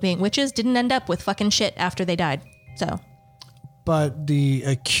people of being witches didn't end up with fucking shit after they died. So, But the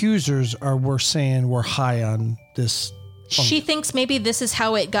accusers were saying we're high on this. she thinks maybe this is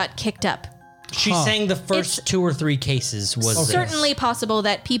how it got kicked up. She's saying the first It's 2 or 3 cases was this. Certainly possible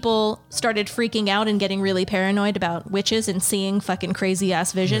that people started freaking out and getting really paranoid about witches and seeing fucking crazy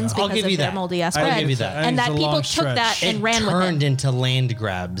ass visions I'll because give of you their that. moldy ass I'll bread. give you that. I And think that it's a people long took that stretch. and It ran with turned it. into land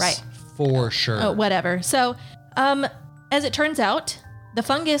grabs. Right. For sure. Oh, whatever. So, as it turns out, the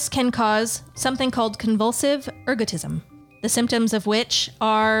fungus can cause something called convulsive ergotism. the symptoms of which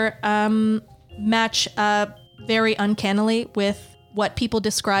are match very uncannily with what people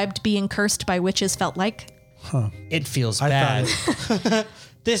described being cursed by witches felt like. It feels bad.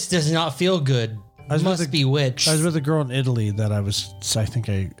 This does not feel good. Must be witch. I was with a girl in Italy that I think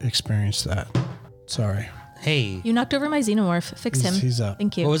I experienced that. Sorry. Hey. You knocked over my xenomorph. Fix him. He's up.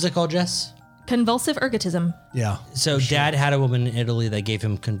 Thank you. What was it called, Jess? Convulsive ergotism. Yeah. So Dad had a woman in Italy that gave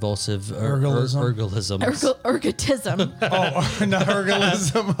him convulsive ergolism. Ergotism. Oh, not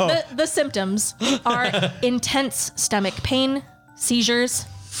ergolism. Oh. The symptoms are intense stomach pain, seizures,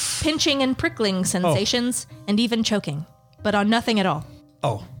 pinching and prickling sensations, and even choking, but on nothing at all.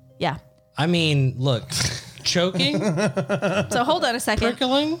 Oh. Yeah. I mean, look, choking? So hold on a second.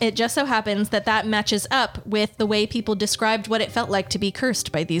 Prickling? It just so happens that matches up with the way people described what it felt like to be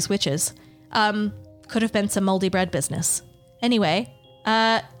cursed by these witches. Could have been some moldy bread business. Anyway,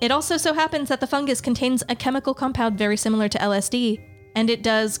 it also so happens that the fungus contains a chemical compound very similar to LSD, and it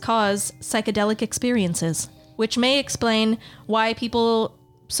does cause psychedelic experiences, which may explain why people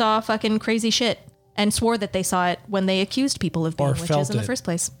saw fucking crazy shit and swore that they saw it when they accused people of being witches in the first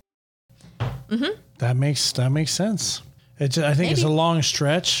place. Mm-hmm. That makes sense. I think it's a long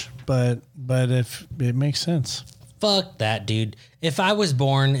stretch, but if it makes sense. Fuck that, dude. If I was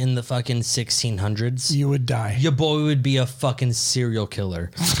born in the fucking 1600s, You would die. your boy would be a fucking serial killer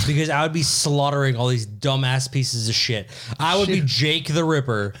because I would be slaughtering all these dumbass pieces of shit. I would be Jake the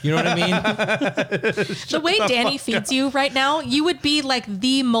Ripper. You know what I mean? The way Danny feeds you right now, you would be like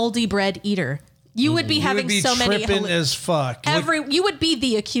the moldy bread eater. You would be having you would be so many. tripping as fuck. You would be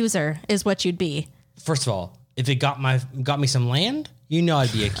the accuser, is what you'd be. First of all, if it got me some land, you know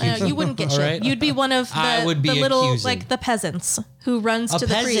I'd be accused. You wouldn't get All shit. right? You'd be one of I would be the little, accusing. like the peasants who runs A to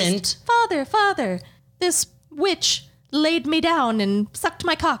the peasant? priest. Father, this witch laid me down and sucked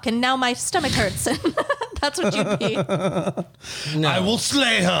my cock, and now my stomach hurts. That's what you'd be. No. I will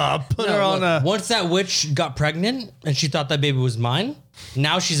slay her. Put No, her on look, a. once that witch got pregnant and she thought that baby was mine,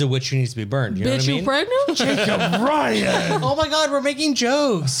 now she's a witch who needs to be burned. You know what Bitch, I mean? you pregnant? Jacob Ryan. Oh my God, we're making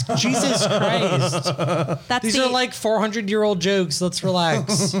jokes. Jesus Christ. That's These the, are like 400-year-old jokes. Let's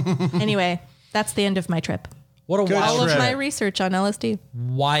relax. Anyway, that's the end of my trip. What a Good All wild, of trip. my research on LSD.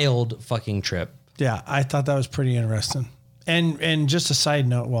 wild fucking trip. Yeah, I thought that was pretty interesting. And just a side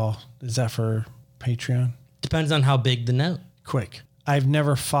note, is that for Patreon? Depends on how big the note. Quick. I've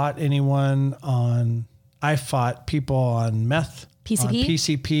never fought anyone I fought people on meth, PCP? on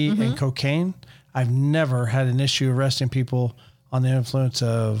PCP and cocaine. I've never had an issue arresting people on the influence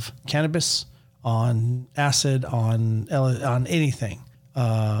of cannabis, on acid, on anything.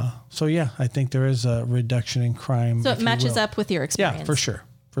 So yeah, I think there is a reduction in crime. So if it you matches will. up with your experience. Yeah,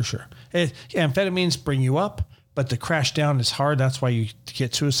 for sure. Amphetamines bring you up, but the crash down is hard. That's why you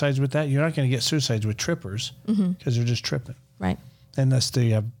get suicides with that. You're not going to get suicides with trippers because they're just tripping. Right, Unless they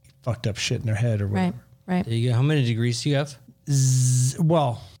have fucked up shit in their head or whatever. right. There you go. How many degrees do you have?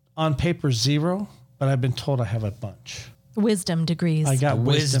 Well, on paper, 0, but I've been told I have a bunch. Wisdom degrees. I got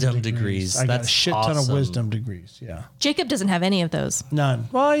Wisdom degrees. I got a That's shit ton of awesome. wisdom degrees. Yeah. Jacob doesn't have any of those. None.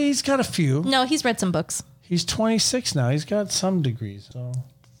 Well, he's got a few. No, he's read some books. He's 26 now. He's got some degrees. So,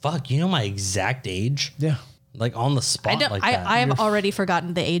 Fuck, you know my exact age? yeah. Like on the spot like that. I've already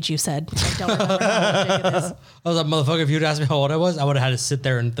forgotten the age you said. I don't remember how old Jacob is. I was like, motherfucker, if you'd asked me how old I was, I would have had to sit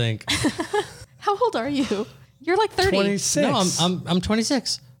there and think. How old are you? You're like 30. 26. No, I'm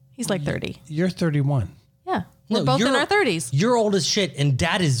 26. He's like 30. You're 31. Yeah. We're No, both in you're- our 30s. You're old as shit, and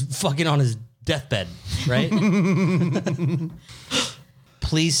Dad is fucking on his deathbed, right?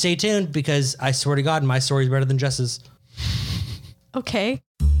 Please stay tuned because I swear to God, my story's better than Jess's. Okay.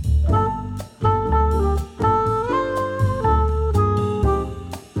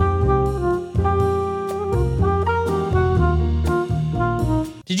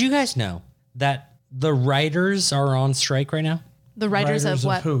 Did you guys know that the writers are on strike right now? The writers of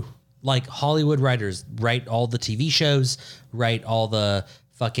what? who? Like Hollywood writers write all the TV shows, write all the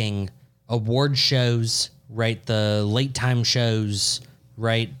fucking award shows, write the late time shows,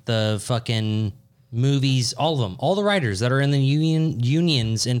 write the fucking movies, all of them. All the writers that are in the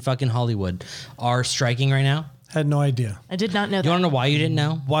unions in fucking Hollywood are striking right now. Had no idea. I did not know You that. want to know why you didn't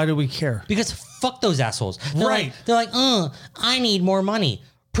know? Why do we care? Because fuck those assholes. Right. They're like, I need more money.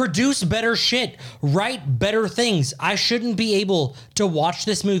 Produce better shit. Write better things. I shouldn't be able to watch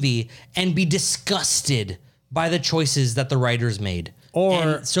this movie and be disgusted by the choices that the writers made. Or-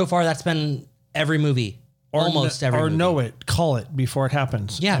 And so far, that's been every movie. Almost every movie. Or know it. Call it before it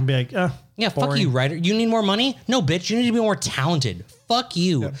happens. Yeah. And be like, Yeah, fuck boring. you, writer. You need more money? No, bitch. You need to be more talented. fuck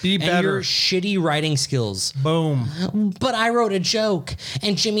you. be and better. your shitty writing skills. Boom. But I wrote a joke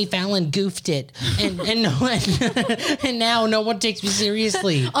and Jimmy Fallon goofed it. And no one, and now no one takes me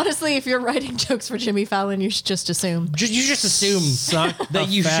seriously. Honestly, if you're writing jokes for Jimmy Fallon, you should just assume. You just assume Suck that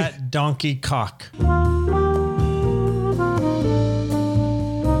you fat donkey cock.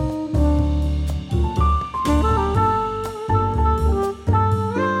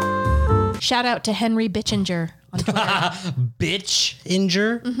 Shout out to Henry Bitchinger on Twitter. bitch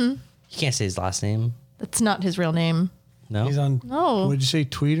injure. You can't say his last name. That's not his real name. No. He's on. No. What'd you say?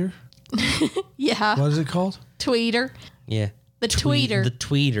 Tweeter? Yeah. What is it called? Tweeter. Yeah. The tweeter. The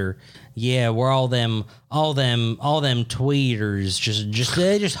tweeter. Yeah, we're all them tweeters.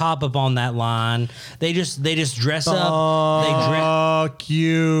 They just hop up on that line. They just dress up. Fuck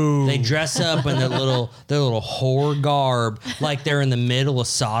you. They dress up in their little whore garb like they're in the middle of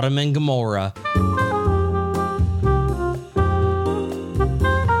Sodom and Gomorrah.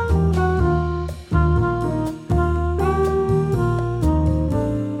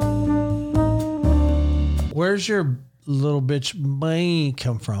 Where's your little bitch bang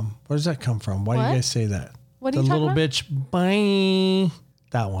come from? Where does that come from? Why do What? you guys say that? What are the you little talking bitch bang.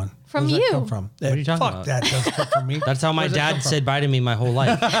 That one. From Where does you. that come from? What are you talking Fuck about? that doesn't come from me. That's how my dad said bye to me my whole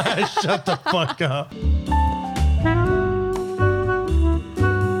life. Shut the fuck up.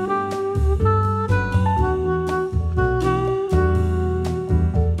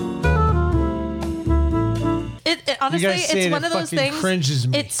 It honestly, guys say it's it, one it of those fucking things. cringes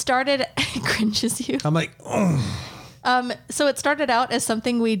me. It started cringes you. I'm like, So it started out as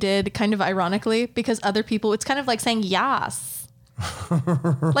something we did kind of ironically because other people. It's kind of like saying yas.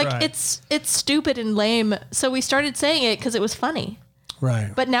 Like Right. it's stupid and lame. So we started saying it because it was funny.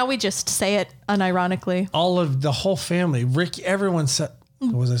 right. But now we just say it unironically. All of the whole family, Ricky, everyone said,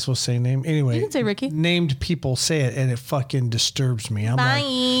 was I supposed to say name? Anyway, You can say Ricky. Named people say it and it fucking disturbs me. I'm Bye.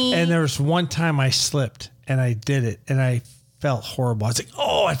 like, and there was one time I slipped and I did it and I felt horrible. I was like,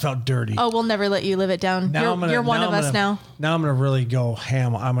 oh, I felt dirty. Oh, we'll never let you live it down. You're one of us now. Now I'm going to really go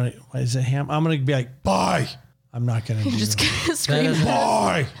ham. Is it ham? I'm going to be like, bye. I'm not going to do Just that. scream.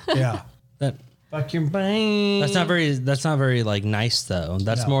 Bye. Yeah. That Fucking bang. that's not very like nice though.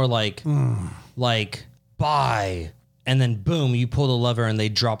 That's No. more like bye. And then boom, you pull the lever and they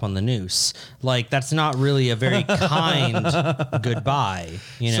drop on the noose. Like that's not really a very kind goodbye,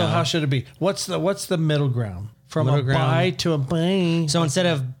 you know. So how should it be? What's the middle ground? From Middle a ground. bye to a bang. So instead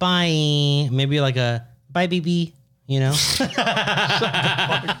of bye, maybe like a bye BB, you know?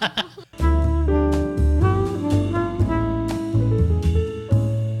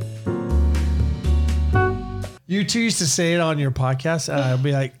 You two used to say it on your podcast, and I'd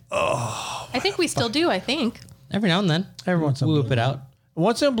be like, oh. I think we still do. I think. Every now and then. Every once in a we blue whip it out.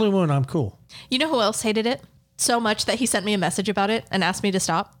 Once in a blue moon, I'm cool. You know who else hated it so much that he sent me a message about it and asked me to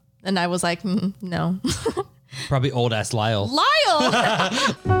stop, and I was like, no. Probably old ass Lyle.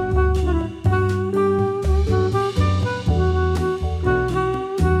 Lyle.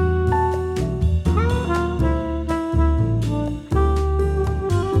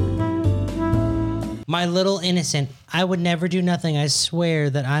 My little innocent. I would never do nothing. I swear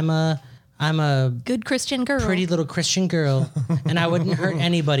that I'm a Good Christian girl. pretty little Christian girl and I wouldn't hurt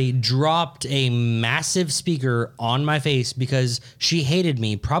anybody. Dropped a massive speaker on my face because she hated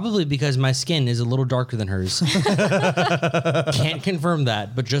me, probably because my skin is a little darker than hers. Can't confirm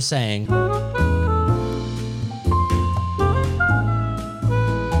that, but just saying.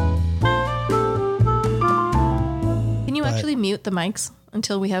 Can you actually mute the mics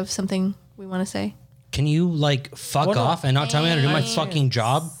until we have something we want to say? Can you like fuck What off and not tell me how to do my fucking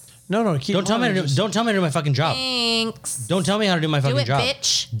job? No, keep Don't tell me how to do, don't tell me how to do my fucking job. Thanks. Don't tell me how to do my Do fucking it, job.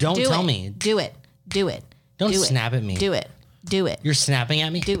 bitch. Don't Do tell it. me. Do it. Do it. Don't Do it. snap at me. Do it. Do it. You're snapping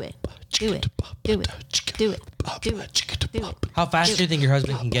at me? Do it. Do it. Do it. Do it. Do it. Do it. How fast do you think your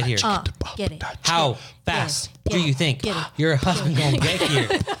husband can get here? Get it. How fast Get do it. you think Get it. your husband gonna get here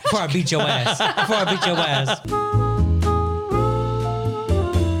before I beat your ass? Before I beat your ass.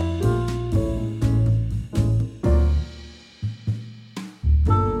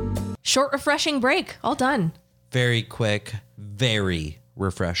 Short, refreshing break. All done. Very quick, very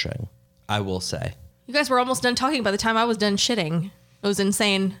refreshing, I will say. You guys were almost done talking by the time I was done shitting. It was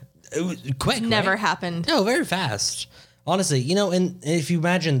insane. It was quick, Never right? happened. No, very fast. Honestly, you know, and if you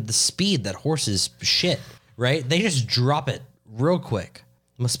imagine the speed that horses shit, right? They just drop it real quick.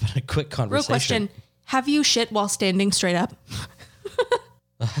 Must have been a quick Real conversation. question. Have you shit while standing straight up?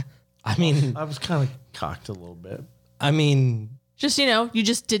 I mean, I was kind of cocked a little bit. Just, you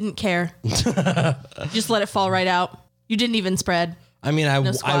just didn't care. You just let it fall right out. You didn't even spread.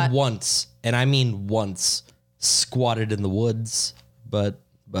 I squat. once, and I mean once, squatted in the woods But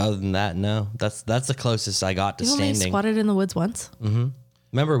other than that, no. That's the closest I got to You only standing. squatted in the woods once?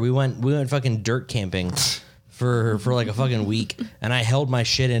 Remember, we went fucking dirt camping for like a fucking week, and I held my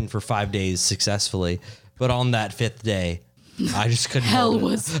shit in for 5 days successfully. But on that 5th day, I just couldn't Hell hold it.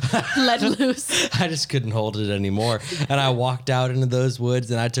 was let loose. I just couldn't hold it anymore. And I walked out into those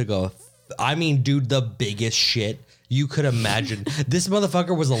woods and I took dude, the biggest shit you could imagine. This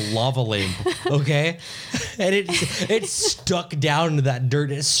motherfucker was a lava lamp, okay? And it stuck down into that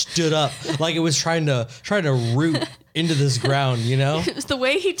dirt. It stood up like it was trying to root into this ground, you know? It's the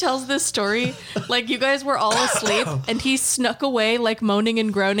way he tells this story, like you guys were all asleep and he snuck away like moaning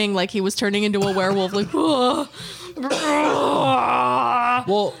and groaning like he was turning into a werewolf, like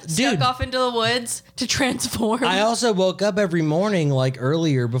Well, stuck dude, off into the woods to transform. I also woke up every morning like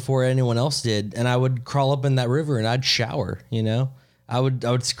earlier before anyone else did, and I would crawl up in that river and I'd shower, you know? I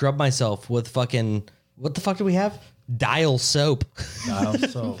would scrub myself with fucking, what the fuck do we have? Dial soap.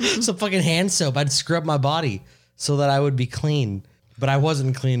 Some fucking hand soap. I'd scrub my body so that I would be clean. But I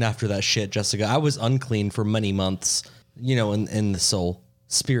wasn't clean after that shit, Jessica. I was unclean for many months, you know, in the soul.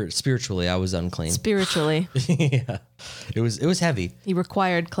 Spiritually, I was unclean. Spiritually, Yeah. It was heavy. he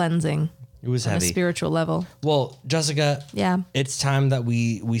required cleansing It was on a heavy. spiritual level. Well, Jessica, Yeah. it's time that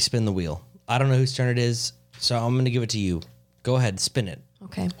we spin the wheel. I don't know whose turn it is, so I'm going to give it to you. Go ahead, spin it,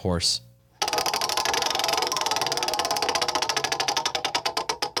 Okay. horse.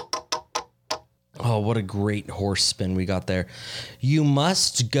 Oh, what a great horse spin we got there. You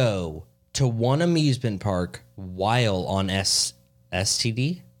must go to one amusement park while on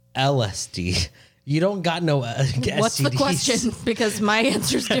STD? LSD. You don't got no What's the STDs. question? Because my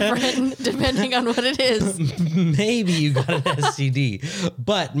answer's different depending on what it is. Maybe you got an STD,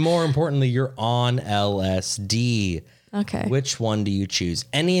 but more importantly, you're on LSD. Okay. Which one do you choose?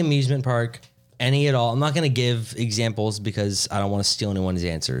 Any amusement park, any at all? I'm not going to give examples because I don't want to steal anyone's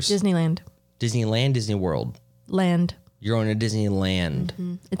answers. Disneyland. Disneyland, Disney World. Land. You're on a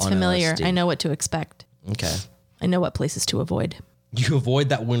Disneyland. It's on familiar. LSD. I know what to expect. Okay. I know what places to avoid. You avoid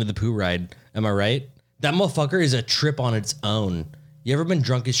that Winnie the Pooh ride. Am I right? That motherfucker is a trip on its own. You ever been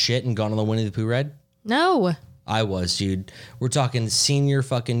drunk as shit and gone on the Winnie the Pooh ride? No. I was, dude. We're talking senior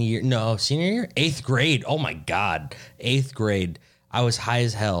fucking year. No, senior year? 8th grade. Oh my God. 8th grade. I was high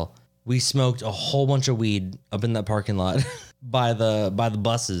as hell. We smoked a whole bunch of weed up in that parking lot by the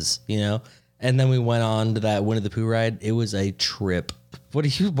buses, you know? And then we went on to that Winnie the Pooh ride. It was a trip. What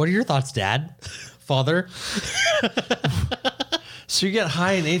are your thoughts, Dad? Father? So you got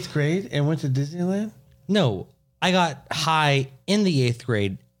high in 8th grade and went to Disneyland? No, I got high in the 8th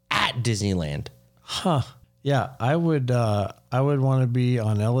grade at Disneyland. Huh. Yeah, I would want to be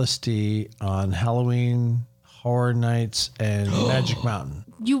on LSD on Halloween, Horror Nights, and Magic Mountain.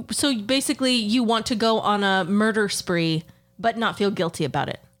 So basically you want to go on a murder spree but not feel guilty about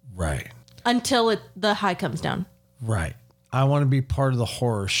it Right. until the high comes down. Right. I want to be part of the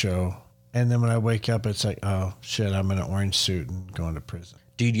horror show. And then when I wake up, it's like, oh, shit, I'm in an orange suit and going to prison.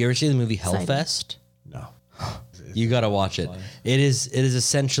 Dude, you ever see the movie Exciting. Hellfest? No. You got to watch it. It is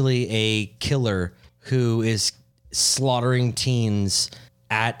essentially a killer who is slaughtering teens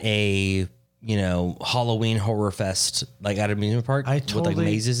at a, you know, Halloween horror fest, like at an amusement park with like totally-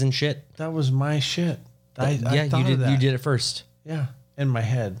 mazes and shit. That was my shit. I Yeah, thought you of did. that. You did it first. Yeah, in my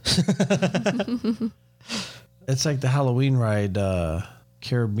head. It's like the Halloween ride,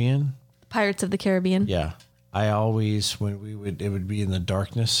 Caribbean. Pirates of the Caribbean. Yeah. I always, it would be in the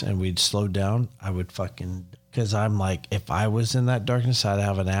darkness and we'd slow down, I would because I'm like, if I was in that darkness, I'd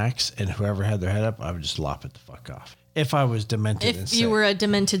have an axe and whoever had their head up, I would just lop it the fuck off. If I was demented and If sick. you were a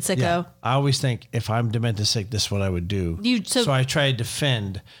demented sicko. Yeah. I always think if I'm demented sick, this is what I would do. So I try to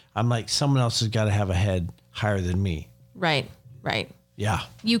defend. I'm like, someone else has got to have a head higher than me. Right. Yeah.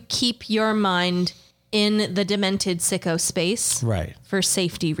 You keep your mind in the demented sicko space. Right. For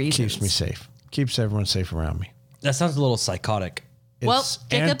safety reasons. Keeps me safe. Keeps everyone safe around me. That sounds a little psychotic. It's Well,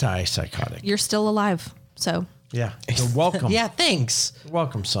 Jacob, anti-psychotic. You're still alive. So Yeah. You're welcome. Yeah, thanks. You're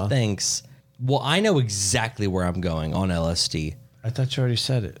welcome, son. Thanks. Well, I know exactly where I'm going on LSD. I thought you already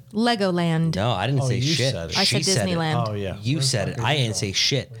said it. Legoland. No, I didn't say you shit. said it. I She said it. Disneyland. Oh, yeah. You Where's said it. fucking I didn't Dolly? say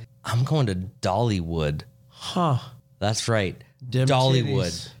shit. I'm going to Dollywood. Huh. That's right. Dim Dollywood.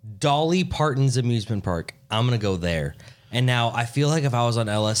 titties. Dolly Parton's amusement park. I'm going to go there. And now I feel like if I was on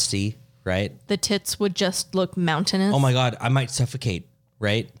LSD, right? The tits would just look mountainous. Oh my God, I might suffocate,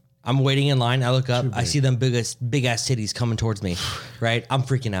 right? I'm waiting in line. I look up. I see them big ass titties coming towards me, right? I'm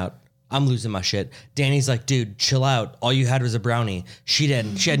freaking out. I'm losing my shit. Danny's like, dude, chill out. All you had was a brownie. She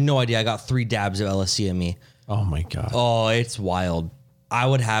didn't. She had no idea I got 3 dabs of LSD in me. Oh, my God. Oh, it's wild. I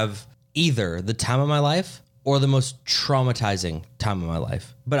would have either the time of my life or the most traumatizing time of my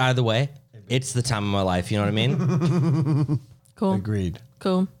life. But either way, it's the time of my life. You know what I mean? Cool. Agreed.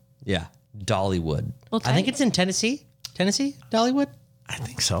 Cool. Yeah. Dollywood. Well, I think it's in Tennessee. Tennessee? Dollywood? I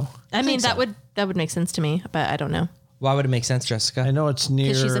think so. I mean, that would make sense to me, but I don't know. Why would it make sense, Jessica? I know it's near.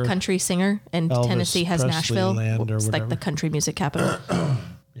 Because she's a country singer, and Elvis Tennessee has Presley Nashville. land or It's like whatever. the country music capital.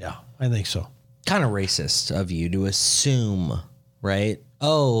 Yeah, I think so. Kind of racist of you to assume, right?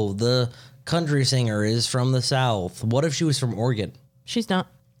 Oh, the country singer is from the South. What if she was from Oregon? She's not,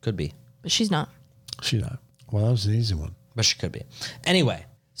 Could be, but she's not. She not. Well, that was an easy one. but she could be. Anyway,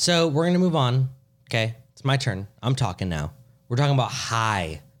 so we're going to move on. Okay. It's my turn. I'm talking now. We're talking about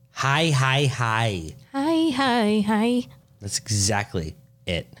high. High. Hi. That's exactly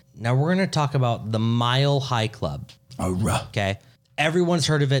it. Now we're going to talk about the Mile High Club. Okay. Everyone's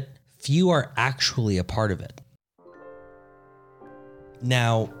heard of it. Few are actually a part of it.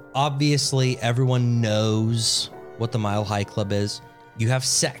 Now, obviously, everyone knows what the Mile High Club is. You have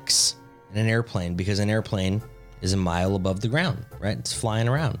sex in an airplane because an airplane is a mile above the ground, right? It's flying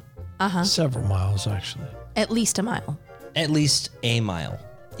around. Several miles, actually. At least a mile. At least a mile.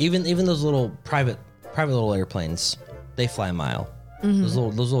 Even those little private little airplanes, they fly a mile. Those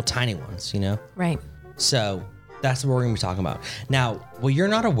little tiny ones, you know? Right. So that's what we're going to be talking about. Now, what you're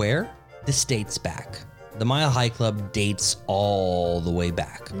not aware, this dates back. The Mile High Club dates all the way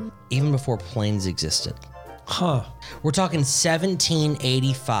back, even before planes existed. Huh. We're talking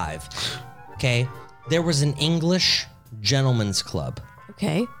 1785. Okay. There was an English gentleman's club.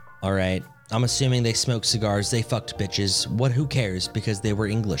 Okay. All right. I'm assuming they smoked cigars. They fucked bitches. What? Who cares? Because they were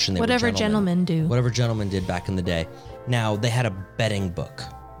English and they Whatever were gentlemen. gentlemen do. Whatever gentlemen did back in the day. Now, they had a betting book.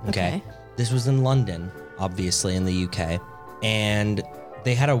 Okay. Okay. This was in London, obviously, in the UK. And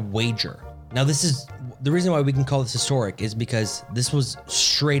they had a wager. Now, this is the reason why we can call this historic is because this was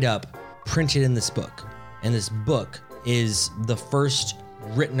straight up printed in this book. And this book is the first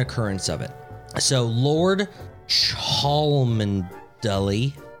written occurrence of it. So, Lord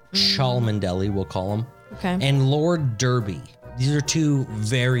Cholmondeley, we'll call him. Okay. And Lord Derby. These are two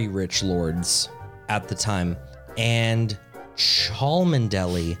very rich lords at the time. And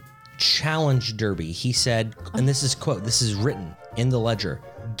Cholmondeley challenged Derby. He said, and this is quote, this is written in the ledger,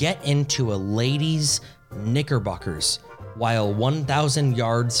 "Get into a lady's knickerbockers while 1,000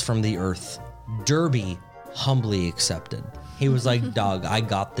 yards from the earth." Derby humbly accepted. He was like, "Dog, I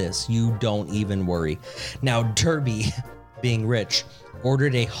got this. You don't even worry." Now, Derby, being rich,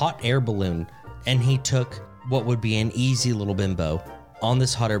 ordered a hot air balloon, and he took what would be an easy little bimbo on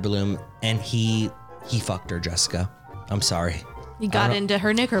this hot air balloon, and he fucked her, Jessica. I'm sorry. You got into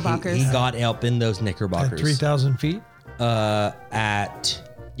her knickerbockers. He got up in those At knickerbockers. 3,000 feet? At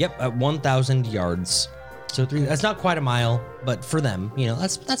 1,000 yards. So that's not quite a mile, but for them,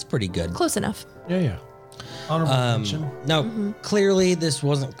 that's pretty good. Close enough. Yeah. Honorable mention. Now, clearly this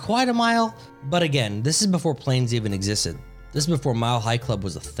wasn't quite a mile, but again, this is before planes even existed. This is before Mile High Club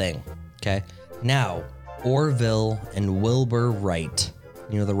was a thing, okay? Now, Orville and Wilbur Wright,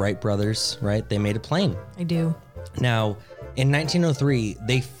 the Wright brothers, right? They made a plane. I do. Now, in 1903,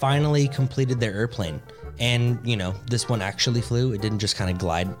 they finally completed their airplane. And, this one actually flew. It didn't just kind of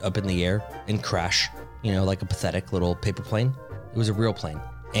glide up in the air and crash, like a pathetic little paper plane. It was a real plane.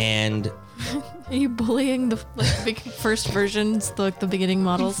 And Are you bullying the big first versions, the beginning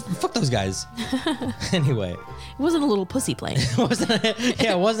models? fuck those guys. Anyway. It wasn't a little pussy plane. It wasn't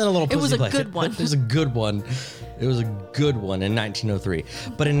a little pussy It was a plane. good one. It was a good one. It was a good one in 1903.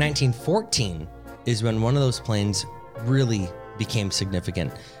 But in 1914 is when one of those planes really became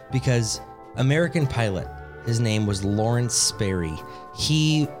significant because American pilot, his name was Lawrence Sperry.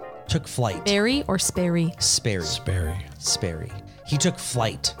 He took flight. Barry or Sperry? Sperry. He took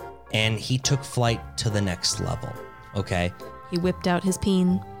flight, and he took flight to the next level. Okay? He whipped out his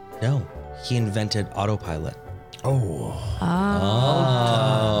peen. No, he invented autopilot. Oh.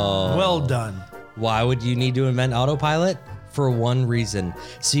 Oh. Well done. Why would you need to invent autopilot? For one reason.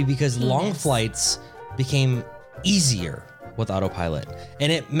 See, because long flights became easier with autopilot,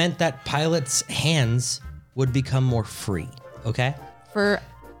 and it meant that pilots' hands would become more free. Okay? For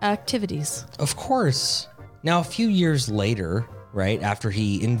activities. Of course. Now, a few years later, right after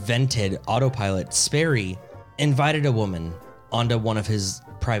he invented autopilot, Sperry invited a woman onto one of his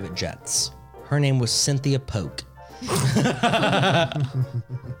private jets. Her name was Cynthia Polk.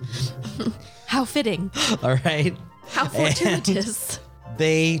 How fitting. All right. How fortuitous.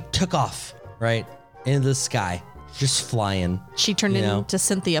 They took off, right, into the sky, just flying. She turned into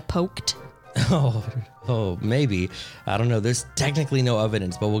Cynthia Poked. Oh, maybe. I don't know. There's technically no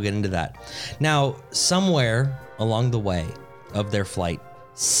evidence, but we'll get into that. Now, somewhere along the way of their flight,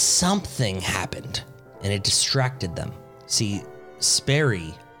 something happened. and it distracted them. See,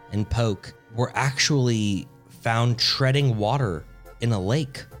 Sperry and Poke were actually found treading water in a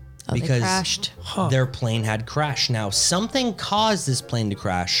lake They crashed. their plane had crashed. Now, something caused this plane to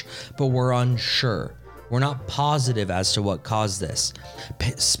crash, but we're unsure. We're not positive as to what caused this.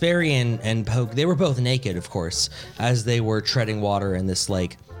 Sperry and Poke, they were both naked, of course, as they were treading water in this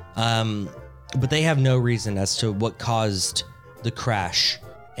lake. But they have no reason as to what caused the crash.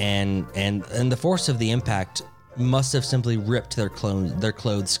 And the force of the impact must have simply ripped their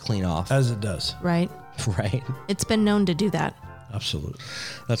clothes clean off. As it does. Right. Right? It's been known to do that. Absolutely.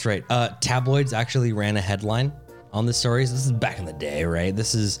 That's right. Tabloids actually ran a headline on the stories. This is back in the day, right?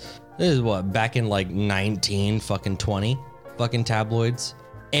 This is what, back in like 1920 fucking tabloids.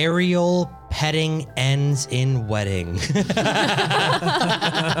 Ariel petting ends in wedding. That's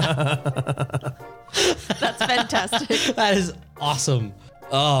fantastic. That is awesome.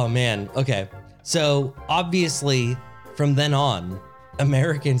 Oh man. Okay. So obviously from then on,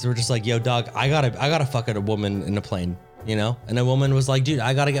 Americans were just like, yo, dog, I gotta fuck a woman in a plane, you know? And a woman was like, dude,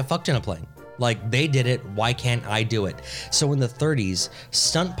 I gotta get fucked in a plane. Like, they did it, why can't I do it? So in the 30s,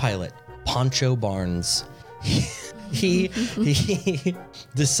 stunt pilot Pancho Barnes, he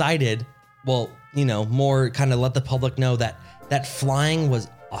decided, well, you know, more kind of let the public know that flying was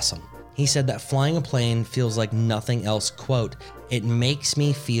awesome. He said that flying a plane feels like nothing else. Quote, it makes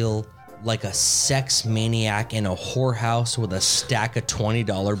me feel like a sex maniac in a whorehouse with a stack of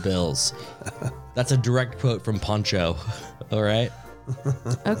 $20 bills. That's a direct quote from Pancho. All right.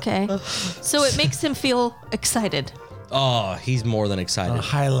 Okay. So it makes him feel excited. Oh, he's more than excited. On a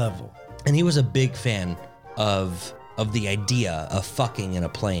high level. And he was a big fan of the idea of fucking in a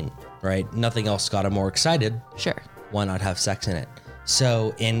plane, right? Nothing else got him more excited. Sure. Why not have sex in it?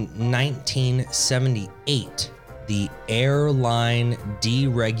 So in 1978, the Airline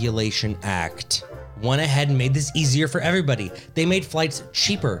Deregulation Act went ahead and made this easier for everybody. They made flights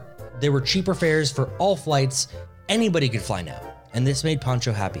cheaper. There were cheaper fares for all flights. Anybody could fly now. And this made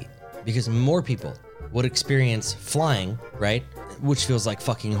Pancho happy because more people would experience flying, right? Which feels like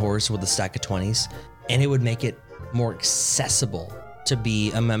fucking horse with a stack of 20s. And it would make it more accessible to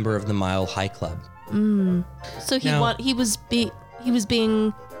be a member of the Mile High Club. So he was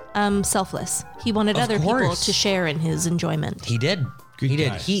being selfless. He wanted other people to share in his enjoyment. He did. He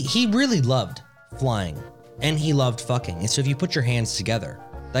did. He really loved flying and he loved fucking. And so if you put your hands together,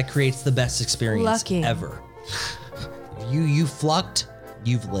 that creates the best experience ever. You flucked,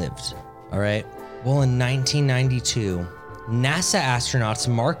 you've lived. All right. Well, in 1992, NASA astronauts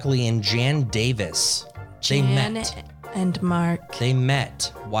Mark Lee and Jan Davis, they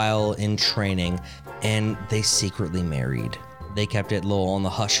met while in training and they secretly married. They kept it low on the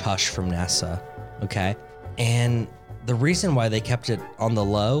hush hush from NASA. Okay. And the reason why they kept it on the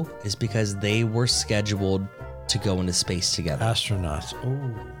low is because they were scheduled to go into space together. Astronauts.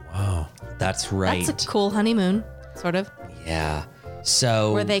 Oh, wow. That's right. That's a cool honeymoon, sort of. Yeah.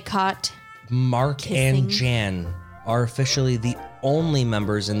 So were they caught? Mark kissing? and Jan are officially the only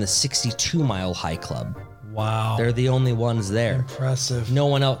members in the 62 Mile High Club. Wow. They're the only ones there. Impressive. No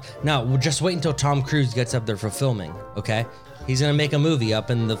one else. Now, we'll just wait until Tom Cruise gets up there for filming, okay? He's going to make a movie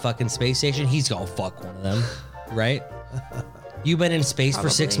up in the fucking space station. He's going to fuck one of them, right? You've been in space for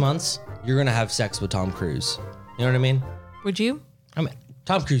 6 months. You're going to have sex with Tom Cruise. You know what I mean? Would you? I mean,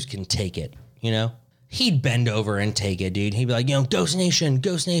 Tom Cruise can take it, you know? He'd bend over and take it, dude. He'd be like, you know, Ghost Nation,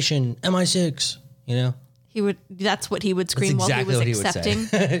 MI6, you know? He would. That's what he would scream while he was accepting. Would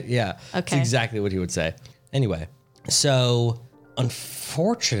say. Yeah. Okay. That's exactly what he would say. Anyway, so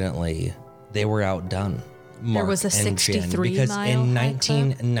unfortunately, they were outdone. There was a 63 because mile in high club?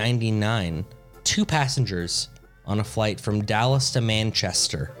 1999, 2 passengers on a flight from Dallas to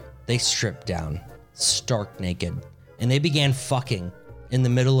Manchester, they stripped down, stark naked, and they began fucking in the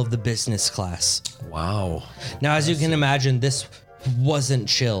middle of the business class. Wow. Now, as you can imagine, this wasn't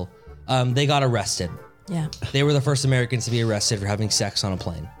chill. They got arrested. Yeah. They were the first Americans to be arrested for having sex on a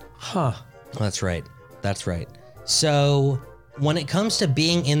plane. Huh. That's right. That's right. So when it comes to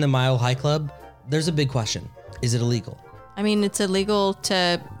being in the Mile High Club, there's a big question. Is it illegal? I mean, it's illegal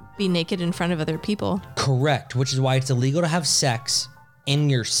to be naked in front of other people. Correct, which is why it's illegal to have sex in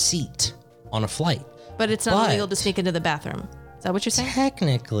your seat on a flight. But it's not illegal to sneak into the bathroom. Is that what you're saying?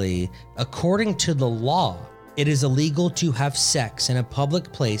 Technically, according to the law, it is illegal to have sex in a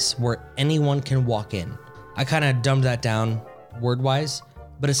public place where anyone can walk in. I kind of dumbed that down word-wise,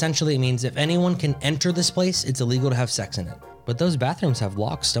 but essentially it means if anyone can enter this place, it's illegal to have sex in it. But those bathrooms have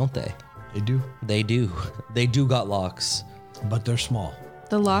locks, don't they? They do. They do. They do got locks. But they're small.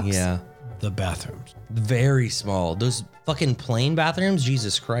 The locks? Yeah. The bathrooms. Very small. Those fucking plane bathrooms,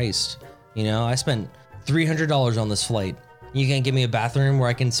 Jesus Christ. You know, I spent $300 on this flight. You can't give me a bathroom where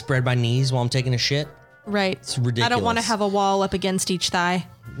I can spread my knees while I'm taking a shit? Right. It's ridiculous. I don't want to have a wall up against each thigh.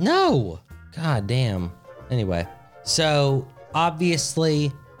 No. God damn. Anyway, so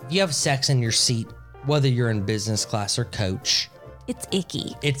obviously, if you have sex in your seat, whether you're in business class or coach, It's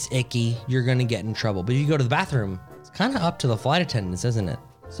icky. it's icky. You're going to get in trouble. But if you go to the bathroom, it's kind of up to the flight attendants, isn't it?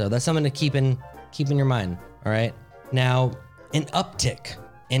 So that's something to keep in your mind. All right. Now, an uptick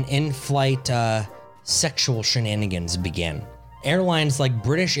in in-flight sexual shenanigans began. Airlines like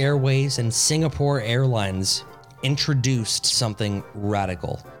British Airways and Singapore Airlines introduced something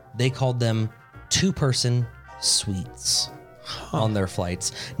radical. They called them two-person suites on their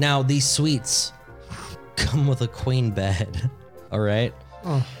flights. Now, these suites come with a queen bed. All right.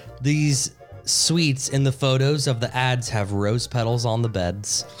 These suites in the photos of the ads have rose petals on the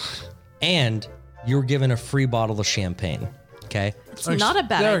beds, and you're given a free bottle of champagne. Okay. It's not a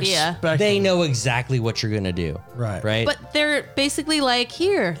bad They're idea. expecting- They know exactly what you're gonna do. Right. Right. But they're basically like,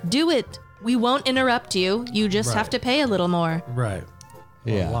 here, do it. We won't interrupt you. You just have Right. to pay a little more. Right.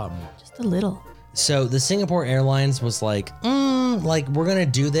 Well, Yeah. a lot more. Just a little. So the Singapore Airlines was like, like we're gonna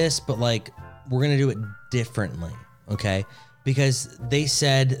do this, but like we're gonna do it differently, okay? Because they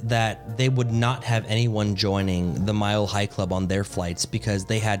said that they would not have anyone joining the Mile High Club on their flights because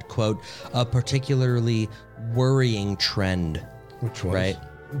they had, quote, a particularly worrying trend, Which was? right?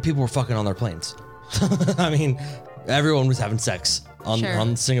 People were fucking on their planes. I mean, everyone was having sex Sure.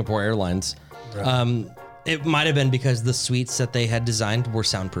 on Singapore Airlines. It might have been because the suites that they had designed were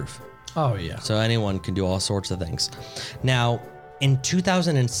soundproof. Oh, yeah. So anyone can do all sorts of things. Now, in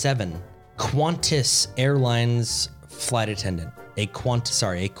 2007, Qantas Airlines flight attendant, a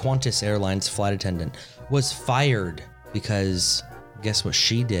Qantas Airlines flight attendant was fired because guess what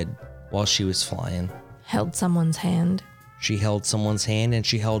she did while she was flying? Held someone's hand. She held someone's hand and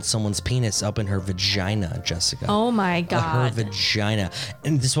she held someone's penis up in her vagina, Jessica. Oh my Her God. vagina.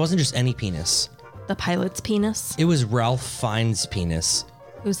 And this wasn't just any penis. The pilot's penis. It was Ralph Fiennes' penis.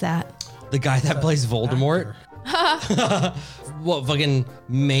 Who's that? The guy that plays Voldemort. What, fucking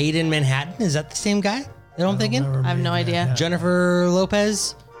Maid in Manhattan? Is that the same guy that I'm thinking? I have no idea. Jennifer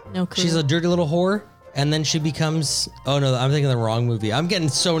Lopez? No clue. She's a dirty little whore. And then she becomes... Oh, no, I'm thinking the wrong movie. I'm getting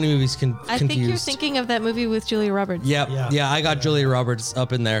so many movies I confused. think you're thinking of that movie with Julia Roberts. Yep. Yeah. Yeah, I got Julia Roberts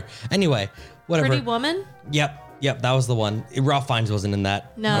up in there. Anyway, whatever. Pretty Woman? Yep, that was the one. Ralph Fiennes wasn't in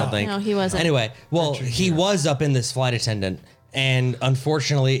that. No, I don't think. no, he wasn't. Anyway, well, he was up in this flight attendant, and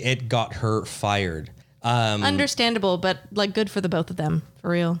unfortunately, it got her fired. Understandable, but like good for the both of them, for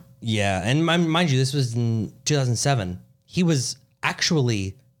real. Yeah, and mind you, this was in 2007. He was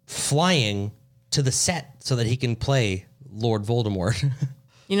actually flying to the set so that he can play Lord Voldemort.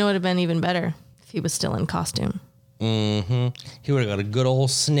 You know what would have been even better if he was still in costume. He would have got a good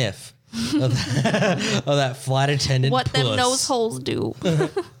old sniff of that flight attendant. What them puss. nose holes do.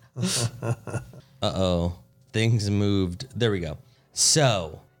 Uh-oh. Things moved. There we go.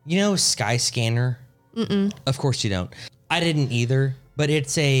 So, you know Skyscanner? Of course you don't. I didn't either, but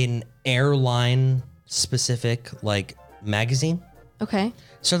it's an airline specific like magazine. Okay.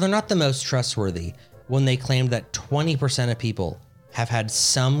 So they're not the most trustworthy when they claim that 20% of people have had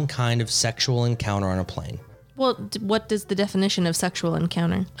some kind of sexual encounter on a plane. Well, what is the definition of sexual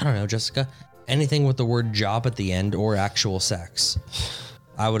encounter? I don't know, Jessica. Anything with the word job at the end or actual sex,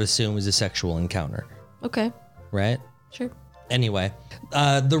 I would assume is a sexual encounter, Okay. right? Sure. Anyway,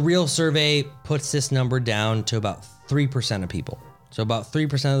 the real survey puts this number down to about 3% of people. So about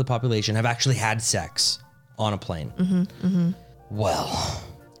 3% of the population have actually had sex on a plane. Well,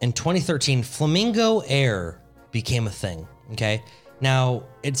 in 2013, Flamingo Air became a thing, okay? Now,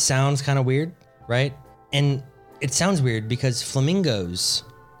 it sounds kind of weird, right? And it sounds weird because flamingos,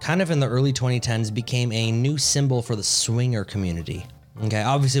 kind of in the early 2010s, became a new symbol for the swinger community. Okay,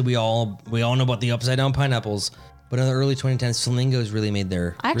 obviously we all know about the upside down pineapples, but in the early 2010s, flamingos really made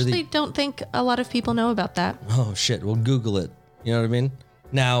their I actually really, don't think a lot of people know about that. oh shit, we'll Google it. You know what I mean?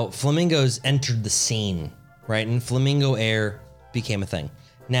 Now, flamingos entered the scene, right? And Flamingo Air became a thing.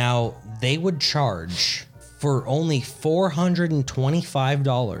 Now, they would charge for only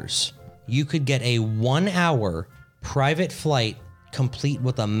 $425. You could get a 1-hour private flight complete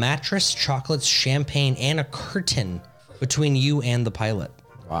with a mattress, chocolates, champagne, and a curtain between you and the pilot.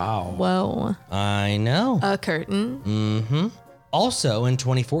 Wow. Whoa. I know. A curtain. Also, in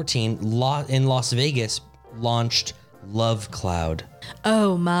 2014, in Las Vegas, launched Love Cloud.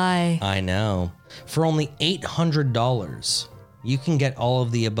 Oh my. I know. For only $800, you can get all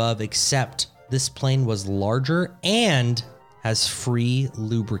of the above, except this plane was larger and has free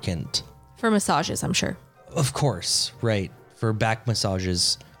lubricant. For massages, I'm sure. Of course, right. For back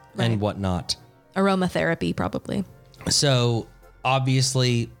massages Right. and whatnot. Aromatherapy, probably. So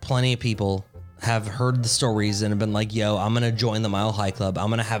obviously plenty of people have heard the stories and have been like, yo, I'm going to join the Mile High Club. I'm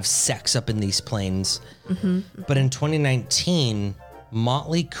going to have sex up in these planes. But in 2019,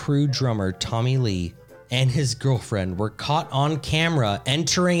 Motley Crue drummer Tommy Lee and his girlfriend were caught on camera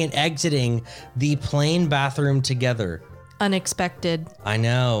entering and exiting the plane bathroom together. Unexpected. I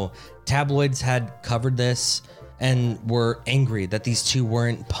know. Tabloids had covered this and were angry that these two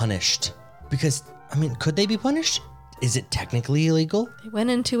weren't punished. Because, I mean, could they be punished? Is it technically illegal? They went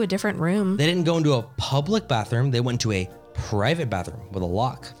into a different room. They didn't go into a public bathroom. They went to a private bathroom with a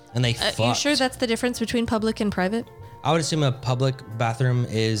lock. And they fucked. You sure that's the difference between public and private? I would assume a public bathroom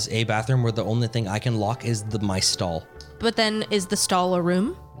is a bathroom where the only thing I can lock is my stall. But then is the stall a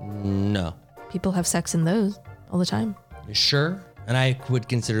room? No. People have sex in those all the time. Sure. And I would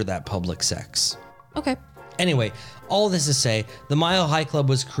consider that public sex. Okay. Anyway, all this to say, the Mile High Club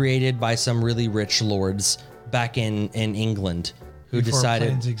was created by some really rich lords back in England who Before decided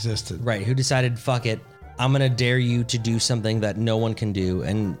planes existed. Right, who decided, fuck it, I'm gonna dare you to do something that no one can do.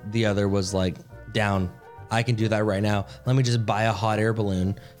 And the other was like, down, I can do that right now. Let me just buy a hot air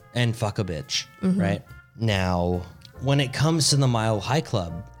balloon and fuck a bitch. Right? Now, when it comes to the Mile High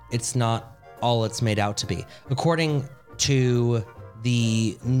Club, it's not all it's made out to be. According to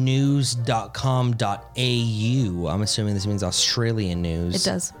the news.com.au, I'm assuming this means Australian news. It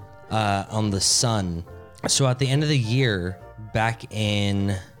does. On the Sun. So at the end of the year, back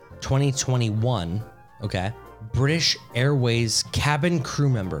in 2021, okay, British Airways cabin crew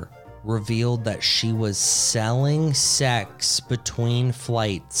member revealed that she was selling sex between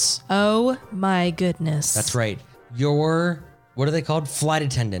flights. Oh my goodness. That's right. Your, what are they called? Flight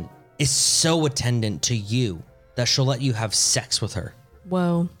attendant is so attendant to you that she'll let you have sex with her.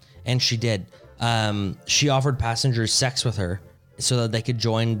 Whoa. And she did. She offered passengers sex with her so that they could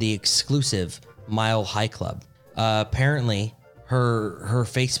join the exclusive Mile High Club. Apparently, her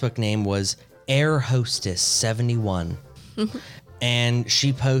Facebook name was Air Hostess 71. And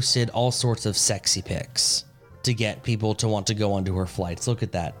she posted all sorts of sexy pics to get people to want to go onto her flights. Look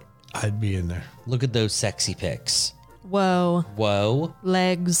at that. I'd be in there. Look at those sexy pics. Whoa. Whoa.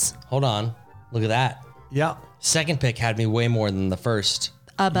 Legs. Hold on. Look at that. Yeah. Second pic had me way more than the first.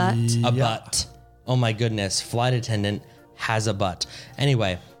 A butt. A butt. Oh my goodness. Flight attendant has a butt.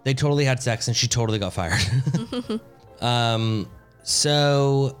 Anyway, they totally had sex and she totally got fired.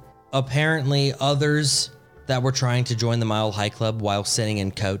 So apparently others that were trying to join the Mile High Club while sitting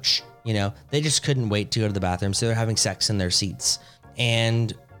in coach, you know, they just couldn't wait to go to the bathroom. So they're having sex in their seats.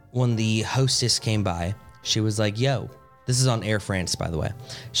 And when the hostess came by, she was like, yo, this is on Air France, by the way.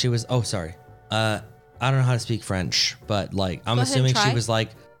 She was, oh, sorry. I don't know how to speak French, but like, I'm assuming she was like,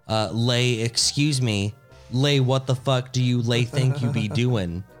 lay, excuse me, lay, what the fuck do you lay think you be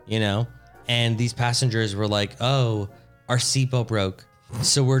doing, you know? And these passengers were like, oh, our seatbelt broke,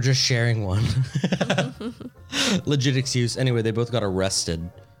 so we're just sharing one. Legit excuse. Anyway, they both got arrested,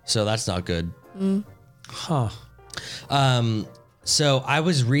 so that's not good. Huh. So I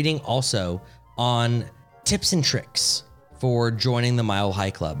was reading also on tips and tricks for joining the Mile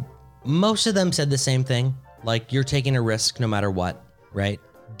High Club. Most of them said the same thing, like you're taking a risk no matter what, right?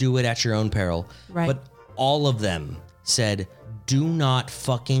 Do it at your own peril. Right. But all of them said, do not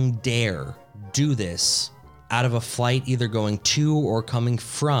fucking dare do this out of a flight either going to or coming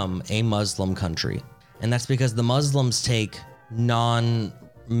from a Muslim country. And that's because the Muslims take non-marriage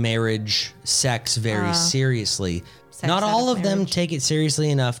sex very seriously. Not all of them take it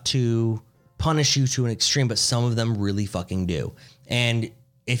seriously enough to punish you to an extreme, but some of them really fucking do. And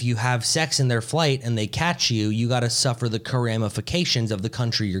if you have sex in their flight and they catch you, you got to suffer the ramifications of the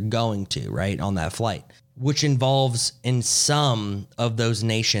country you're going to, right, on that flight, which involves in some of those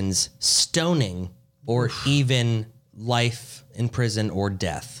nations stoning or even life in prison or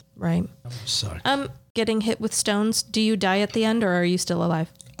death. Right. Suck. Getting hit with stones, do you die at the end or are you still alive?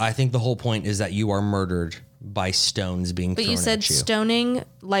 I think the whole point is that you are murdered by stones being thrown at you. But you said stoning,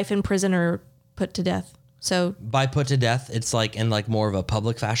 life in prison, or put to death. So by put to death, it's like in like more of a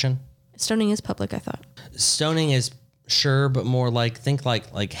public fashion. stoning is public, I thought. Stoning is sure, but more like think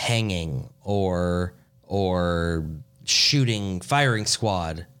like hanging or shooting, firing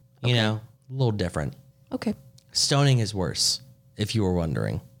squad. You know, a little different. Okay. Stoning is worse, if you were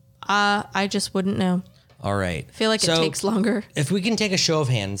wondering. I just wouldn't know. All right. I feel like it takes longer. If we can take a show of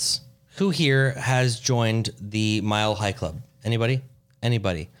hands, who here has joined the Mile High Club? Anybody?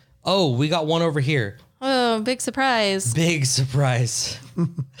 Anybody? Oh, we got one over here. Oh, big surprise. Big surprise.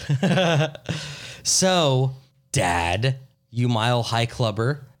 So, Dad, you Mile High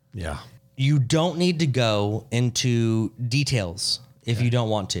Clubber, Yeah. you don't need to go into details if you don't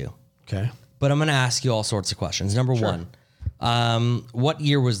want to. Okay. but I'm going to ask you all sorts of questions. Number one, what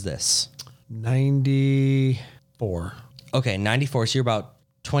year was this? 94. Okay, 94. So you're about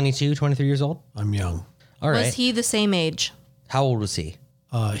 22, 23 years old? I'm young. All right. Was he the same age? How old was he?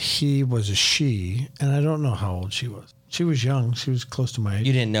 He was a she, and I don't know how old she was. She was young. She was close to my age.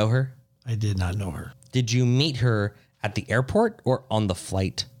 You didn't know her? I did not know her. Did you meet her at the airport or on the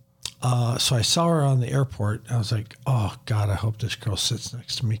flight? So I saw her on the airport. I was like, oh, God, I hope this girl sits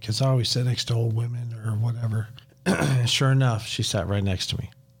next to me because I always sit next to old women or whatever. Sure enough, she sat right next to me.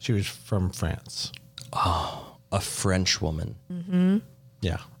 She was from France. Oh, a French woman. Mm-hmm.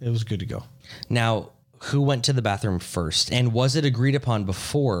 Yeah, it was good to go. Now, who went to the bathroom first? And was it agreed upon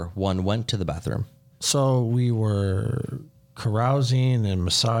before one went to the bathroom? So we were carousing and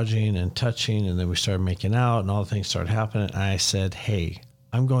massaging and touching, and then we started making out, and all the things started happening. And I said, hey,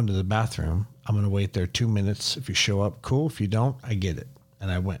 I'm going to the bathroom. I'm going to wait there 2 minutes. If you show up, cool. If you don't, I get it.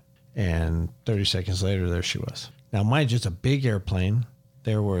 And I went. And 30 seconds later, there she was. Now, mine's just a big airplane.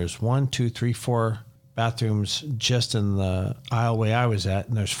 There was 1, 2, 3, 4 bathrooms just in the aisleway I was at,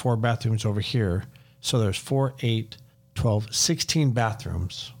 and there's 4 bathrooms over here. So there's 4, 8, 12, 16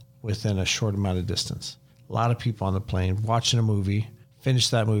 bathrooms within a short amount of distance. A lot of people on the plane watching a movie, finished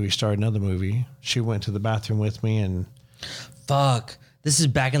that movie, started another movie. She went to the bathroom with me and... Fuck. This is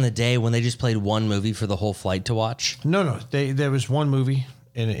back in the day when they just played one movie for the whole flight to watch. No. There was one movie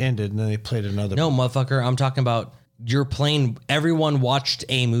and it ended and then they played another. No, motherfucker. I'm talking about your plane. Everyone watched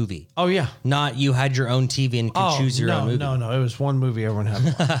a movie. Oh, yeah. Not you had your own TV and could choose your own movie. No. It was one movie everyone had.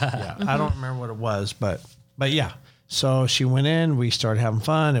 Yeah. I don't remember what it was, but yeah. So she went in. We started having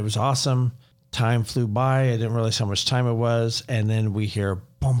fun. It was awesome. Time flew by. I didn't realize how much time it was. And then we hear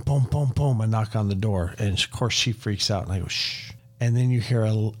boom, boom, boom, boom, a knock on the door. And of course she freaks out and I go, shh. And then you hear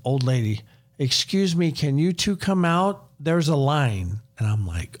an old lady, excuse me, can you two come out? There's a line. And I'm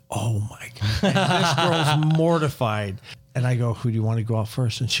like, oh my God. And this girl's mortified. And I go, who do you want to go out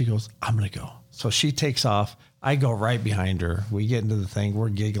first? And she goes, I'm going to go. So she takes off. I go right behind her. We get into the thing. We're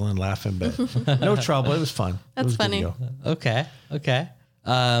giggling, laughing, but no trouble. It was fun. That's funny. Okay.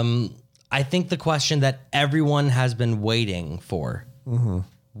 I think the question that everyone has been waiting for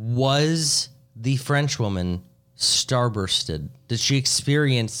was the French woman starbursted? Did she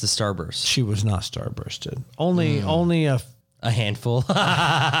experience the starburst? She was not starbursted. Only a handful. only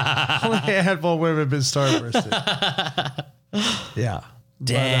a handful of women have been starbursted. Yeah.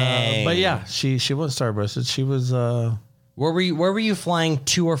 Dang. But yeah, she wasn't starbursted. She was. Where were you flying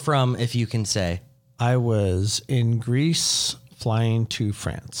to or from, if you can say? I was in Greece flying to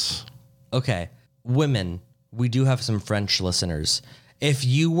France. Okay. Women, we do have some French listeners. If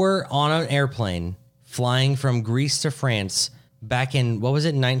you were on an airplane flying from Greece to France back in, what was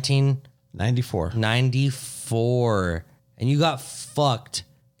it, 94. 94, and you got fucked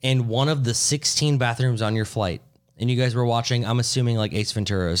in one of the 16 bathrooms on your flight, and you guys were watching, I'm assuming like Ace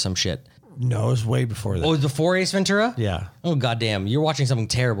Ventura or some shit. No, it was way before that. Oh, it was before Ace Ventura? Yeah. Oh, goddamn. You're watching something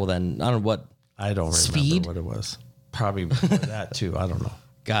terrible then. I don't know what. I don't remember Speed? what it was. Probably before that too. I don't know.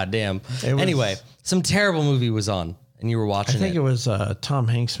 Goddamn. It was- Anyway, some terrible movie was on, and you were watching I think it was Tom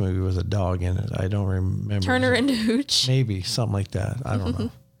Hanks movie with a dog in it. I don't remember. Turner and Hooch. Maybe something like that. I don't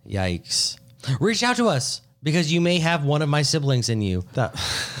know. Yikes. Reach out to us because you may have one of my siblings in you That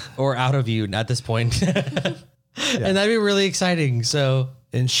or out of you at this point. And that'd be really exciting. So,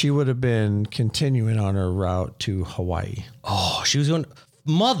 and she would have been continuing on her route to Hawaii. oh, she was going,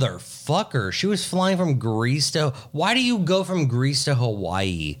 motherfucker. She was flying from Greece to, why do you go from Greece to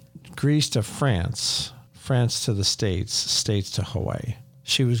Hawaii? Greece to France, France to the States, States to Hawaii.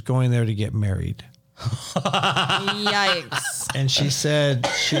 She was going there to get married. Yikes. And she said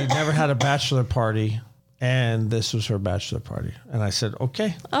she never had a bachelor party, and this was her bachelor party. And I said,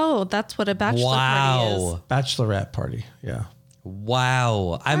 okay, Oh, that's what a bachelor party is. Wow. bachelorette party. Yeah.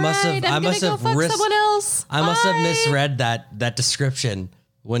 Wow. I must Right, have, I'm gonna go fuck risked, someone else. I must have Bye. misread that description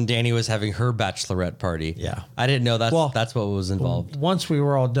when Danny was having her bachelorette party. Yeah. I didn't know that's what was involved. Once we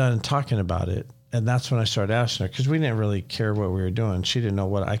were all done talking about it, and that's when I started asking her, because we didn't really care what we were doing. She didn't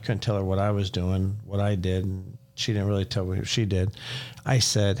know I couldn't tell her what I was doing, what I did, and she didn't really tell me what she did. I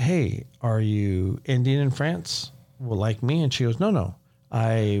said, hey, are you Indian in France? Well, like me? And she goes, no.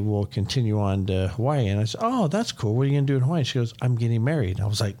 I will continue on to Hawaii. And I said, oh, that's cool. What are you going to do in Hawaii? She goes, I'm getting married. And I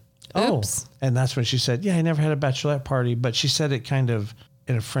was like, oh. Oops. And that's when she said, yeah, I never had a bachelorette party. But she said it kind of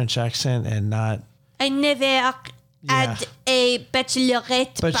in a French accent and not. I never had a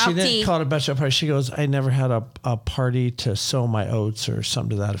bachelorette But party. she didn't call it a bachelorette party. She goes, I never had a party to sow my oats or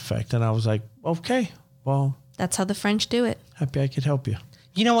something to that effect. And I was like, okay, well, That's how the French do it. happy I could help you.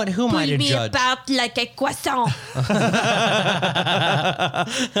 You know what? Who am I to Pull me judge? about like a croissant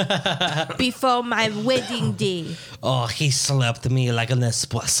before my wedding day. Oh, he slapped me like an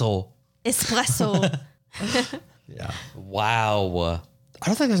espresso. Espresso. Yeah. Wow. I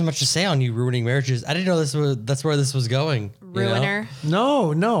don't think there's much to say on you ruining marriages. I didn't know that's where this was going. Ruiner.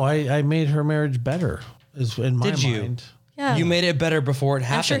 No. I made her marriage better. Is in my Did you? mind. Yeah. You made it better before it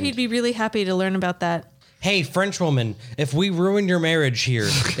happened. I'm sure he'd be really happy to learn about that. Hey, French woman, if we ruin your marriage here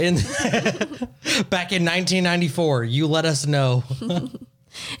back in 1994, you let us know.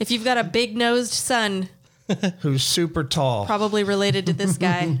 If you've got a big-nosed son, Who's super tall. probably related to this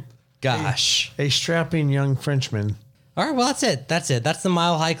guy. Gosh. A strapping young Frenchman. All right, well, that's it. That's the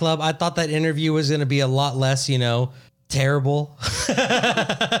Mile High Club. I thought that interview was going to be a lot less, terrible.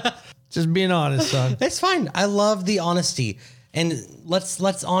 Just being honest, son. It's fine. I love the honesty. And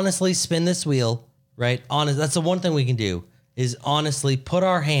let's honestly spin this wheel, right? Honest. That's the one thing we can do is honestly put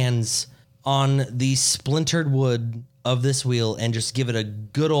our hands on the splintered wood of this wheel and just give it a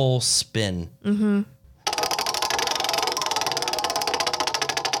good old spin. Mm-hmm.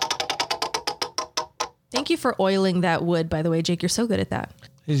 Thank you for oiling that wood, by the way, Jake. You're so good at that.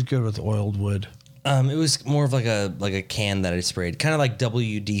 He's good with oiled wood. It was more of like a can that I sprayed, kind of like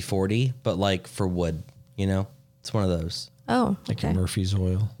WD-40, but like for wood. It's one of those. Oh, Like okay. Murphy's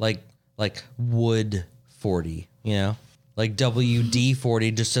oil. Like wood 40. Like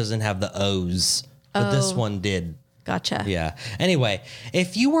WD-40 just doesn't have the O's, but this one did. Gotcha. Yeah. Anyway,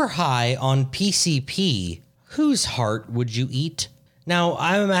 if you were high on PCP, whose heart would you eat? Now,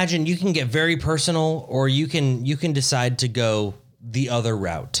 I imagine you can get very personal, or you can decide to go the other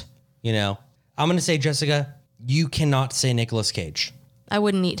route. I'm going to say, Jessica, you cannot say Nicolas Cage, I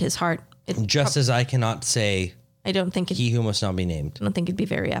wouldn't eat his heart. just as I cannot say I don't think he who must not be named. I don't think it'd be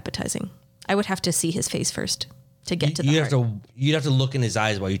very appetizing. I would have to see his face first to get to the You'd heart. have to look in his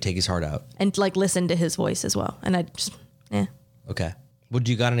eyes while you take his heart out. And like listen to his voice as well. And I just, Okay. Would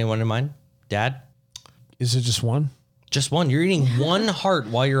you got anyone in mind, Dad? Is it just one? Just one. You're eating one heart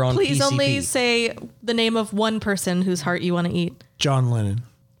while you're on Please PCP. only say the name of one person whose heart you want to eat. John Lennon.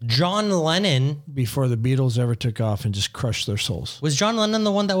 John Lennon. Before the Beatles ever took off and just crushed their souls. Was John Lennon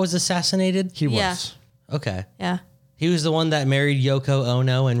the one that was assassinated? He Yeah. was. Okay. Yeah. He was the one that married Yoko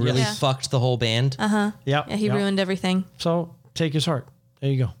Ono and really Yeah. fucked the whole band. Yep. Yeah, he yep. ruined everything. So take his heart.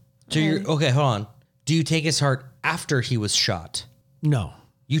 There you go. So you're okay. Hold on. Do you take his heart after he was shot? No.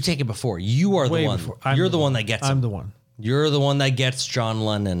 You take it before. You are Way the one. before. You're the one that gets I'm him. the one. You're the one that gets John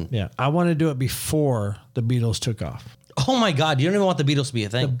Lennon. Yeah. I want to do it before the Beatles took off. Oh my God! You don't even want the Beatles to be a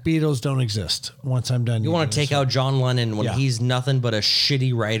The thing. Beatles don't exist once I'm done. You want to take out John Lennon when Yeah. he's nothing but a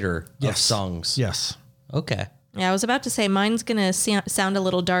shitty writer of Yes. songs. Yes. Okay. Yeah, I was about to say mine's going to sound a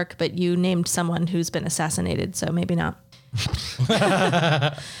little dark, but you named someone who's been assassinated, so maybe not.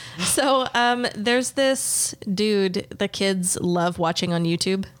 So there's this dude the kids love watching on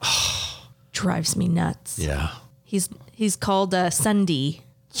YouTube. Drives me nuts. Yeah. He's called Sunday.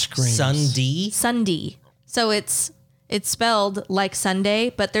 Screams. Sunday. Sunday. So it's spelled like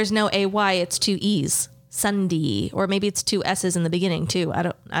Sunday, but there's no AY, it's two E's. Sunday. Or maybe it's two S's in the beginning too. I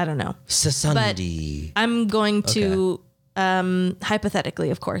don't know. Sunday. I'm going to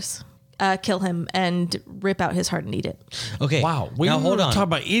hypothetically, of course, kill him and rip out his heart and eat it. Okay. Wow. We now hold on. Talk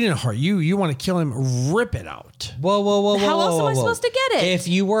about eating a heart. You want to kill him, rip it out. Whoa. How else am I whoa. supposed to get it? If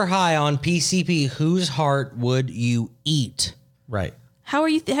you were high on PCP, whose heart would you eat? Right. How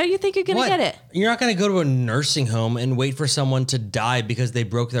do you think you're gonna get it? You're not going to go to a nursing home and wait for someone to die because they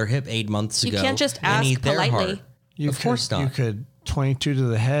broke their hip 8 months ago. You can't just and ask eat their politely. heart. Of course not. You could 22 to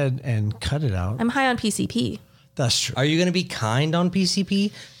the head and cut it out. I'm high on PCP. That's true. Are you going to be kind on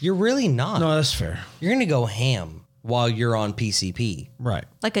PCP? You're really not. No, that's fair. You're going to go ham while you're on PCP. Right.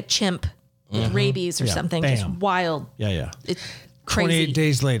 Like a chimp with rabies or Yeah, something. Just bam. wild. Yeah. It's 28 crazy.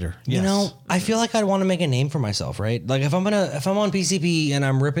 days later. Yes. You know, I feel like I'd want to make a name for myself, right? Like if I'm on PCP and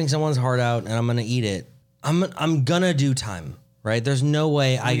I'm ripping someone's heart out and I'm gonna eat it, I'm gonna do time, right? There's no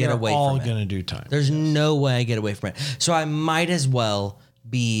way I get away all from it. gonna do time. There's no way I get away from it. So I might as well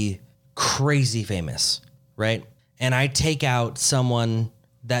be crazy famous, right? And I take out someone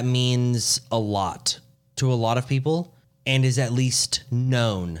that means a lot to a lot of people and is at least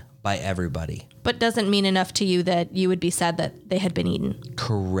known by everybody. But doesn't mean enough to you that you would be sad that they had been eaten.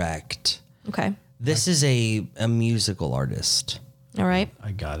 Correct. Okay. This is a musical artist. All right.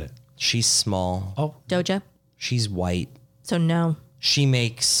 I got it. She's small. Oh, Doja. She's white. So no. She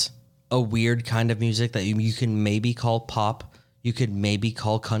makes a weird kind of music that you can maybe call pop. You could maybe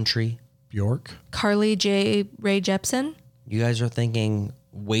call country. Bjork. Carly J. Rae Jepsen. You guys are thinking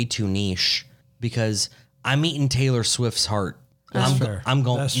way too niche because I'm eating Taylor Swift's heart. fair. I'm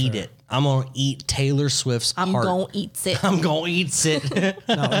going That's to eat fair. it. I'm going to eat Taylor Swift's I'm heart. gonna eat it. I'm going to eat it.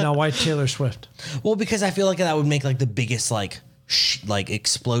 Now, why Taylor Swift? Well, because I feel like that would make like the biggest like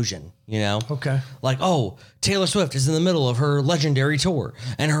explosion, you know? Okay. Like, oh, Taylor Swift is in the middle of her legendary tour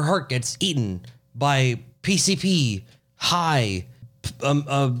and her heart gets eaten by PCP, high,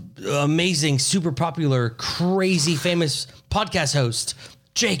 amazing, super popular, crazy famous podcast host,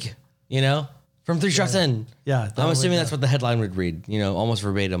 Jake, you know, from Three Shots In. Yeah, I'm assuming that's what the headline would read, you know, almost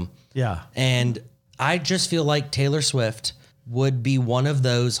verbatim. Yeah. And I just feel like Taylor Swift would be one of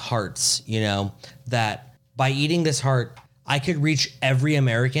those hearts, you know, that by eating this heart, I could reach every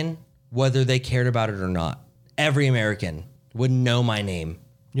American, whether they cared about it or not. Every American would know my name.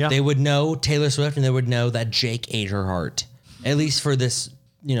 Yeah. They would know Taylor Swift and they would know that Jake ate her heart, at least for this,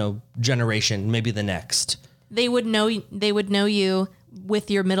 you know, generation, maybe the next. They would know you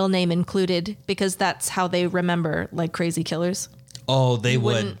with your middle name included because that's how they remember like crazy killers. Oh, they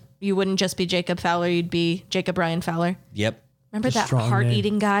would. You wouldn't just be Jacob Fowler, you'd be Jacob Ryan Fowler. Yep. Remember that strong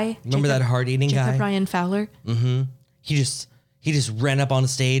heart-eating guy? Remember that heart-eating guy? Jacob Ryan Fowler? He just ran up on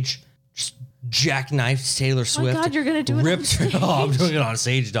stage, just jackknifed Taylor Swift. God, you're gonna do it on ripped her, oh, I'm doing it on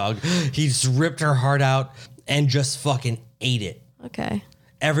stage, dog. He just ripped her heart out and just fucking ate it. Okay.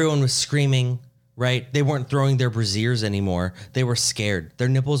 Everyone was screaming, right? They weren't throwing their brassieres anymore. They were scared. Their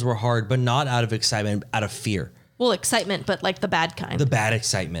nipples were hard, but not out of excitement, out of fear. Well, excitement, but like the bad kind. The bad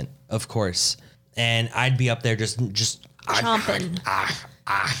excitement, of course. And I'd be up there just chomping.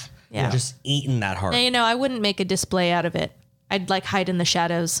 Yeah. just eating that heart. Now, you know, I wouldn't make a display out of it. I'd like hide in the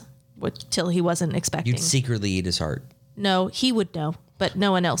shadows till he wasn't expecting. You'd secretly eat his heart. No, he would know, but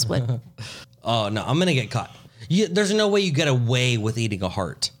no one else would. Oh, no, I'm going to get caught. There's no way you get away with eating a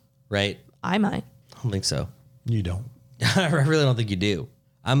heart, right? I might. I don't think so. You don't. I really don't think you do.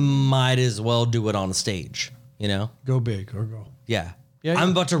 I might as well do it on stage, you know? Go big or go. Yeah. Yeah, I'm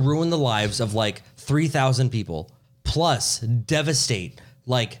yeah. about to ruin the lives of like 3,000 people, plus devastate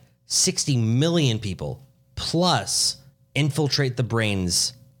like 60 million people, plus infiltrate the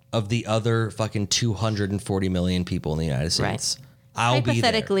brains of the other fucking 240 million people in the United States. I'll be there.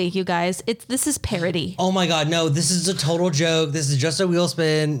 Hypothetically, you guys, this is parody. Oh my God, no, this is a total joke. This is just a wheel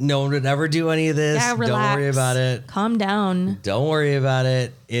spin. No one would ever do any of this. Yeah, relax. Don't worry about it. Calm down. Don't worry about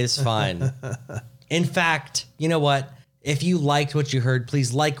it. It's fine. In fact, you know what? If you liked what you heard,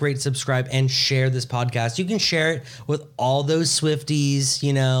 please like, rate, subscribe, and share this podcast. You can share it with all those Swifties,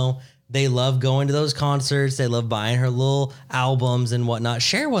 you know. They love going to those concerts. They love buying her little albums and whatnot.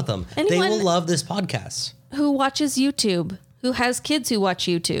 Share with them. They Anyone- will love this podcast. Who watches YouTube? Who has kids who watch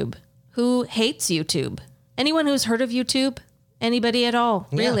YouTube? Who hates YouTube? Anyone who's heard of YouTube? Anybody at all,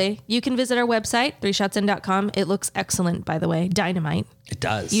 really. You can visit our website, 3shotsin.com. It looks excellent, by the way. Dynamite. It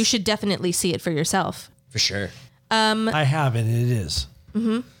does. You should definitely see it for yourself. For sure. I have, and it is.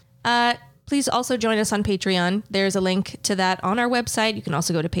 Please also join us on Patreon. There's a link to that on our website. You can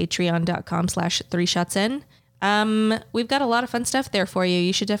also go to patreon.com/3shotsin. We've got a lot of fun stuff there for you.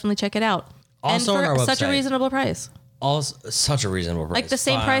 You should definitely check it out. Also and on for our such a website. reasonable price. Also, such a reasonable price. Like the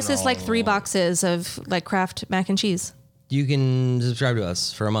same price as like 3 boxes of like Kraft mac and cheese. You can subscribe to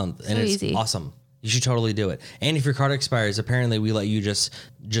us for a month, and So it's easy. awesome. You should totally do it. And if your card expires, apparently we let you just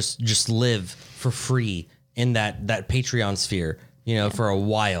live for free in that Patreon sphere, you know, for a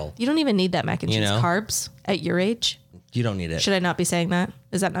while. You don't even need that mac and cheese You know? carbs at your age. You don't need it. Should I not be saying that?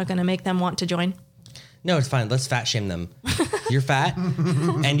 Is that not going to make them want to join? No, it's fine. Let's fat shame them. You're fat,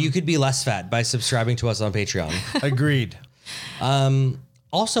 and you could be less fat by subscribing to us on Patreon. Agreed.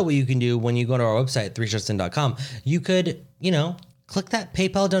 Also, what you can do when you go to our website, 3shotsin.com, you could, you know, click that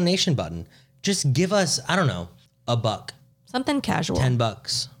PayPal donation button. Just give us, I don't know, $1, Something casual.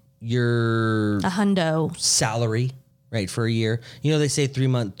 $10, your A hundo. salary, right, for a year. You know, they say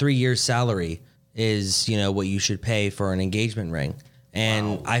 3 years salary is, you know, what you should pay for an engagement ring.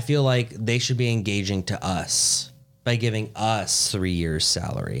 And I feel like they should be engaging to us by giving us 3 years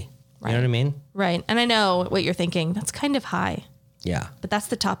salary. You know what I mean? Right. And I know what you're thinking. That's kind of high. Yeah. But that's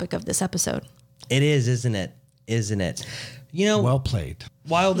the topic of this episode. It is, isn't it? Isn't it? You know, Well played.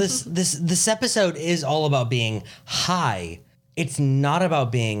 while this episode is all about being high, it's not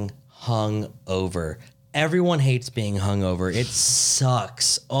about being hung over. Everyone hates being hung over. It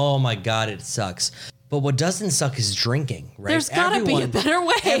sucks. Oh my God, it sucks. But what doesn't suck is drinking, right? There's gotta be a better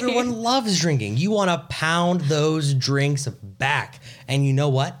way. Everyone loves drinking. You want to pound those drinks back. And you know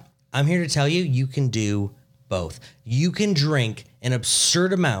what? I'm here to tell you, you can do both. You can drink an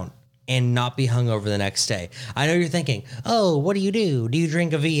absurd amount and not be hungover the next day. I know you're thinking, oh, what do? Do you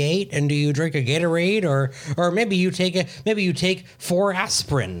drink a V8 and do you drink a Gatorade or maybe you take 4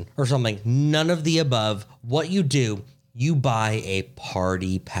 aspirin or something? None of the above. What you do you buy a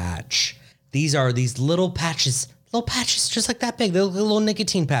party patch. These are these little patches just like that big. They're a little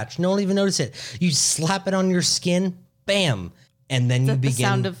nicotine patch. No one will even notice it. You slap it on your skin, bam. And then you begin. The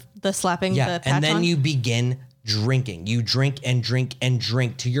sound of the slapping the patch and then on? you begin drinking. You drink and drink and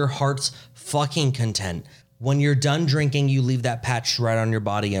drink to your heart's fucking content. When you're done drinking, you leave that patch right on your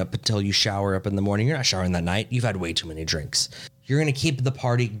body up until you shower up in the morning. You're not showering that night. You've had way too many drinks. You're going to keep the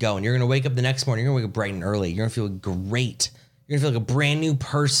party going. You're going to wake up the next morning. You're going to wake up bright and early. You're going to feel great. You're going to feel like a brand new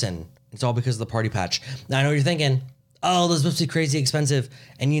person. It's all because of the party patch. Now, I know what you're thinking. Oh, those must be crazy expensive.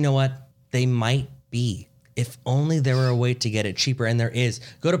 And you know what? They might be. If only there were a way to get it cheaper, and there is.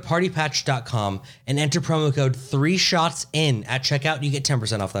 Go to partypatch.com and enter promo code 3ShotsIN at checkout. You get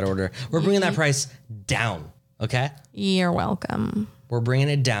 10% off that order. We're bringing that price down, okay? You're welcome. We're bringing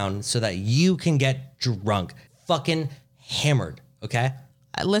it down so that you can get drunk, fucking hammered, okay?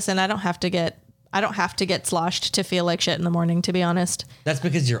 Listen, I don't have to get sloshed to feel like shit in the morning, to be honest. That's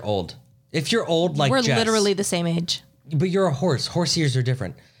because you're old. If you're old like We're Jess, literally the same age. but you're a horse. Horse ears are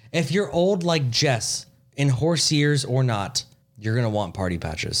different. If you're old like Jess, in horse ears or not, you're going to want party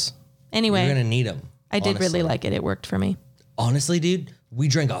patches. Anyway. You're going to need them. I did really like it. It worked for me. Honestly, dude, we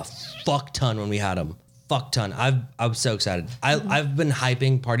drank a fuck ton when we had them. Fuck ton. I was so excited. I've been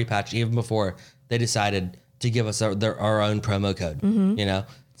hyping Party Patch even before they decided to give us our own promo code. You know,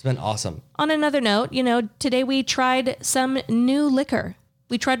 it's been awesome. On another note, today we tried some new liquor.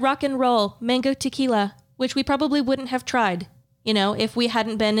 We tried rock and roll mango tequila, which we probably wouldn't have tried, if we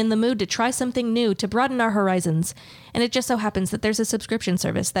hadn't been in the mood to try something new to broaden our horizons. And it just so happens that there's a subscription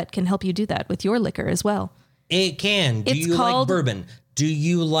service that can help you do that with your liquor as well. It can. Do you like bourbon? Do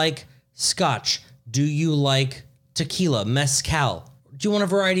you like scotch? Do you like tequila, mezcal? Do you want a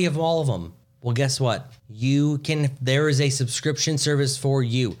variety of all of them? Well, guess what? There is a subscription service for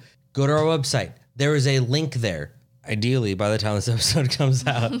you. Go to our website. There is a link there. Ideally, by the time this episode comes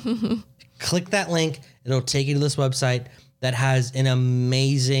out, click that link. It'll take you to this website that has an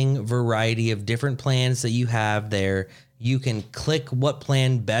amazing variety of different plans that you have there. You can click what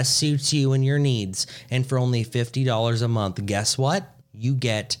plan best suits you and your needs. And for only $50 a month, guess what? You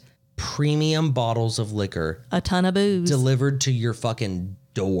get premium bottles of liquor. A ton of booze. Delivered to your fucking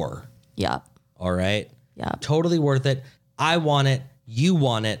door. Yep. All right? Yep. Totally worth it. I want it. You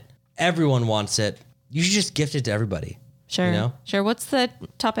want it. Everyone wants it. You should just gift it to everybody. Sure. Sure. What's the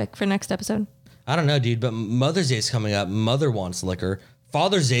topic for next episode? I don't know, dude, but Mother's Day is coming up. Mother wants liquor.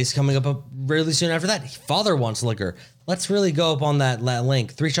 Father's Day is coming up really soon after that. Father wants liquor. Let's really go up on that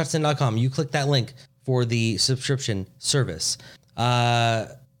link, 3shotsin.com. You click that link for the subscription service. We talk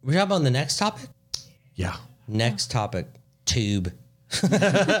about the next topic? Yeah. Next topic, tube.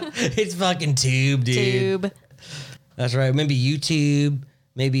 It's fucking tube, dude. Tube. That's right. Maybe YouTube.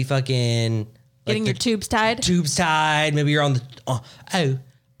 Maybe fucking... Getting your tubes tied? Tubes tied. Maybe you're on the...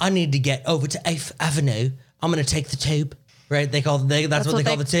 I need to get over to 8th Avenue. I'm going to take the tube. Right? That's what they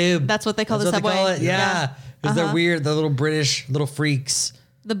call the tube. That's what they call the what subway. They call it. Yeah. Because they're weird. They're little British little freaks.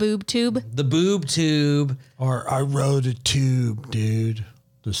 The boob tube. The boob tube. Or I rode a tube, dude.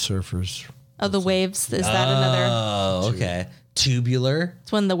 The surfers. Oh, the waves. Is that another? Oh, okay. Tubular.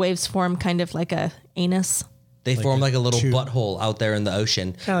 It's when the waves form kind of like a anus. They form like a little tube. butthole out there in the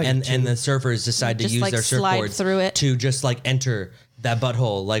ocean. Like and the surfers decide to Just use like their slide surfboards through it. to just like enter that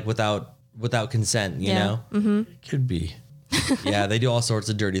butthole like without consent, you know? Mm-hmm. Could be. Yeah, they do all sorts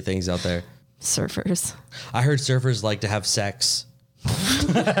of dirty things out there. Surfers. I heard surfers like to have sex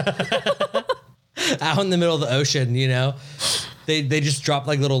out in the middle of the ocean, They just drop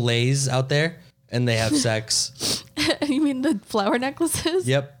like little lays out there and they have sex. You mean the flower necklaces?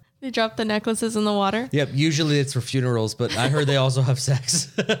 Yep. They drop the necklaces in the water? Yep. Usually it's for funerals, but I heard they also have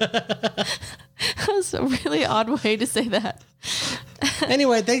sex. That's a really odd way to say that.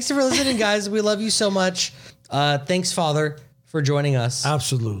 Anyway, thanks for listening, guys. We love you so much. Thanks, Father, for joining us.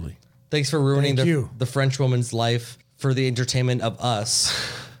 Absolutely. Thanks for ruining Thank the French woman's life for the entertainment of us.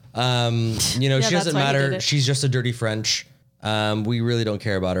 She doesn't why he did matter. it. She's just a dirty French. We really don't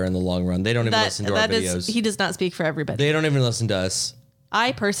care about her in the long run. They don't even listen to our videos. He does not speak for everybody. They don't even listen to us.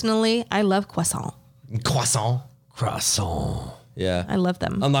 I love croissant. Croissant. Yeah. I love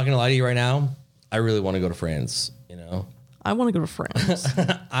them. I'm not going to lie to you right now. I really want to go to France, I want to go to France.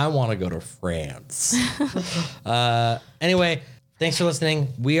 I want to go to France. Anyway, thanks for listening.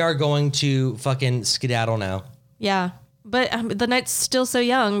 We are going to fucking skedaddle now. Yeah. But the night's still so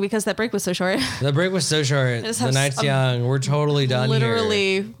young because that break was so short. The break was so short. The night's young. We're totally done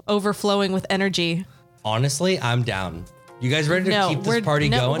Literally overflowing with energy. Honestly, I'm down. You guys ready to keep this party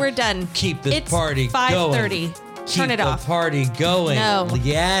going? We're done. Keep this it's party 5:30. going. Turn Keep it the off. party going. No.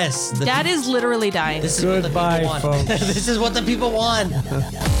 Yes. Dad is literally dying. This is Goodbye, what the people want. folks. This is what the people want.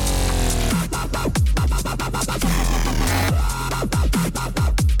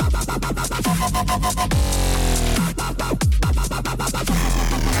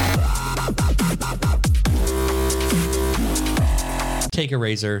 Take a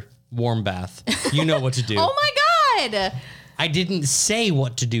razor, warm bath. You know what to do. Oh my God. I didn't say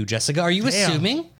what to do, Jessica. Are you assuming?